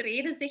kunnen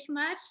treden, zeg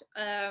maar.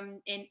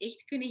 En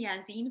echt kunnen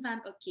gaan zien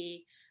van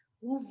oké,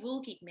 hoe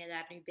voel ik me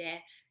daar nu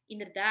bij?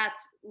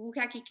 Inderdaad, hoe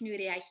ga ik nu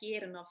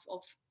reageren?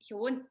 Of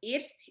gewoon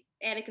eerst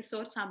eigenlijk een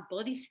soort van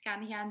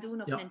bodyscan gaan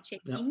doen of een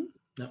check-in.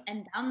 Ja.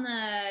 En dan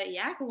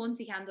gewoon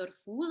te gaan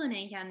doorvoelen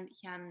en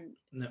gaan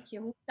je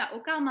hoeft dat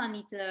ook allemaal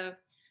niet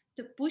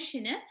te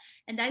pushen. Hè?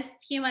 En dat is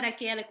hetgeen wat ik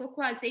eigenlijk ook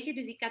wou zeggen.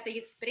 Dus ik had een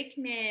gesprek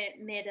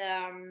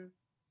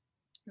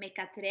met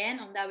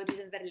Katrijn, omdat we dus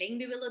een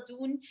verlengde willen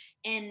doen.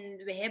 En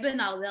we hebben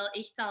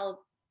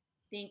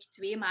denk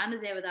 2 maanden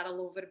zijn we daar al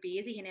over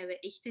bezig en hebben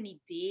we echt een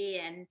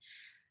idee.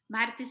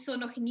 Maar het is zo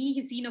nog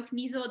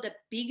niet zo de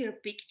bigger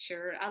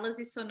picture. Alles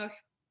is zo nog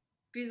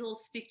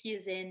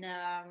puzzelstukjes.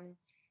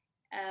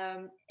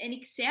 En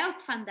ik zei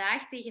ook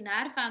vandaag tegen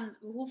haar van,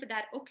 we hoeven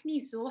daar ook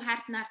niet zo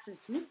hard naar te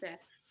zoeken.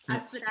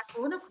 Als we dat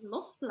gewoon ook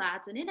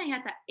loslaten, hè, dan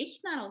gaat dat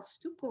echt naar ons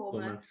toe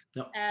komen.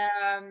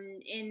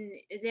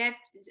 En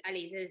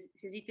ze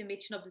zit een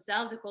beetje op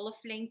dezelfde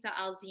golflengte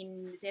als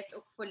in... Ze heeft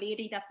ook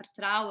volledig dat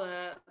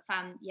vertrouwen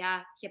van...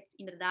 Ja, je hebt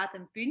inderdaad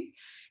een punt.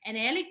 En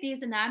eigenlijk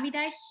deze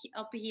namiddag,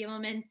 op een gegeven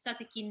moment zat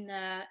ik in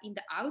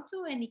de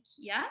auto en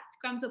het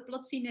kwam zo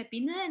plots in me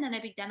binnen en dan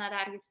heb ik dat naar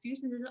haar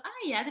gestuurd en ze zo,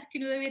 daar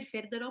kunnen we weer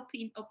verder op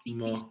die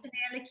piste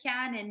eigenlijk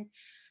gaan. En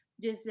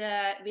dus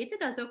weet je,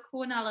 dat is ook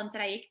gewoon al een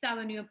traject dat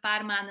we nu een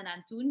paar maanden aan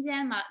het doen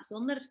zijn, maar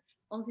zonder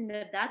ons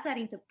inderdaad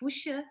daarin te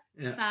pushen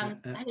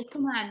van,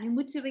 kom aan, nu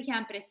moeten we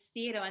gaan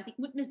presteren, want ik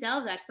moet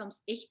mezelf daar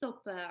soms echt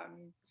op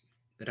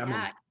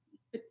remmen.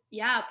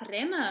 Op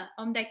remmen,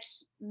 omdat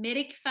ik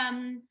merk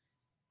van,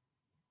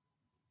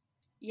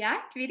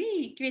 ik weet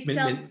niet, ik weet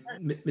zelfs...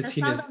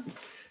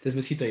 Het is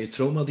misschien dat je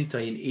trauma die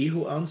dat je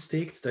ego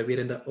aansteekt, dat je weer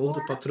in dat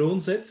oude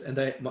patroon zit, en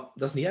maar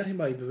dat is niet erg,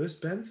 maar je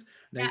bewust bent,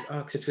 en denkt,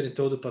 ik zit weer in het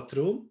oude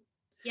patroon.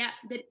 Ja,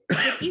 er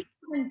is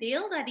een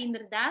deel dat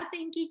inderdaad,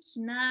 denk ik,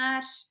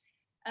 naar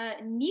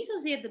niet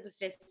zozeer de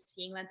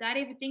bevestiging, want daar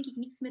heeft het denk ik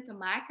niks mee te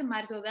maken,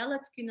 maar zowel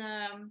het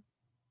kunnen,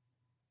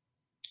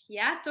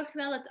 ja, toch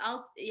wel het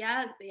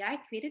ja,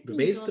 ik weet het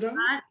niet. Zo,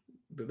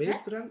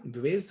 Bewijsdrang? hè?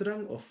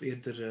 Bewijsdrang of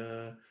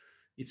eerder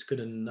iets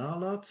kunnen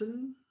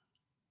nalaten?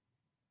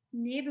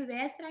 Nee,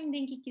 bewijsdrang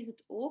denk ik is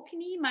het ook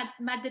niet.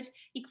 Maar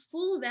ik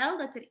voel wel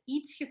dat er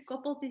iets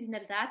gekoppeld is,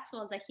 inderdaad,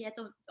 zoals dat jij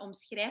het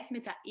omschrijft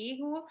met dat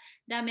ego,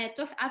 dat mij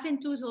toch af en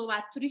toe zo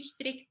wat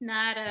terugtrekt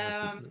naar...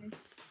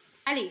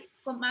 Allee,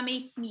 komt maar met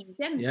iets nieuws.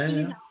 Hè. Misschien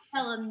is dat ook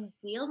wel een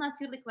deel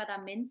natuurlijk wat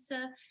dat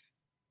mensen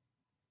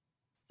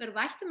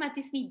verwachten, maar het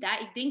is niet dat.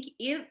 Ik denk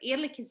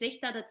eerlijk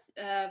gezegd dat het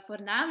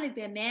voornamelijk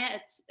bij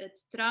mij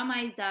het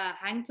trauma is dat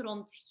hangt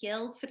rond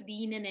geld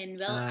verdienen en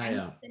wel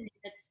angst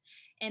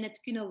en het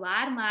kunnen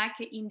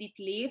waarmaken in dit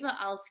leven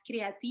als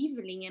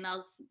creatieveling en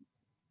als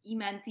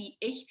iemand die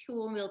echt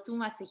gewoon wil doen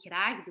wat ze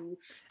graag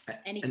doet.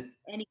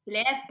 En ik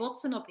blijf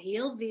botsen op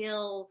heel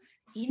veel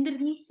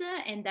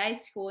hindernissen en dat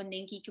is gewoon,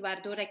 denk ik,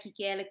 waardoor ik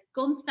eigenlijk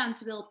constant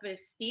wil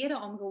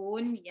presteren om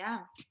gewoon,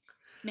 ja,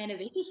 mijn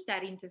weg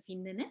daarin te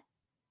vinden. Hè?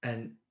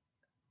 En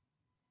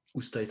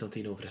hoe sta je dan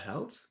tegenover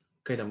geld?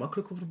 Kan je daar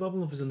makkelijk over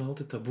babbelen of is dat nog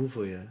altijd taboe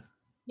voor je?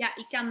 Ja,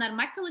 ik kan daar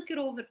makkelijker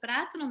over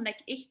praten, omdat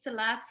ik echt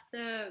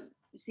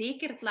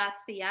zeker het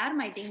laatste jaar,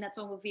 maar ik denk dat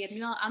het ongeveer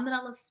nu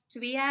al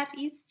 1,5-2 jaar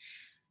is,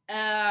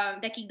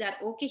 dat ik daar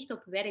ook echt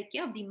op werk,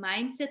 hè, op die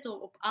mindset,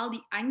 op al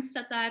die angst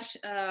dat daar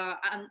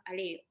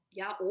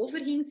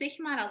overging, zeg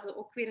maar, als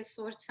ook weer een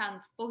soort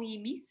van foggy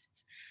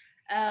mist.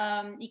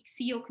 Ik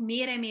zie ook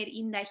meer en meer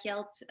in dat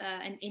geld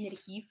een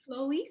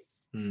energieflow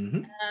is.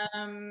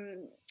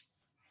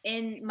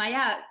 Maar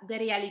ja, de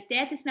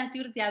realiteit is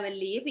natuurlijk dat we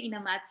leven in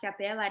een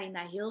maatschappij waarin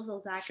dat heel veel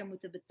zaken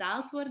moeten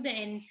betaald worden.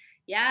 En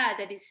ja,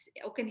 dat is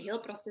ook een heel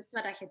proces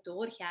waar dat je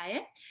doorgaat.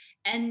 Hè?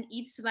 En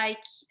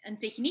een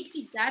techniek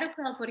die ik daar ook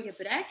wel voor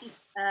gebruik,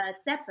 is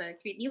tappen.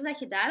 Ik weet niet of dat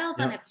je daar al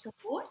van hebt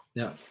gehoord.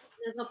 Ja.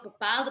 Dus op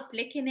bepaalde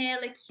plekken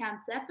eigenlijk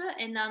gaan tappen.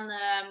 En dan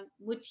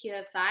moet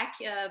je vaak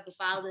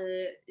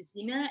bepaalde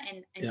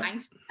zinnen en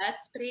angsten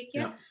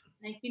uitspreken. Ja.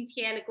 En dan kun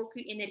je eigenlijk ook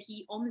je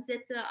energie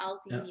omzetten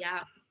als in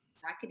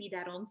zaken die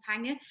daar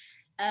rondhangen.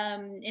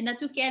 En dat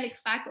doe ik eigenlijk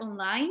vaak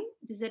online.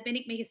 Dus daar ben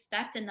ik mee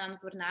gestart. En dan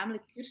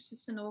voornamelijk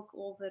cursussen ook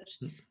over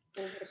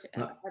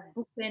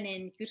boeken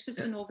en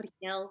cursussen over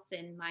geld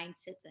en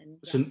mindset. En,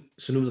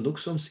 Ze noemen dat ook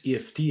soms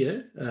EFT,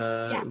 hè?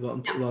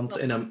 Want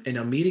in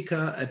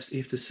Amerika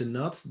heeft de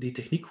Senaat die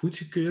techniek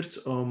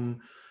goedgekeurd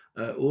om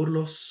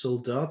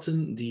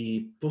oorlogssoldaten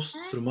die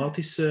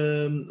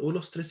posttraumatische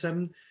oorlogsstress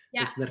hebben,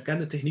 is een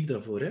erkende techniek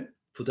daarvoor, hè?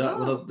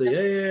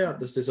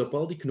 Dus het is op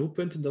al die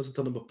knooppunten dat ze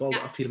dan een bepaalde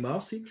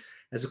affirmatie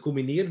en ze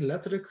combineren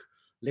letterlijk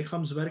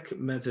lichaamswerk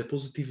met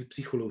positieve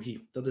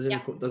psychologie. Dat is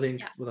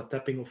eigenlijk wat dat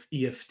tapping of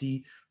EFT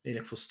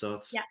eigenlijk voor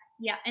staat.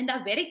 Ja, en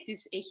dat werkt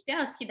dus echt. Hè.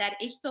 Als je daar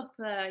echt op...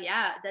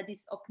 dat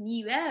is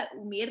opnieuw. Hè.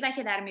 Hoe meer dat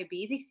je daarmee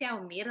bezig bent,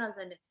 hoe meer dat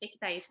een effect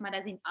dat heeft. Maar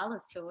dat is in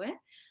alles zo. Hè.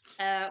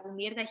 Hoe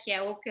meer dat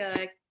jij ook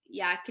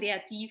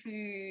creatief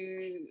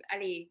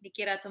een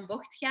keer uit een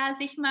bocht gaat,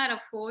 zeg maar.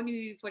 Of gewoon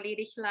je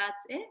volledig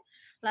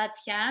laat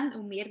gaan.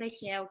 Hoe meer dat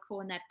jij ook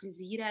gewoon daar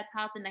plezier uit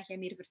haalt. En dat jij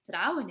meer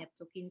vertrouwen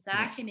hebt ook in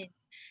zaken. En,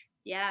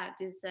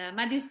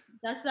 maar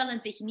dat is wel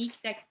een techniek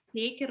dat ik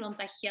zeker rond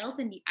dat geld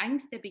en die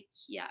angst heb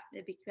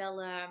ik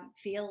wel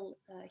veel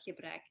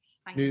gebruikt.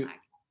 Nu,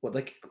 wat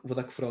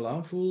ik vooral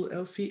aanvoel,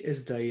 Elfie,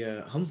 is dat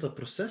je, Hans, dat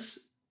proces,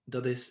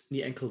 dat is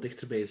niet enkel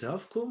dichter bij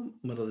jezelf komen,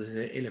 maar dat is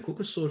eigenlijk ook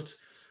een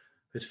soort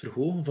het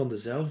verhogen van de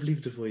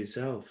zelfliefde voor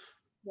jezelf.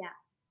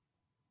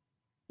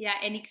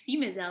 Ja, en ik zie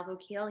mezelf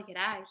ook heel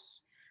graag.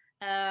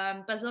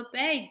 Pas op,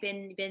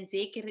 ik ben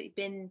zeker,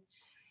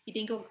 ik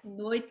denk ook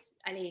nooit...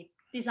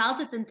 Het is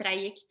altijd een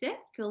traject, hè.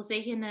 Ik wil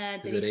zeggen...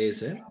 het is een reis,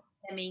 hè?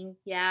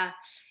 Ja.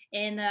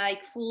 En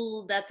ik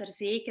voel dat er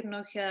zeker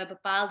nog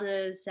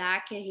bepaalde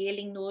zaken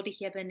heling nodig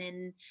hebben.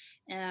 En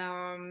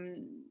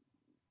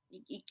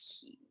ik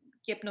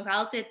heb nog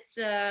altijd...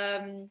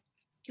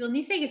 ik wil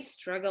niet zeggen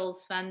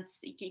struggles, want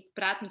ik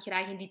praat niet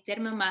graag in die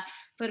termen.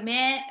 Maar voor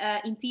mij,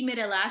 intieme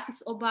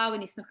relaties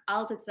opbouwen is nog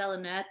altijd wel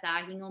een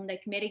uitdaging. Omdat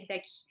ik merk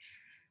dat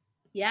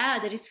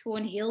er is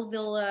gewoon heel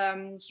veel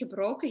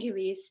gebroken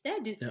geweest. Hè?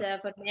 Dus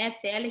voor mij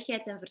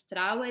veiligheid en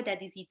vertrouwen,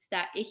 dat is iets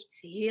dat echt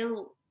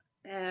heel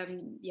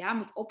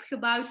moet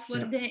opgebouwd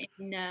worden.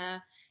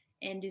 Ja.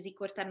 En dus ik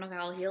word daar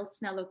nogal heel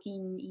snel ook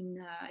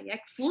in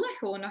ik voel dat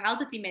gewoon nog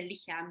altijd in mijn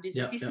lichaam. Dus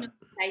het is nog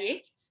een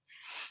traject.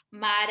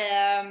 Maar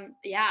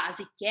als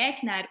ik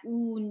kijk naar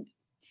hoe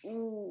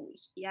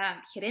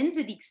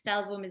grenzen die ik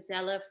stel voor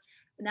mezelf...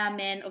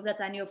 of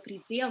dat nu op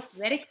privé of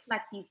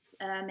werkvlak is,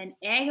 mijn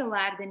eigen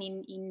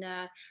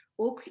waarden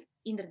ook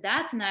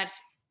inderdaad naar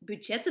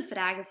budgetten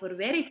vragen voor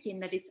werk. En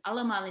dat is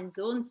allemaal in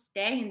zo'n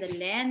stijgende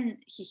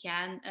lijn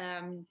gegaan.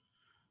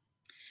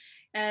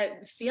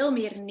 Veel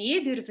meer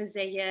nee durven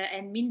zeggen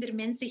en minder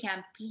mensen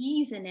gaan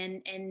pleasen.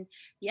 En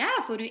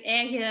voor je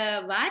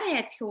eigen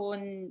waarheid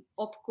gewoon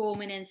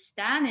opkomen en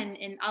staan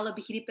en alle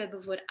begrip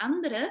hebben voor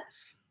anderen.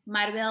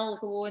 maar wel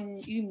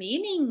gewoon uw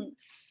mening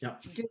Ja.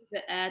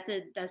 durven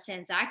uiten. Dat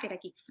zijn zaken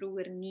dat ik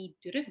vroeger niet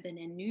durfde.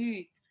 En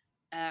nu,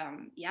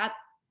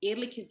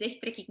 eerlijk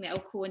gezegd, trek ik mij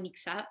ook gewoon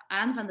niks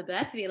aan van de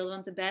buitenwereld.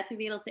 Want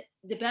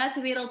de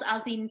buitenwereld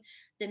als in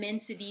de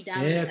mensen die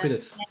dan Ja, ik weet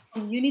het. mijn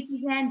community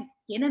zijn, die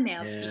kennen mij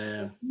op Ja, zich.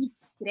 ja. Die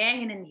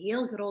krijgen een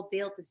heel groot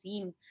deel te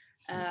zien.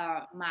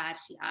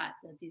 Maar ja,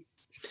 dat is...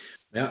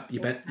 Ja,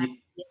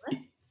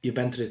 je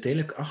bent er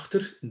uiteindelijk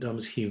achter dat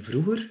misschien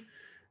vroeger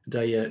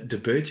dat je de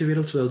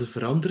buitenwereld wilde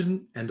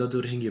veranderen en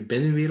daardoor ging je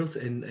binnenwereld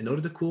in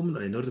orde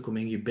komen. In orde komen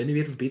ging je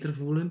binnenwereld beter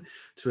voelen.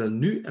 Terwijl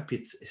nu heb je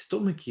het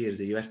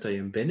omgekeerde. Je werd dat je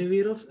een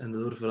binnenwereld en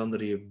daardoor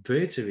verander je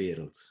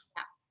buitenwereld.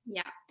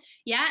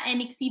 Ja, en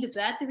ik zie de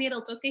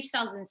buitenwereld ook echt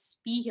als een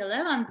spiegel.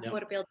 Hè? Want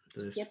bijvoorbeeld,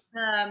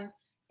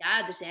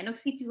 er zijn nog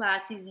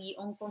situaties die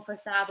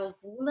oncomfortabel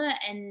voelen.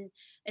 En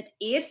het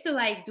eerste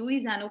wat ik doe,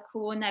 is dan ook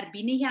gewoon naar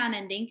binnen gaan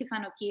en denken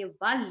van oké,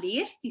 wat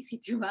leert die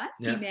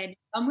situatie mij nu?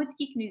 Wat moet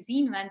ik nu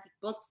zien? Want ik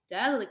bots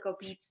duidelijk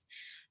op iets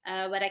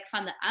waar ik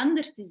van de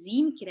ander te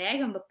zien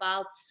krijg, een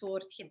bepaald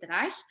soort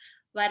gedrag,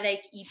 waar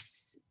ik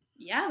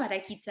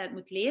iets uit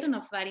moet leren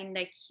of waarin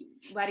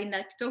dat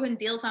ik toch een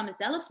deel van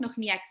mezelf nog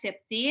niet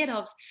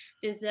accepteer.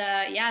 Dus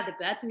de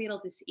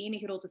buitenwereld is één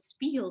grote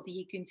spiegel die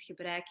je kunt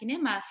gebruiken. Hè?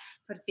 Maar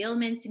voor veel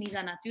mensen is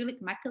dat natuurlijk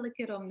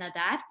makkelijker om naar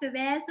daar te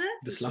wijzen.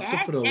 De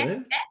slachtofferrol, hè?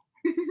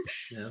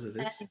 Ja, dat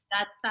is.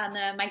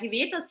 Maar je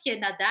weet, als je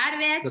naar daar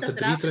wijst... Dat er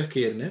 3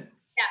 terugkeren, hè?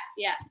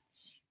 Ja.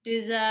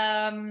 Dus...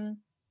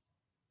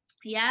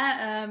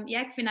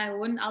 ik vind dat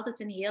gewoon altijd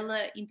een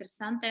hele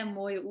interessante en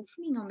mooie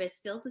oefening om bij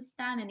stil te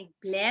staan. En ik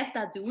blijf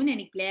dat doen en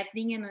ik blijf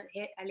dingen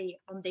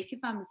ontdekken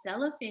van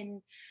mezelf.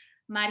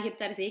 Maar je hebt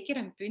daar zeker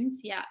een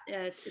punt. Ja,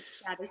 het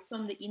gaat echt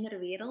om de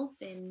innerwereld.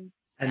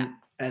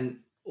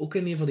 En ook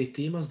in een van die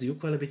thema's die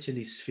ook wel een beetje in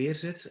die sfeer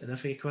zit, en dat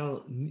vind ik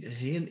wel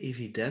heel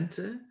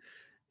evidente,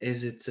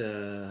 is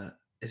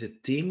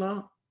het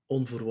thema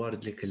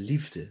onvoorwaardelijke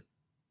liefde.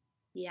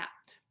 Ja.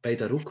 Ben je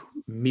daar ook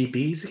mee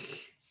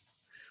bezig?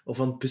 Of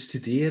aan het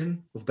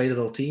bestuderen? Of ben je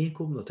dat al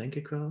tegengekomen? Dat denk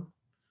ik wel.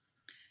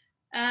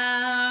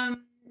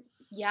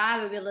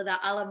 We willen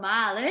dat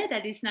allemaal. Hè?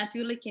 Dat is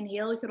natuurlijk een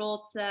heel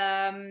groot...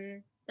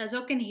 dat is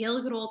ook een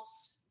heel groot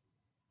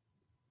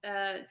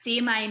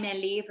thema in mijn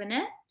leven.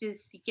 Hè?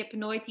 Dus ik heb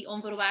nooit die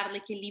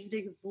onvoorwaardelijke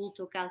liefde gevoeld,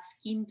 ook als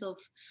kind.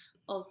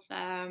 Of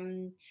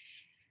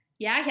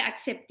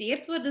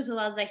geaccepteerd worden,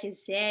 zoals dat je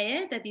zei.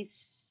 Hè?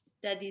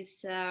 Dat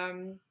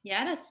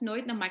is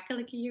nooit een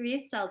makkelijke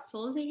geweest, zal ik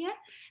zo zeggen.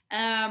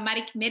 Maar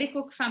ik merk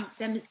ook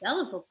bij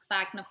mezelf ook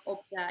vaak nog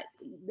op dat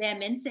wij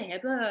mensen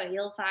hebben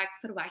heel vaak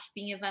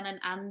verwachtingen van een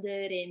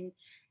ander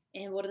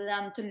en worden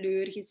dan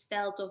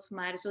teleurgesteld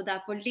maar zo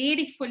dat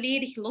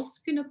volledig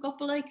los kunnen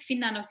koppelen. Ik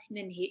vind dat nog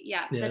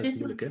dat is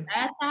moeilijk, een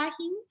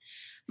uitdaging.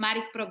 Maar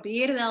ik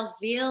probeer wel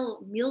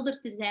veel milder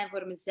te zijn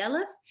voor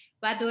mezelf,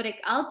 waardoor ik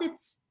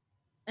altijd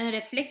een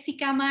reflectie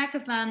kan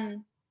maken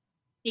van...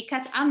 Ik ga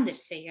het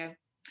anders zeggen.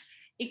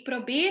 Ik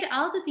probeer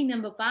altijd in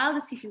een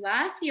bepaalde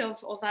situatie,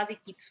 of als ik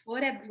iets voor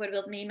heb,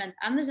 bijvoorbeeld met iemand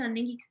anders, dan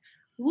denk ik,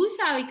 hoe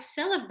zou ik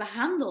zelf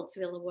behandeld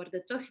willen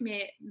worden? Toch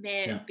met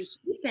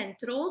begrip en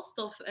troost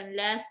of een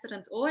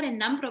luisterend oor. En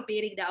dan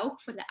probeer ik dat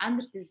ook voor de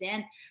ander te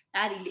zijn.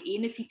 Ja, in de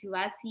ene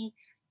situatie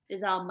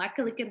is al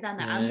makkelijker dan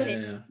de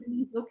andere.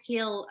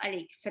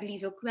 Ik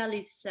verlies ook wel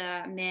eens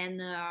mijn...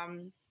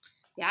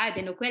 ik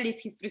ben ook wel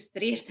eens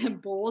gefrustreerd en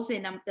boos.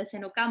 En dat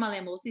zijn ook allemaal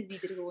emoties die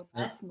er gewoon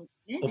uit moeten.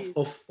 Hè?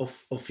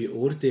 Of je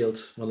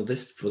oordeelt. Want dat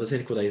is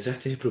eigenlijk wat je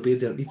zegt. Je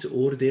probeert niet te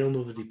oordelen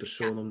over die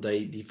persoon, omdat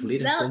je die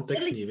volledige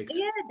context niet weet.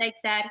 Dat ik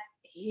daar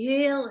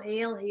heel,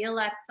 heel, heel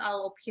hard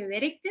al op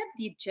gewerkt heb.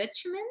 Die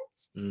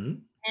judgment.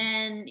 Mm-hmm.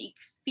 En ik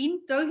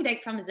vind toch dat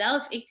ik van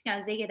mezelf echt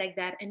kan zeggen dat ik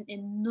daar een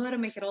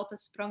enorme grote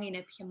sprong in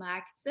heb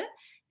gemaakt. Hè?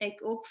 Dat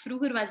ik ook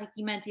vroeger was ik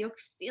iemand die ook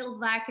veel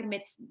vaker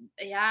met...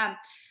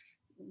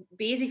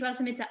 bezig was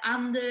met de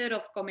ander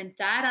of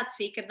commentaar had,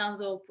 zeker dan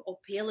zo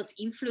op heel het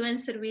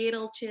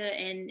influencerwereldje.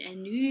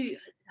 En nu,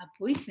 dat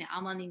boeit me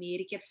allemaal niet meer.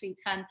 Ik heb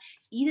zoiets van,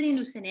 iedereen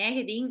doet zijn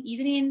eigen ding,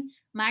 iedereen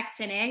maakt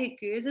zijn eigen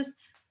keuzes.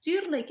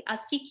 Tuurlijk,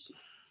 als ik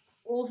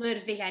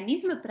over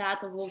veganisme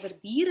praat of over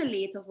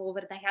dierenleed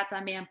dan gaat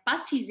dat mij een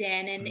passie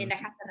zijn en dat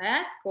gaat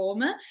eruit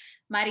komen.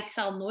 Maar ik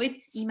zal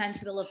nooit iemand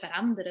willen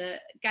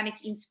veranderen. Kan ik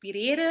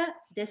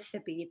inspireren? Des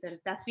te beter.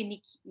 Dat vind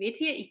ik, weet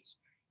je,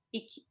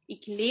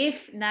 ik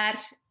leef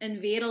naar een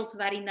wereld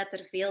waarin dat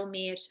er veel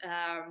meer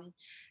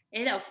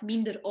of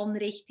minder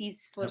onrecht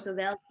is voor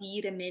zowel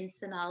dieren,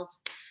 mensen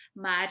als...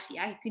 Maar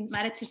je kunt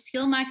maar het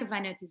verschil maken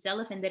vanuit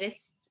jezelf en de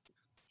rest,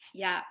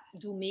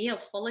 doe mee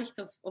of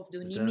volgt of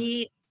doe niet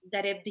mee.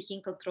 Daar heb je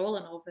geen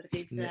controle over.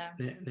 Dus,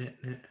 nee.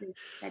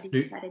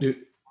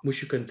 Nu, moest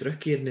je kunnen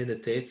terugkeren in de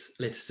tijd,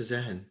 laten ze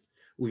zeggen.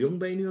 Hoe jong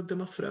ben je nu, als ik dat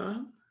mag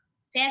vragen?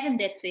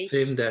 35.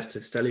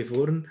 35. Stel je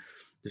voor,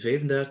 de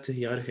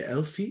 35-jarige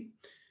Elfie.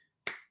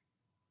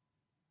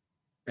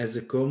 En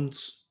ze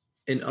komt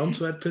in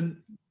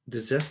Antwerpen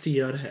de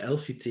 16-jarige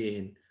Elfie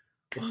tegen.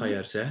 Wat ga je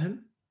haar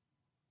zeggen?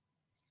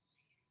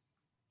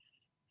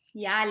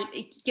 Ja,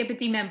 ik heb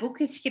het in mijn boek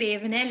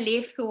geschreven. Hè.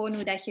 Leef gewoon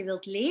hoe dat je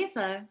wilt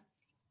leven.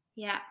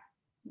 Ja,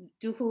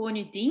 doe gewoon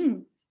je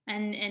ding.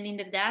 En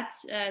inderdaad,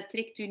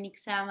 trekt u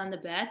niks aan van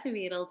de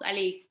buitenwereld.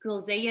 Allee, ik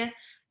wil zeggen,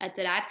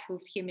 uiteraard, je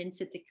hoeft geen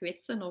mensen te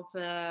kwetsen,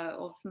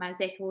 maar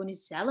zeg gewoon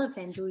jezelf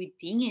en doe je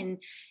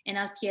ding. En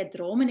als jij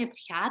dromen hebt,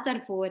 ga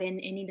daarvoor. En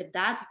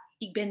inderdaad,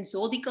 ik ben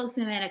zo dikwijls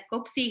in mijn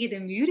kop tegen de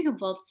muur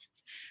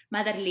gebotst,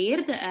 maar daar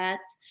leerde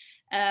uit.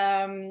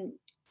 Ehm,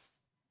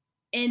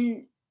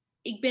 en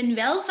ik ben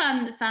wel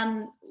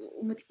van,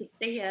 hoe moet ik het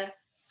zeggen?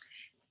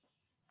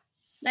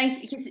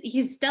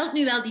 Je stelt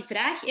nu wel die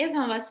vraag, hè,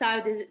 van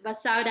wat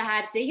zouden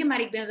haar zeggen, maar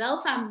ik ben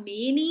wel van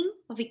mening,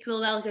 of ik wil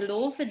wel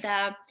geloven,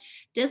 dat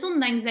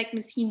desondanks dat ik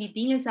misschien die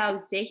dingen zou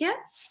zeggen,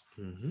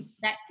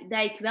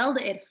 dat ik wel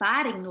de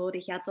ervaring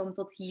nodig had om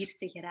tot hier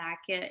te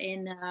geraken.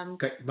 En,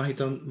 Kijk,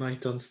 mag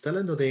ik dan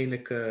stellen dat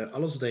eigenlijk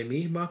alles wat je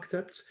meegemaakt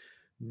hebt,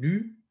 nu,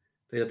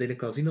 dat je dat eigenlijk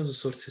kan zien als een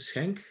soort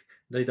geschenk,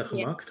 dat je dat ja.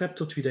 gemaakt hebt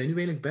tot wie dat je nu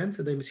eigenlijk bent,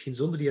 en dat je misschien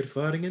zonder die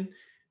ervaringen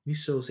niet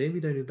zou zijn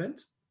wie dat je nu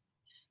bent?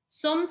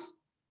 Soms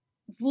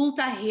voelt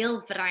dat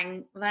heel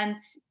wrang,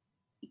 want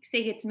ik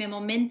zeg het, met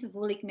momenten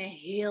voel ik me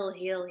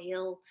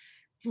heel...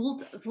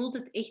 Voelt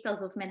het echt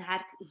alsof mijn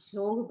hart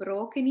zo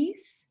gebroken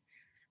is,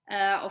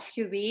 of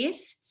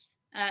geweest.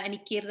 En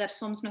ik keer daar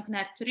soms nog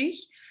naar terug.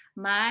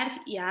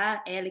 Maar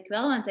ja, eigenlijk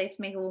wel, want hij heeft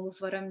mij gewoon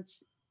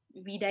gevormd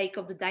wie dat ik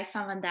op de dag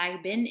van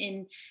vandaag ben.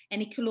 En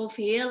ik geloof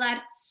heel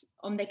hard,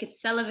 omdat ik het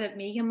zelf heb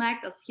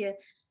meegemaakt,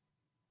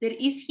 er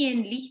is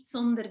geen licht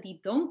zonder die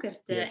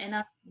donkerte. Yes. En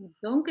als je die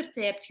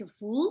donkerte hebt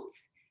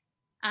gevoeld,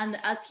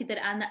 als je er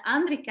aan de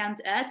andere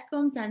kant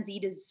uitkomt, dan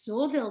zie je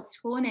zoveel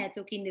schoonheid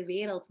ook in de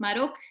wereld.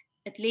 Maar ook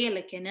het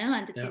lelijke, hè?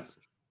 Want het is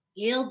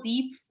heel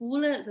diep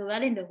voelen,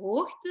 zowel in de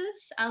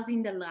hoogtes als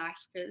in de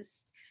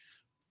laagtes.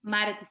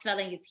 Maar het is wel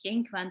een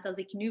geschenk, want als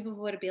ik nu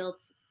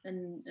bijvoorbeeld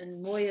een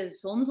mooie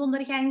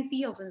zonsondergang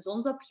zie of een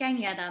zonsopgang,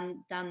 ja,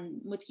 dan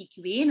moet ik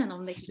wenen,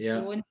 omdat ik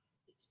gewoon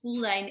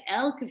voel dat in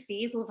elke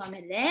vezel van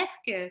mijn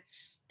lijfje.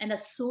 En dat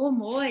is zo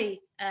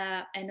mooi.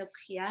 En ook,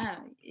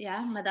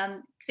 maar dan,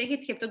 ik zeg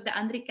het, je hebt ook de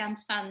andere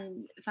kant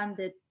van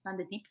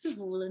de diepte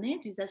voelen. Hè?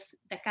 Dus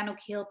dat kan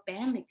ook heel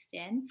pijnlijk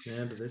zijn.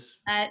 Ja, dat is.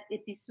 Maar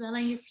het is wel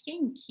een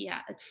geschenk.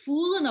 Ja. Het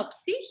voelen op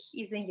zich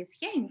is een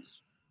geschenk.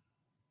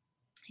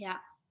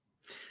 Ja.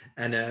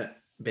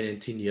 En binnen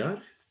 10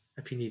 jaar,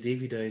 heb je een idee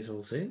wie dat je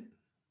zal zijn?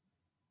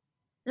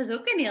 Dat is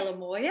ook een hele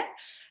mooie.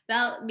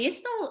 Wel,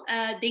 meestal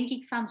denk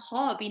ik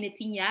van, binnen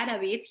 10 jaar, dat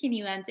weet je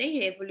niet, want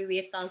je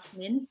evolueert als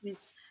mens.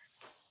 Dus.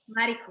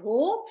 Maar ik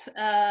hoop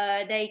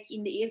dat ik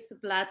in de eerste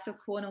plaats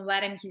ook gewoon een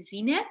warm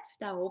gezin heb.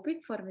 Dat hoop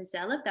ik voor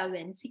mezelf, dat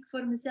wens ik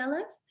voor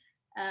mezelf.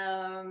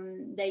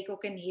 Dat ik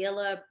ook een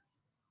hele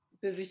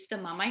bewuste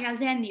mama ga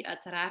zijn, die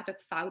uiteraard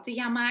ook fouten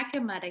gaat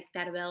maken, maar dat ik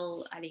daar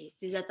wel...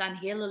 dus dat een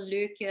hele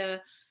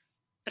leuke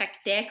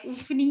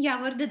praktijkoefening gaat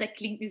worden. Dat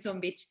klinkt nu zo'n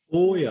beetje...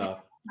 Oh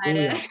ja.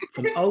 Maar,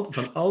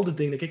 Van al de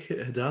dingen die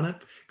ik gedaan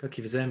heb, kan ik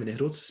je zeggen, mijn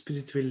grootste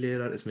spirituele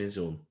leraar is mijn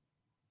zoon.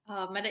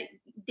 Maar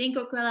ik denk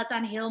ook wel dat dat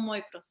een heel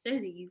mooi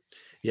proces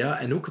is. Ja,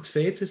 en ook het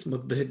feit is, maar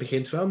het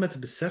begint wel met te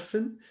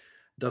beseffen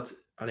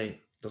dat,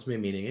 dat is mijn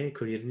mening, hè. Ik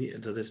wil hier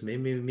niet, dat is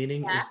mijn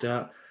mening, is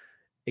dat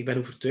ik ben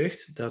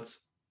overtuigd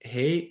dat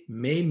hij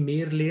mij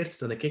meer leert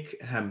dan ik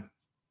hem.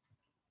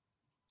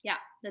 Ja,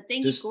 dat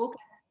denk ik ook.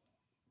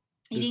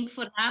 Ik denk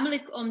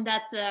voornamelijk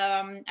omdat,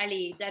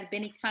 daar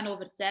ben ik van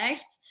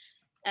overtuigd,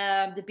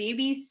 de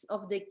baby's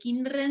of de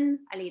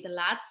kinderen, de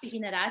laatste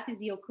generaties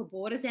die ook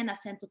geboren zijn, dat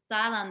zijn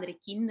totaal andere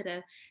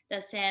kinderen.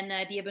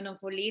 Die hebben een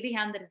volledig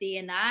ander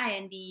DNA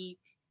en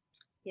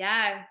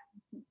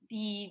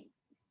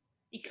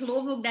ik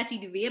geloof ook dat die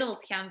de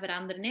wereld gaan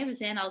veranderen. Hè. We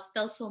zijn al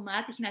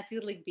stelselmatig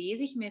natuurlijk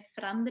bezig met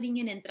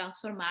veranderingen en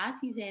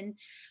transformaties.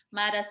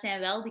 Maar dat zijn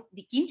wel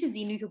die kindjes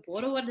die nu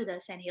geboren worden,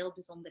 dat zijn heel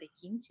bijzondere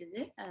kindjes.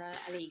 Hè.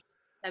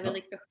 Dat wil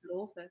ik toch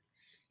geloven.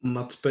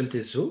 Maar het punt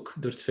is ook,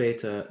 door het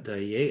feit dat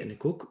jij en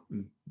ik ook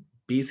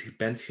bezig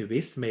bent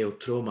geweest met jouw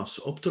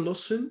trauma's op te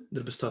lossen,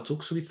 er bestaat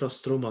ook zoiets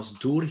als trauma's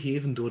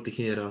doorgeven door de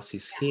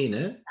generaties heen.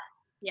 Hè?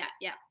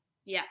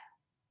 Ja.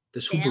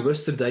 Dus hoe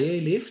bewuster dat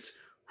jij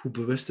leeft, hoe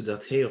bewuster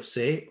dat hij of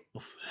zij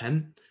of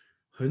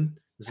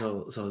hun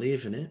zal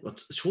leven. Hè? Wat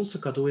het schoonste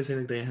cadeau is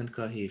eigenlijk dat je hen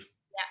kan geven.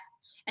 Ja,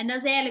 en dat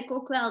is eigenlijk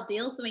ook wel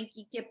deels, want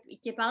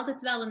ik heb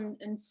altijd wel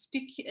een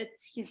stuk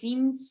het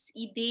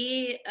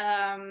gezinsidee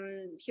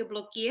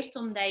geblokkeerd,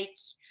 omdat ik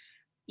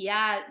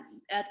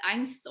uit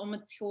angst om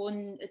het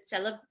gewoon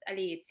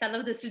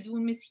hetzelfde te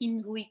doen,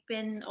 misschien hoe ik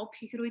ben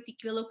opgegroeid.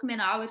 Ik wil ook mijn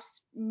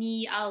ouders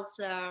niet als...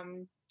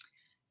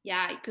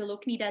 ik wil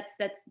ook niet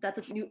dat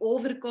het nu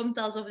overkomt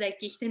alsof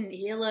ik echt een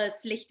hele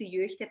slechte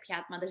jeugd heb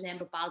gehad. Maar er zijn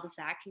bepaalde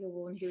zaken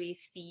gewoon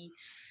geweest die...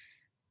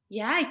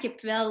 Ja, ik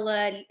heb wel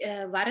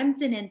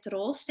warmte en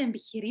troost en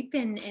begrip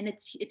en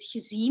het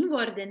gezien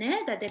worden.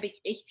 Hè, dat heb ik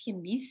echt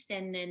gemist.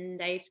 En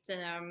dat heeft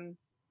een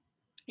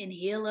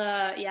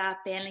hele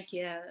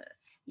pijnlijke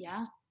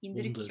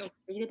indruk op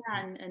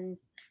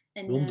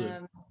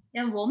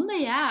een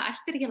wonde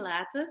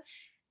achtergelaten.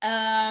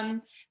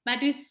 Maar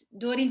dus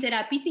door in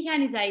therapie te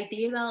gaan is dat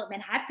idee wel...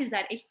 Mijn hart is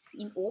daar echt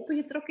in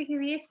opengetrokken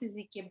geweest. Dus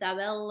ik heb dat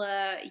wel...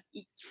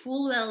 ik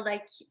voel wel dat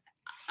ik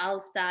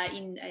als,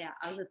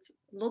 als het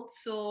lot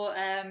zo...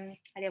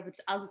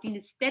 als het in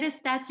de sterren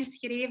staat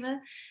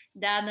geschreven,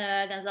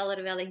 dan zal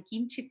er wel een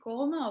kindje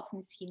komen, of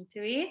misschien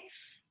 2.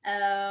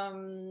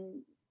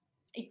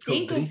 Ik Of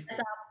denk ook 3. dat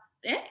dat...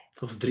 Hè?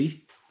 Of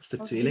 3, als het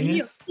Of tweeling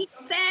 3 is. of 4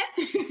 of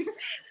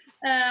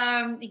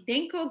 5. Ik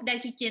denk ook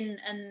dat ik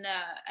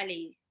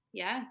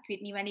ik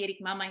weet niet wanneer ik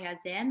mama ga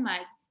zijn,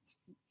 maar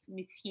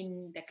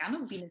misschien, dat kan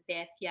ook binnen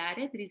 5 jaar.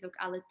 Hè. Er is ook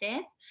alle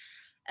tijd.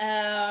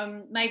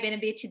 Maar ik ben een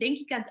beetje, denk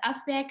ik, aan het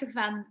afwijken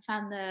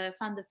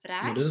van de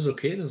vraag. Maar dat is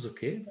oké, dat is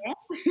oké.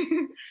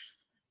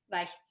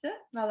 Wacht, hè.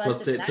 Maar wat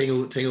Het de vraag?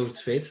 ging over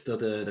het feit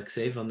dat ik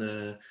zei van...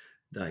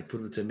 dat ik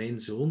bijvoorbeeld mijn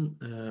zoon,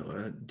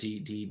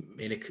 die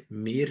eigenlijk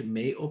meer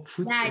mij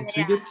opvoedt en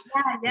triggert,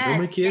 en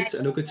omgekeerd.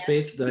 En ook het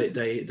feit dat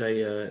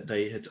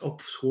je het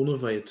opschonen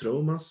van je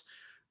trauma's,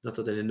 dat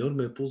een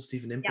enorme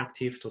positieve impact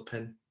heeft op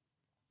hen.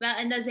 Wel,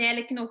 en dat is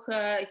eigenlijk nog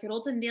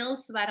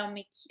grotendeels waarom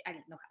ik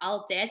nog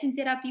altijd in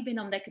therapie ben,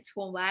 omdat ik het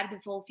gewoon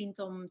waardevol vind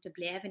om te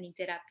blijven in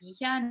therapie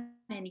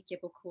gaan. En ik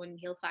heb ook gewoon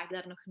heel vaak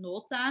daar nog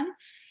nood aan.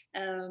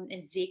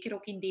 En zeker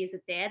ook in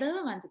deze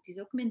tijden, want het is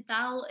ook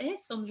mentaal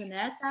soms een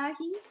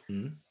uitdaging.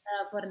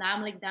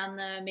 Voornamelijk dan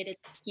met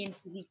het geen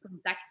fysiek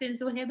contact en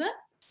zo hebben.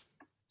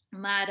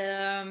 Maar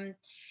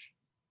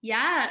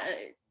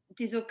het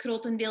is ook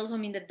grotendeels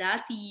om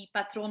inderdaad die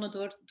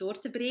patronen door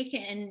te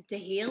breken en te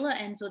helen.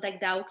 En zodat ik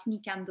dat ook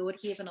niet kan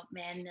doorgeven op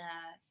mijn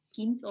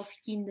kind of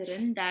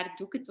kinderen. Daar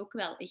doe ik het ook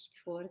wel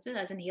echt voor. Dat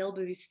is een heel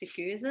bewuste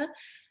keuze.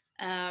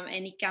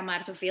 En ik kan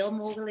maar zoveel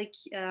mogelijk...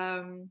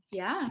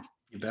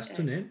 je best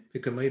doen, hè? Je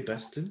kan maar je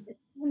best doen.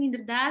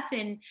 Inderdaad.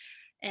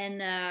 En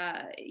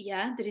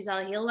er is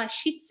al heel wat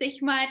shit, zeg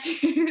maar,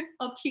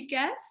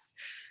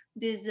 opgekuist.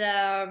 Dus...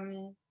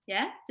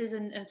 het is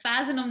een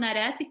fase om naar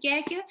uit te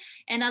kijken.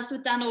 En als we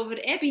het dan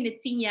over binnen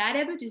 10 jaar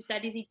hebben, dus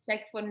dat is iets dat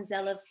ik voor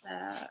mezelf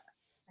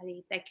dat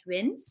ik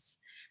wens.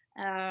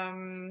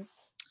 En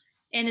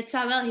het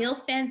zou wel heel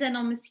fijn zijn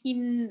om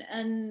misschien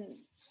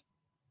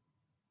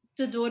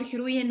te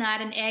doorgroeien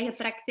naar een eigen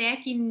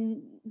praktijk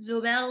in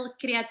zowel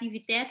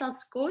creativiteit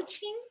als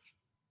coaching.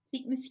 Zie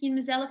ik misschien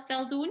mezelf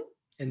wel doen.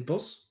 In het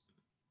bos?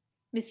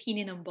 Misschien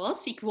in een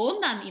bos. Ik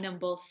woon dan in een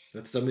bos.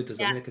 Dat is dan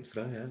eigenlijk het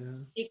vraag,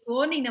 ja. Ik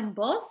woon in een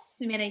bos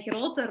met een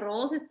grote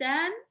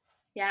rozentuin.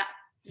 Ja.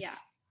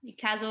 Ik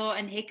ga zo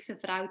een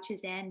heksenvrouwtje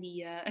zijn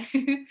die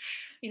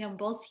in een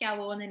bos gaat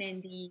wonen en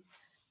die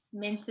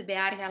mensen bij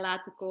haar gaat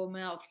laten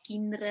komen of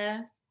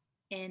kinderen.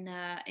 En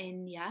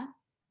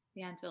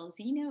we gaan het wel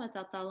zien wat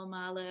dat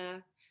allemaal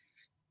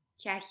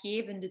gaat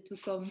geven in de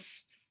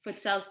toekomst. Voor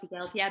hetzelfde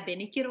geld ben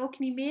ik er ook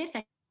niet meer.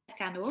 Dat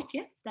kan ook,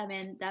 hè? Dat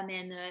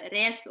mijn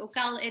reis ook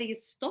al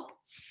ergens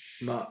stopt.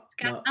 Het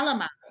kan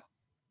allemaal.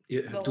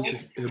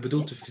 Je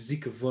bedoelt de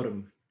fysieke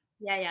vorm.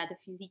 Ja, de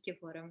fysieke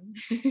vorm.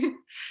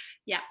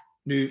 Ja.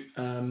 Nu,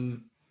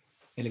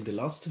 eigenlijk de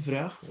laatste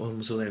vraag. Want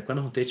we zullen eigenlijk wel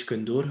nog een tijdje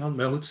kunnen doorgaan.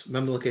 Maar goed, we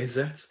hebben al een keer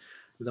gezegd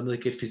dat we een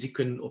keer fysiek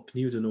kunnen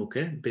opnieuw doen ook.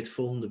 Hè? Bij het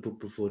volgende boek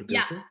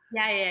bijvoorbeeld.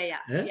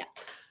 Ja.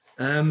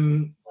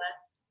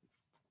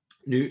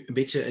 Nu, een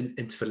beetje in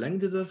het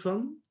verlengde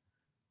daarvan.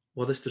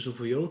 Wat is er zo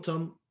voor jou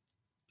dan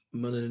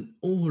met een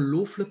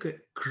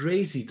ongelooflijke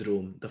crazy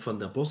droom? Dat van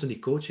dat bos en die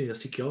coaching, dat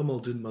zie ik je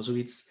allemaal doen. Maar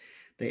zoiets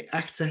dat je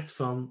echt zegt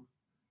van...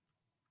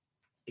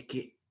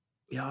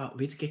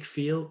 weet ik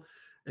veel...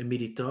 Een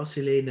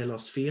meditatielijn in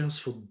Las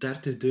Vegas voor 30.000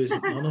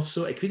 man of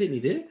zo. Ik weet het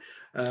niet, hè.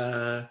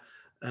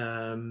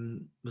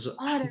 Maar zo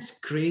echt iets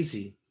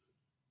crazy.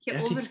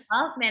 Je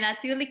overvalt mij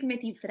natuurlijk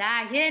met die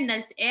vraag, hè. En dat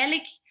is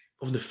eigenlijk...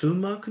 Of een film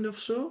maken of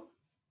zo.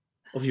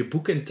 Of je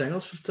boek in het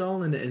Engels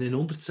vertalen in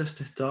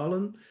 160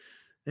 talen.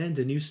 Hè,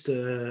 de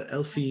nieuwste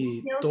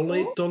Elfie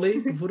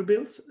Tolle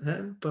bijvoorbeeld. Hè,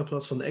 in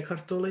plaats van de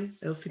Eckhart Tolle.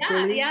 Elfie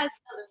Tolle. Ja,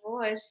 stel je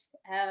voor.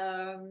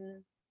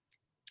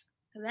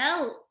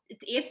 Wel,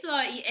 het eerste wat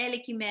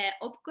eigenlijk in mij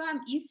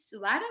opkwam is...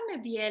 Waarom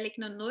heb je eigenlijk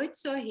nog nooit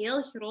zo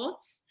heel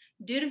groot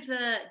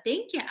durven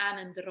denken aan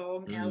een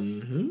droom,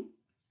 Elfie?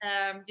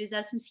 Dus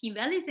dat is misschien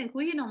wel eens een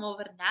goeie om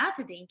over na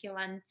te denken.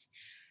 Want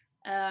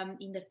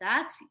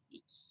inderdaad...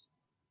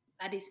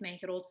 Dat is mijn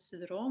grootste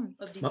droom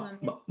op dit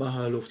moment. Maar je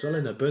gelooft wel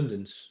in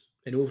abundance,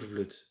 in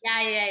overvloed.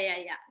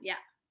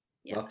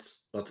 Ja.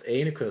 Wat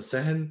eigenlijk wil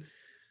zeggen,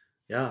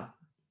 ik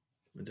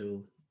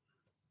bedoel,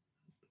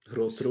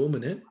 groot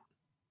dromen, hè?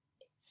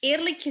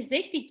 Eerlijk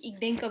gezegd, ik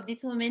denk op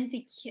dit moment,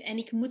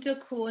 ik moet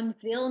ook gewoon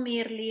veel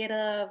meer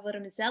leren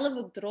voor mezelf,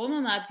 ook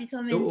dromen, maar op dit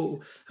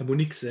moment... je moet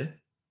niks, hè?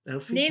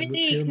 Elfie, Nee, je moet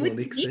helemaal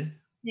niks, hè?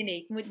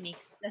 Nee, ik moet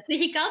niks. Dat zeg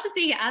ik altijd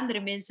tegen andere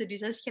mensen, dus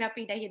dat is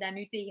grappig dat je dat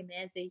nu tegen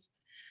mij zegt.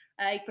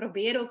 Ik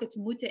probeer ook het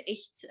moeten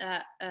echt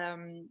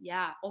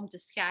om te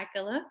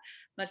schakelen.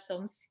 Maar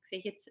soms, ik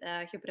zeg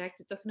het, gebruik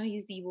je toch nog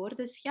eens die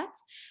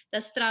woordenschat.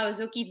 Dat is trouwens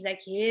ook iets dat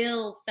ik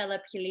heel fel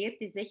heb geleerd.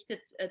 Is echt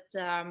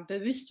het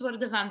bewust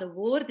worden van de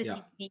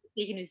woorden die je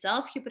tegen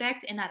jezelf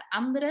gebruikt en naar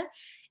anderen.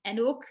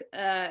 En ook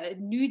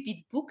nu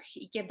dit boek,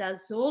 ik heb dat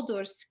zo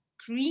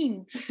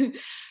doorscreend.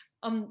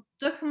 Om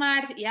toch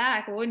maar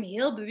gewoon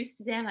heel bewust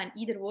te zijn van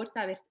ieder woord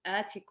dat werd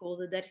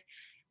uitgekozen.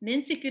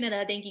 Mensen kunnen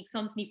dat denk ik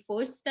soms niet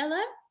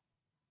voorstellen.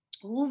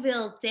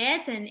 hoeveel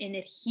tijd en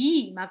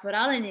energie, maar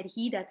vooral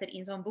energie, dat er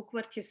in zo'n boek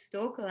wordt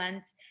gestoken.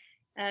 Want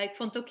ik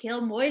vond het ook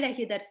heel mooi dat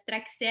je daar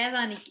straks zei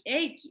van,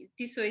 het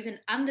is zo eens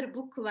een ander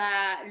boek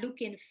qua look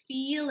en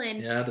feel. En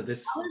Ja, dat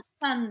is... alles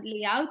van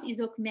layout is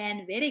ook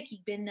mijn werk.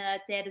 Ik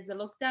ben tijdens de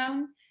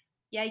lockdown,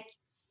 ja, ik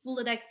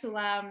voelde dat ik zo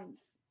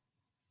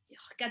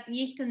ik had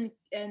niet echt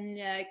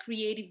een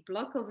creative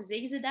block, of hoe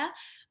zeggen ze dat?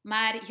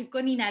 Maar je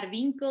kon niet naar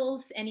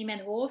winkels en in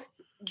mijn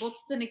hoofd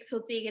botste ik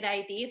zo tegen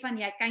dat idee van,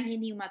 ja, ik kan geen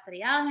nieuw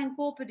materiaal gaan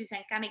kopen, dus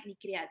dan kan ik niet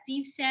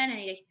creatief zijn.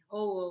 En je dacht,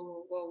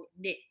 ho,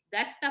 nee,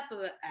 daar stappen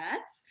we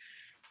uit.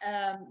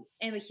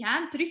 En we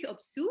gaan terug op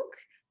zoek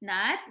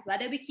naar,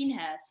 wat heb ik in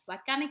huis?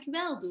 Wat kan ik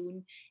wel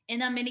doen? En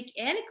dan ben ik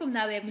eigenlijk,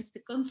 omdat wij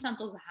moesten constant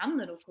onze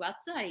handen ook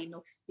wassen,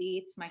 nog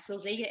steeds, maar ik wil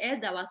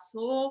zeggen, dat was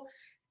zo...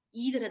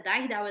 Iedere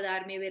dag dat we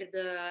daarmee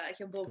werden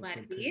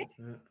gebombardeerd.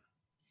 Ja.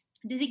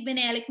 Dus ik ben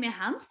eigenlijk met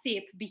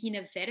handzeep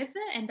beginnen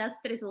verven. En dat is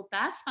het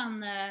resultaat van...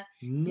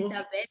 Dus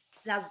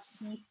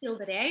die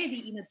schilderijen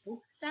die in het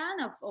boek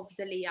staan, of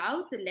de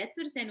layout, de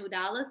letters en hoe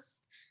dat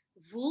alles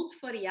voelt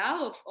voor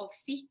jou of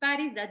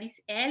zichtbaar is, dat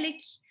is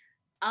eigenlijk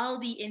al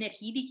die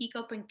energie die ik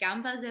op een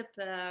canvas heb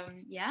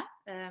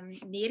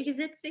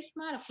neergezet, zeg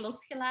maar, of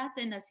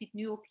losgelaten. En dat zit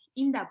nu ook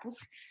in dat boek.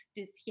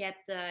 Dus je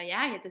hebt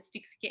een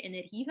stukje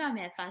energie van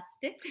mij vast.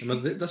 Hè? Ja,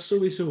 maar dat is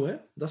sowieso, hè.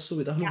 Dat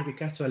geloof ik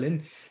echt wel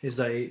in. Is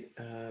dat je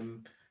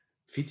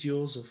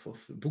video's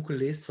of boeken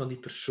leest van die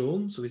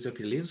persoon. Sowieso heb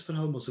je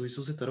levensverhaal, maar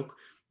sowieso zit daar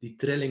ook die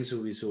trilling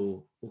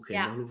sowieso ook in.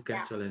 Daar geloof ik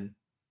echt wel in.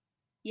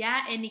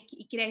 Ja, en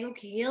ik krijg ook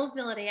heel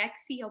veel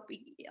reactie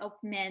op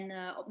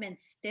mijn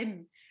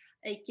stem.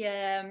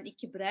 Ik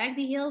gebruik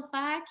die heel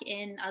vaak.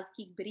 En als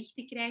ik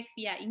berichten krijg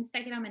via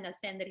Instagram, en dat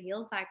zijn er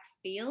heel vaak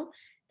veel,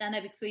 dan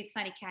heb ik zoiets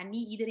van, ik ga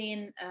niet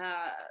iedereen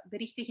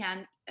berichten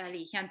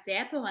gaan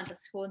typen, want dat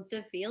is gewoon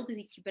te veel. Dus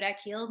ik gebruik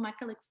heel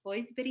makkelijk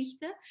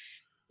voiceberichten.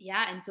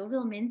 Ja, en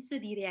zoveel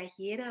mensen die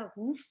reageren,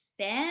 hoe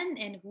fijn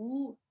en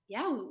hoe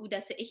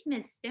dat ze echt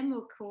mijn stem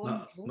ook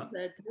gewoon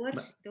voelen.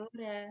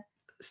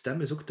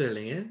 Stem is ook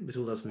trilling, hè? Ik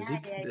bedoel, dat is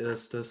muziek. Ja.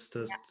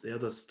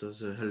 Dat is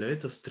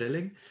geluid, dat is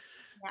trilling.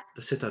 Ja.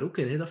 Dat zit daar ook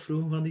in, hè, dat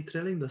vroegen van die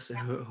trilling.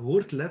 Je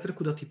hoort letterlijk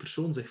hoe dat die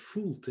persoon zich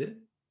voelt, hè?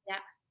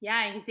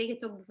 Ja, en je zegt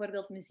het ook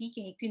bijvoorbeeld muziek.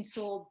 En je kunt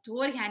zo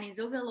doorgaan in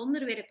zoveel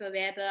onderwerpen.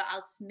 Wij hebben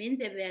als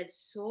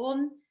mens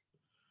zo'n...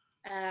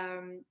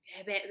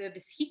 wij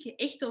beschikken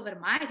echt over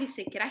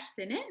magische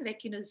krachten. Hè? Wij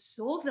kunnen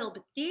zoveel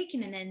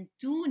betekenen en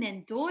doen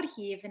en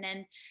doorgeven.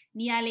 En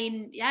niet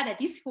alleen... Ja, dat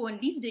is gewoon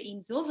liefde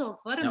in zoveel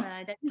vormen.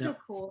 Ja. Dat is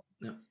ook gewoon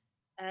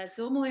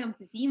zo mooi om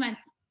te zien. Want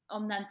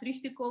om dan terug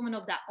te komen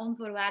op dat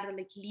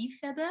onvoorwaardelijk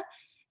liefhebben...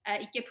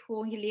 ik heb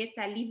gewoon geleerd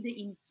dat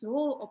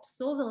liefde op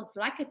zoveel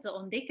vlakken te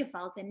ontdekken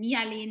valt. En niet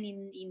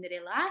alleen in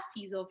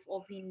relaties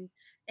of in...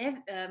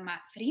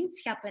 maar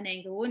vriendschappen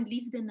en gewoon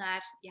liefde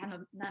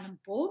naar een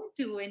boom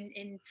toe.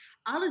 En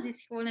alles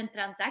is gewoon een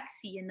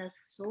transactie. En dat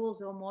is zo,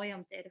 zo mooi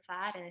om te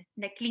ervaren. En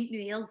dat klinkt nu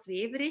heel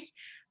zweverig,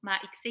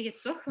 maar ik zeg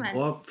het toch,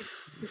 want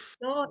het is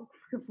zo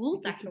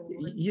gevoeld dat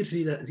gewoon.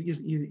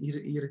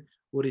 Hier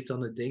hoor je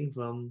dan het ding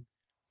van...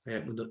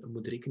 Je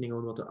moet rekening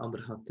houden wat de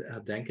ander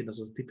gaat denken. Dat is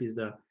zo typisch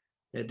dat...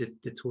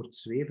 dit hoort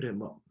zweverig,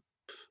 maar...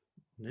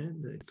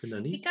 Nee, ik vind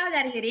dat niet. Ik hou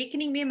daar geen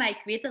rekening mee, maar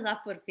ik weet dat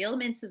dat voor veel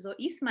mensen zo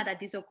is, maar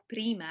dat is ook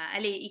prima.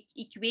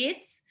 Ik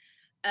weet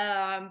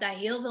dat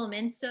heel veel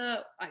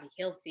mensen...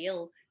 heel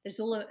veel. Er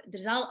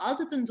zal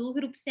altijd een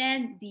doelgroep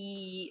zijn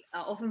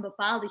of een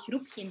bepaalde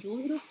groep, geen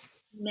doelgroep,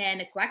 die mij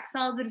een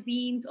kwakzalver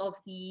vindt,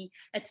 of die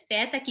het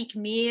feit dat ik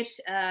meer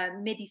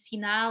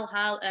medicinaal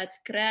haal uit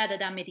kruiden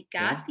dan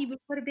medicatie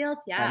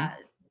bijvoorbeeld.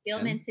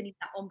 Veel mensen is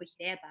dat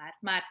onbegrijpbaar.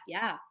 Maar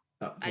ja...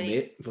 Ja,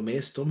 voor mij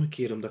is het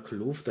omgekeerd, omdat ik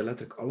geloof dat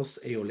letterlijk alles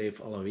in jouw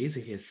leven al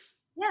aanwezig is.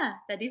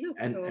 Ja, dat is ook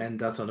zo. En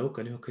dat dan ook,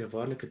 kan je ook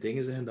gevaarlijke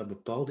dingen zeggen, dat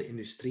bepaalde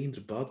industrieën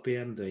er baat bij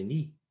hebben dat je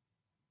niet.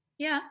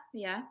 Ja.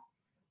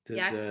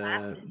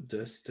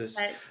 Dus...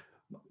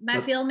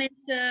 Maar veel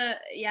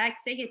mensen, ik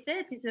zeg het,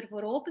 het is er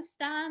voor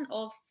openstaan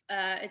of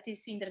het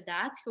is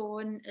inderdaad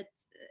gewoon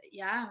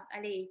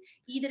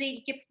iedereen,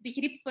 ik heb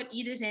begrip voor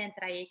ieder zijn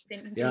traject.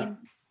 En iedereen...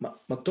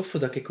 Ja, maar tof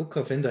dat ik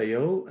ook vind dat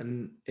jou,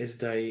 is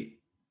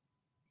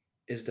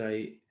dat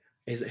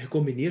je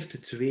combineert de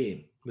twee.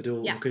 Ik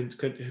bedoel,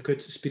 je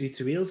kunt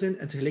spiritueel zijn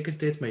en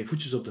tegelijkertijd met je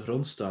voetjes op de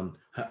grond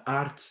staan.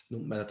 Geaard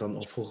noemt men het dan,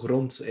 of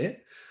gegrond. Hè?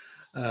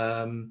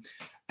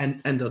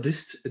 En dat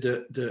is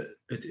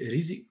het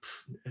risico,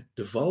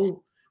 de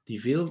val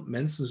die veel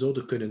mensen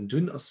zouden kunnen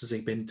doen als ze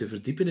zich beginnen te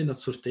verdiepen in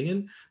dat soort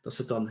dingen, dat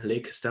ze dan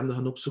gelijkgestemden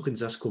gaan opzoeken,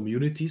 6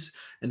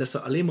 communities, en dat ze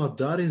alleen maar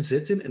daarin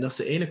zitten en dat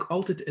ze eigenlijk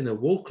altijd in een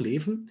wolk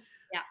leven.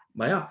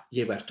 Maar ja,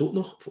 jij werkt ook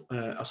nog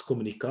als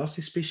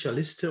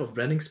communicatiespecialiste of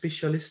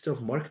brandingspecialiste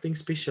of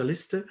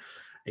marketingspecialiste.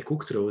 Ik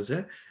ook trouwens,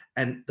 hè.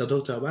 En dat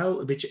houdt dat wel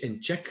een beetje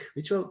in check.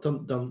 Weet je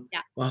wel,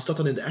 maar je staat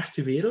dan in de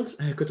echte wereld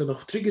en je kunt dan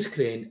nog triggers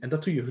krijgen. En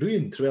dat doe je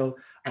groeien. Terwijl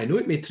als je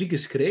nooit meer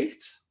triggers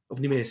krijgt, of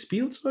niet meer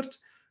gespeeld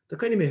wordt, dan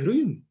kan je niet meer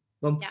groeien.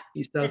 Want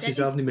je stelt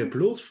jezelf niet meer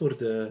bloot voor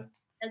de...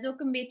 Dat is ook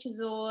een beetje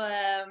zo...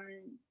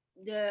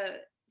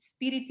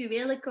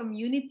 spirituele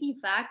community,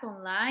 vaak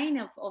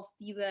online, of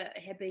die we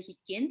hebben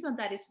gekend, want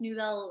daar is nu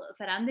wel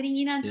verandering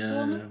in aan het Ja,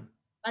 komen, ja.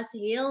 was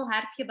heel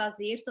hard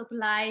gebaseerd op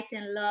light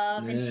en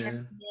love Ja, en ja.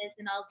 happiness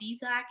en al die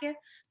zaken.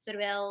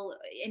 Terwijl,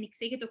 en ik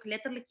zeg het ook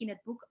letterlijk in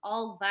het boek,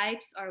 all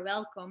vibes are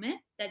welcome. Hè?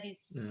 Dat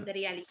is Ja. de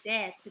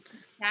realiteit. Het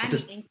gaat Het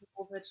niet is, enkel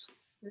over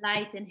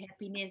light en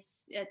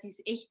happiness. Het is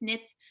echt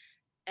net...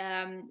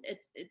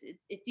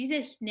 het is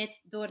echt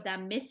net door dat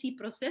messy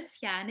proces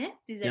gaan. Hè?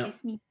 Dus dat ja,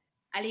 is niet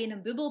alleen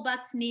een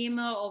bubbelbad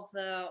nemen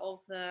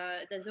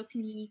dat is ook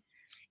niet...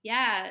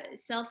 Ja,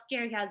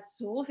 self-care gaat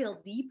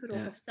zoveel dieper ook.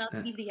 Of ja, ja,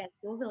 zelfliefde gaat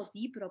zoveel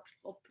dieper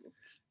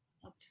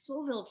op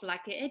zoveel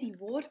vlakken. Hè? Die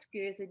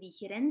woordkeuze, die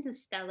grenzen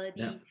stellen,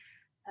 ja. die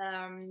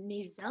met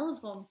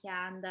jezelf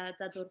omgaan,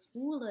 dat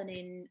doorvoelen.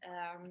 En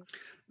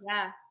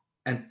ja,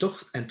 En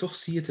toch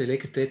zie je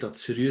tegelijkertijd dat het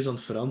serieus aan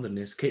het veranderen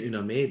is. Kijk nu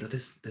naar mij, dat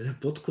is een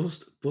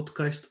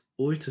podcast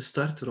ooit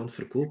gestart rond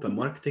verkoop en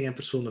marketing en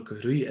persoonlijke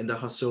groei. En dat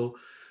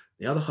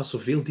gaat zo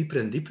veel dieper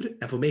en dieper.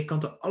 En voor mij kan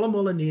dat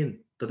allemaal in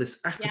één. Dat is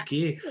echt ja,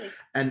 oké.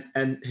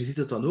 En je ziet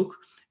het dan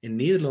ook, in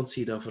Nederland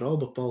zie je dat vooral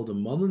bepaalde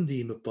mannen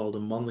die een bepaalde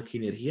mannelijke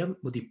energie hebben,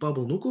 maar die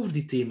babbelen ook over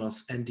die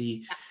thema's. En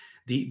ja,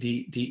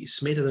 die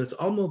smijten het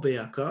allemaal bij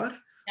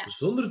elkaar, ja,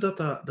 zonder dat...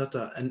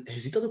 En je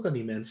ziet dat ook aan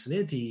die mensen,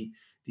 hè, die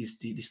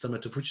staan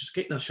met de voetjes.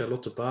 Kijk naar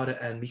Charlotte Baren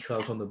en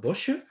Michael van den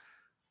Bosje.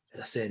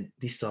 Je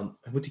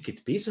moet die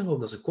kind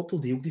bezighouden. Dat is een koppel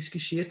die ook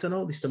discussieert en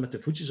al. Die staan met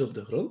de voetjes op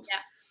de grond.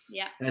 ja,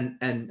 ja.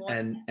 En,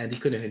 Mooi. en die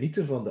kunnen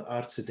genieten van de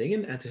aardse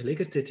dingen. En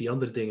tegelijkertijd die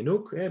andere dingen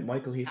ook. Hè.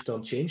 Michael heeft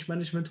dan change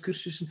management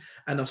cursussen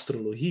en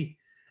astrologie.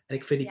 En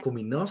ik vind die Ja,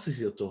 combinaties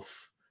heel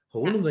tof.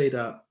 Gewoon ja, omdat je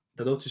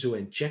dat houdt je zo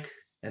in check.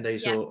 En dat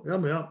je ja, zo... Ja,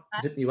 maar ja,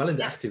 we zitten nu wel in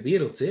de ja, echte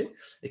wereld. Hè.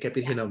 Ik heb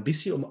hier ja. geen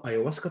ambitie om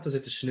ayahuasca te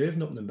zitten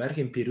snuiven op een berg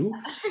in Peru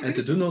en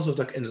te doen alsof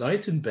ik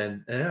enlightened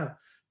ben. Ja,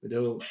 ik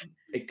bedoel,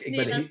 ik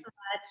Nee, ben... dat is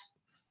waar.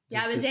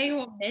 Ja, we zijn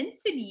gewoon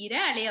mensen hier.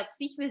 Hè? Allee, op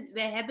zich,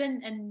 we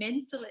hebben een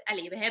menselijk...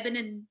 Allee, we hebben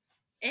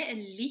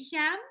een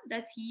lichaam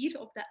dat hier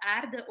op de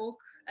aarde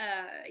ook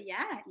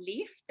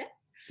leeft. Hè?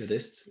 Dat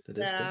is het. Dat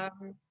is het. Hè.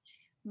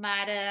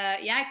 Maar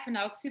ja, ik vind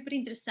dat ook super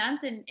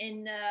interessant.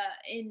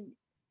 En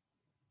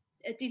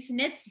het is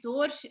net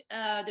door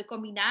de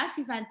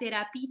combinatie van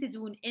therapie te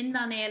doen en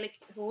dan eigenlijk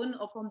gewoon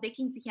op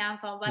ontdekking te gaan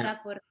van wat Ja.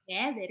 dat voor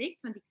mij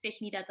werkt. Want ik zeg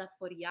niet dat dat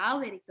voor jou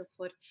werkt of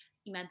voor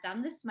iemand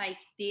anders, maar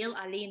ik deel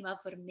alleen wat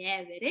voor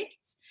mij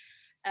werkt.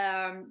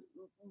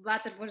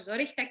 Wat ervoor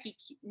zorgt dat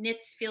ik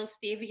net veel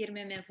steviger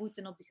met mijn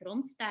voeten op de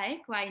grond sta. Hè,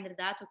 qua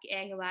inderdaad ook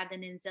eigenwaarde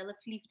en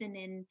zelfliefde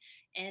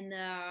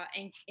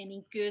en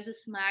in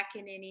keuzes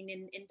maken.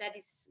 En dat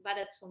is wat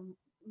het zo...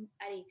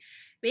 Allee,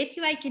 weet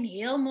je wat ik een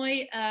heel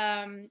mooi...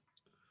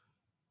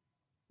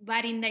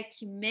 waarin dat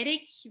ik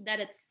merk dat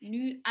het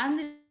nu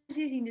anders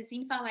is, in de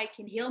zin van wat ik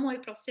een heel mooi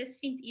proces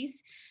vind,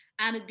 is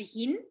aan het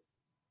begin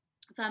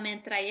van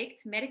mijn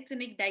traject merkte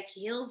ik dat ik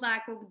heel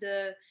vaak ook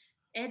de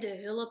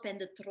hulp en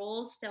de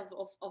troost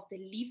of de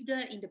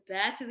liefde in de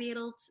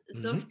buitenwereld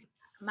zocht.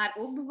 Maar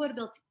ook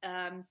bijvoorbeeld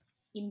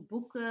in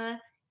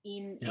boeken,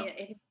 in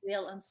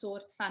eventueel een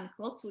soort van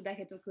God, hoe dat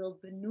je het ook wilt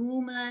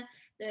benoemen.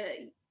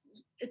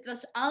 Het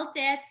was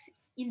altijd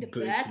in de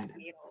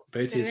buitenwereld.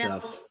 Buiten Terwijl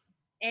jezelf.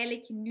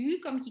 eigenlijk nu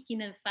kom ik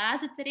in een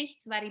fase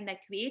terecht waarin dat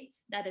ik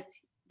weet dat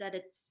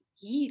het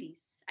hier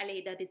is.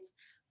 Allee, dat het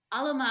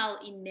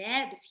allemaal in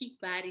mij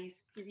beschikbaar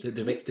is. Dus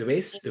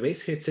De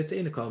wijsheid zit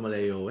eigenlijk allemaal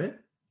in jou, hè?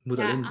 Je moet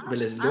alleen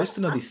willen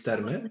luisteren naar die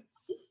stem, hè?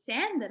 Die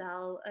zijn er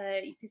al.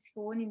 Het is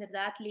gewoon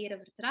inderdaad leren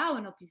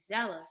vertrouwen op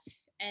jezelf.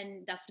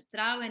 En dat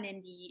vertrouwen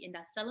en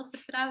dat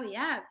zelfvertrouwen,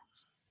 ja,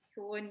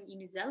 gewoon in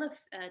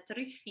jezelf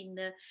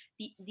terugvinden.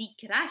 Die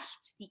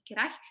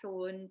kracht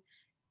gewoon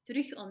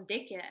terug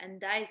ontdekken. En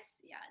dat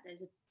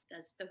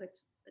is toch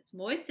het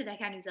mooiste dat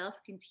je aan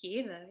jezelf kunt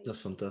geven. Dat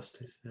is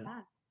fantastisch.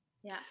 Ja.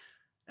 Ja.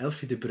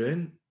 Elfie de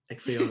Bruin,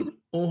 ik vind jou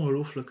een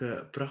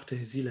ongelooflijke,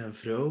 prachtige ziel en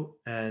vrouw.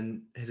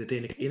 En je zit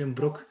eigenlijk één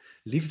brok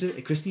liefde.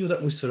 Ik wist niet wat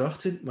ik moest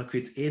verwachten, maar ik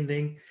weet één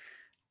ding.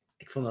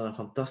 Ik vond dat een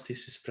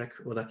fantastisch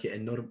gesprek, waar ik je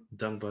enorm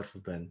dankbaar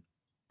voor ben.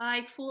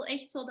 Ik voel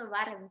echt zo de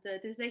warmte.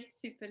 Het is echt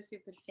super,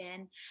 super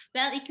fijn.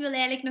 Wel, ik wil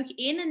eigenlijk nog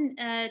één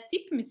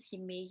tip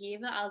misschien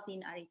meegeven.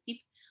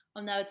 Tip,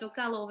 omdat we het ook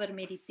al over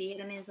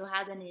mediteren en zo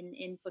hadden.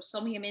 En voor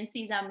sommige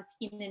mensen is dat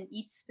misschien een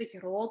iets te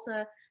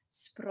grote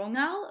sprong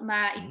al.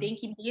 Maar ik denk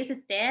in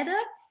deze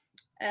tijden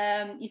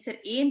is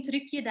er één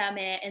trucje dat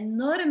mij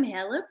enorm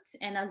helpt.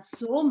 En dat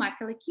zo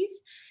makkelijk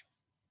is.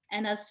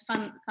 En dat is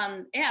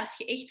als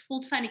je echt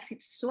voelt van ik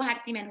zit zo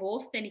hard in mijn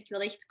hoofd en ik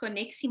wil echt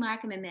connectie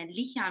maken met mijn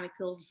lichaam. Ik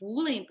wil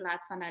voelen in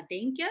plaats van dat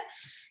denken.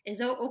 En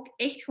zo ook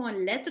echt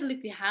gewoon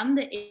letterlijk je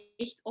handen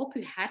echt op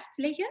je hart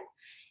leggen.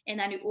 En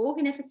dan je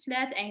ogen even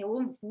sluiten en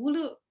gewoon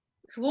voelen.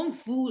 Gewoon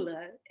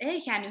voelen.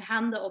 Gaan je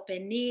handen op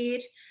en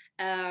neer.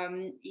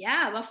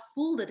 Wat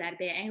voelde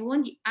daarbij? En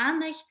gewoon die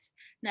aandacht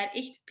naar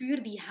echt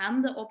puur die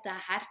handen op dat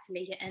hart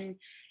leggen. En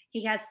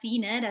je gaat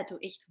zien, dat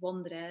doet echt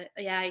wonderen.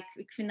 Ja,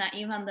 ik vind dat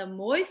een van de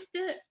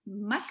mooiste,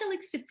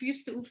 makkelijkste,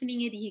 puurste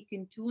oefeningen die je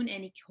kunt doen.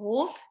 En ik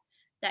hoop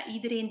dat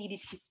iedereen die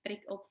dit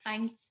gesprek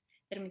opvangt,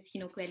 er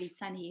misschien ook wel iets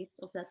aan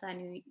heeft. Of dat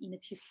nu in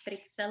het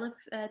gesprek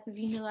zelf te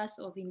vinden was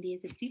of in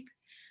deze tip.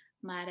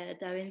 Maar dat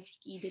wens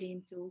ik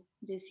iedereen toe.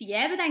 Dus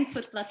jij bedankt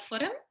voor het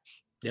platform.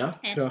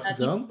 Ja, En graag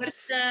gedaan.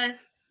 binnenkort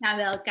gaan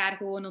we elkaar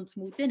gewoon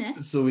ontmoeten.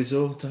 Hè?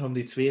 Sowieso, te gaan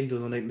die tweeën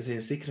doen, want we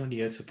zijn zeker nog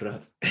niet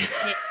uitgepraat.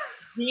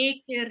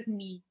 Nee, zeker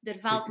niet. Er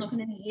valt nog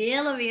een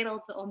hele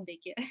wereld te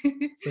ontdekken.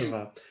 Ça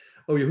va.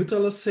 Hou je goed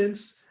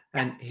alleszins.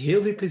 En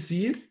heel veel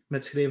plezier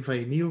met het schrijven van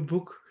je nieuwe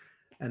boek.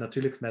 En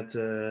natuurlijk met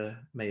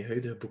je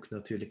huidige boek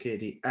natuurlijk.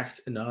 Die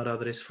echt een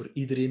aanrader is voor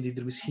iedereen die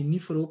er misschien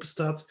niet voor open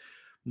staat.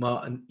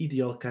 Maar een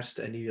ideaal kerst-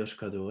 en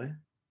nieuwjaarscadeau. Hè?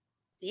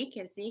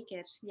 Zeker,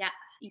 zeker. Ja,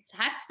 iets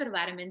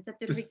hartverwarmend. Dat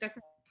durf ik toch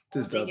wel Het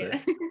is dat, hè.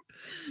 zeggen.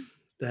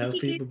 De helft,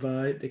 bye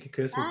bye. Dikke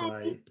kussen,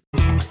 Bye.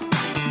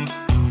 bye.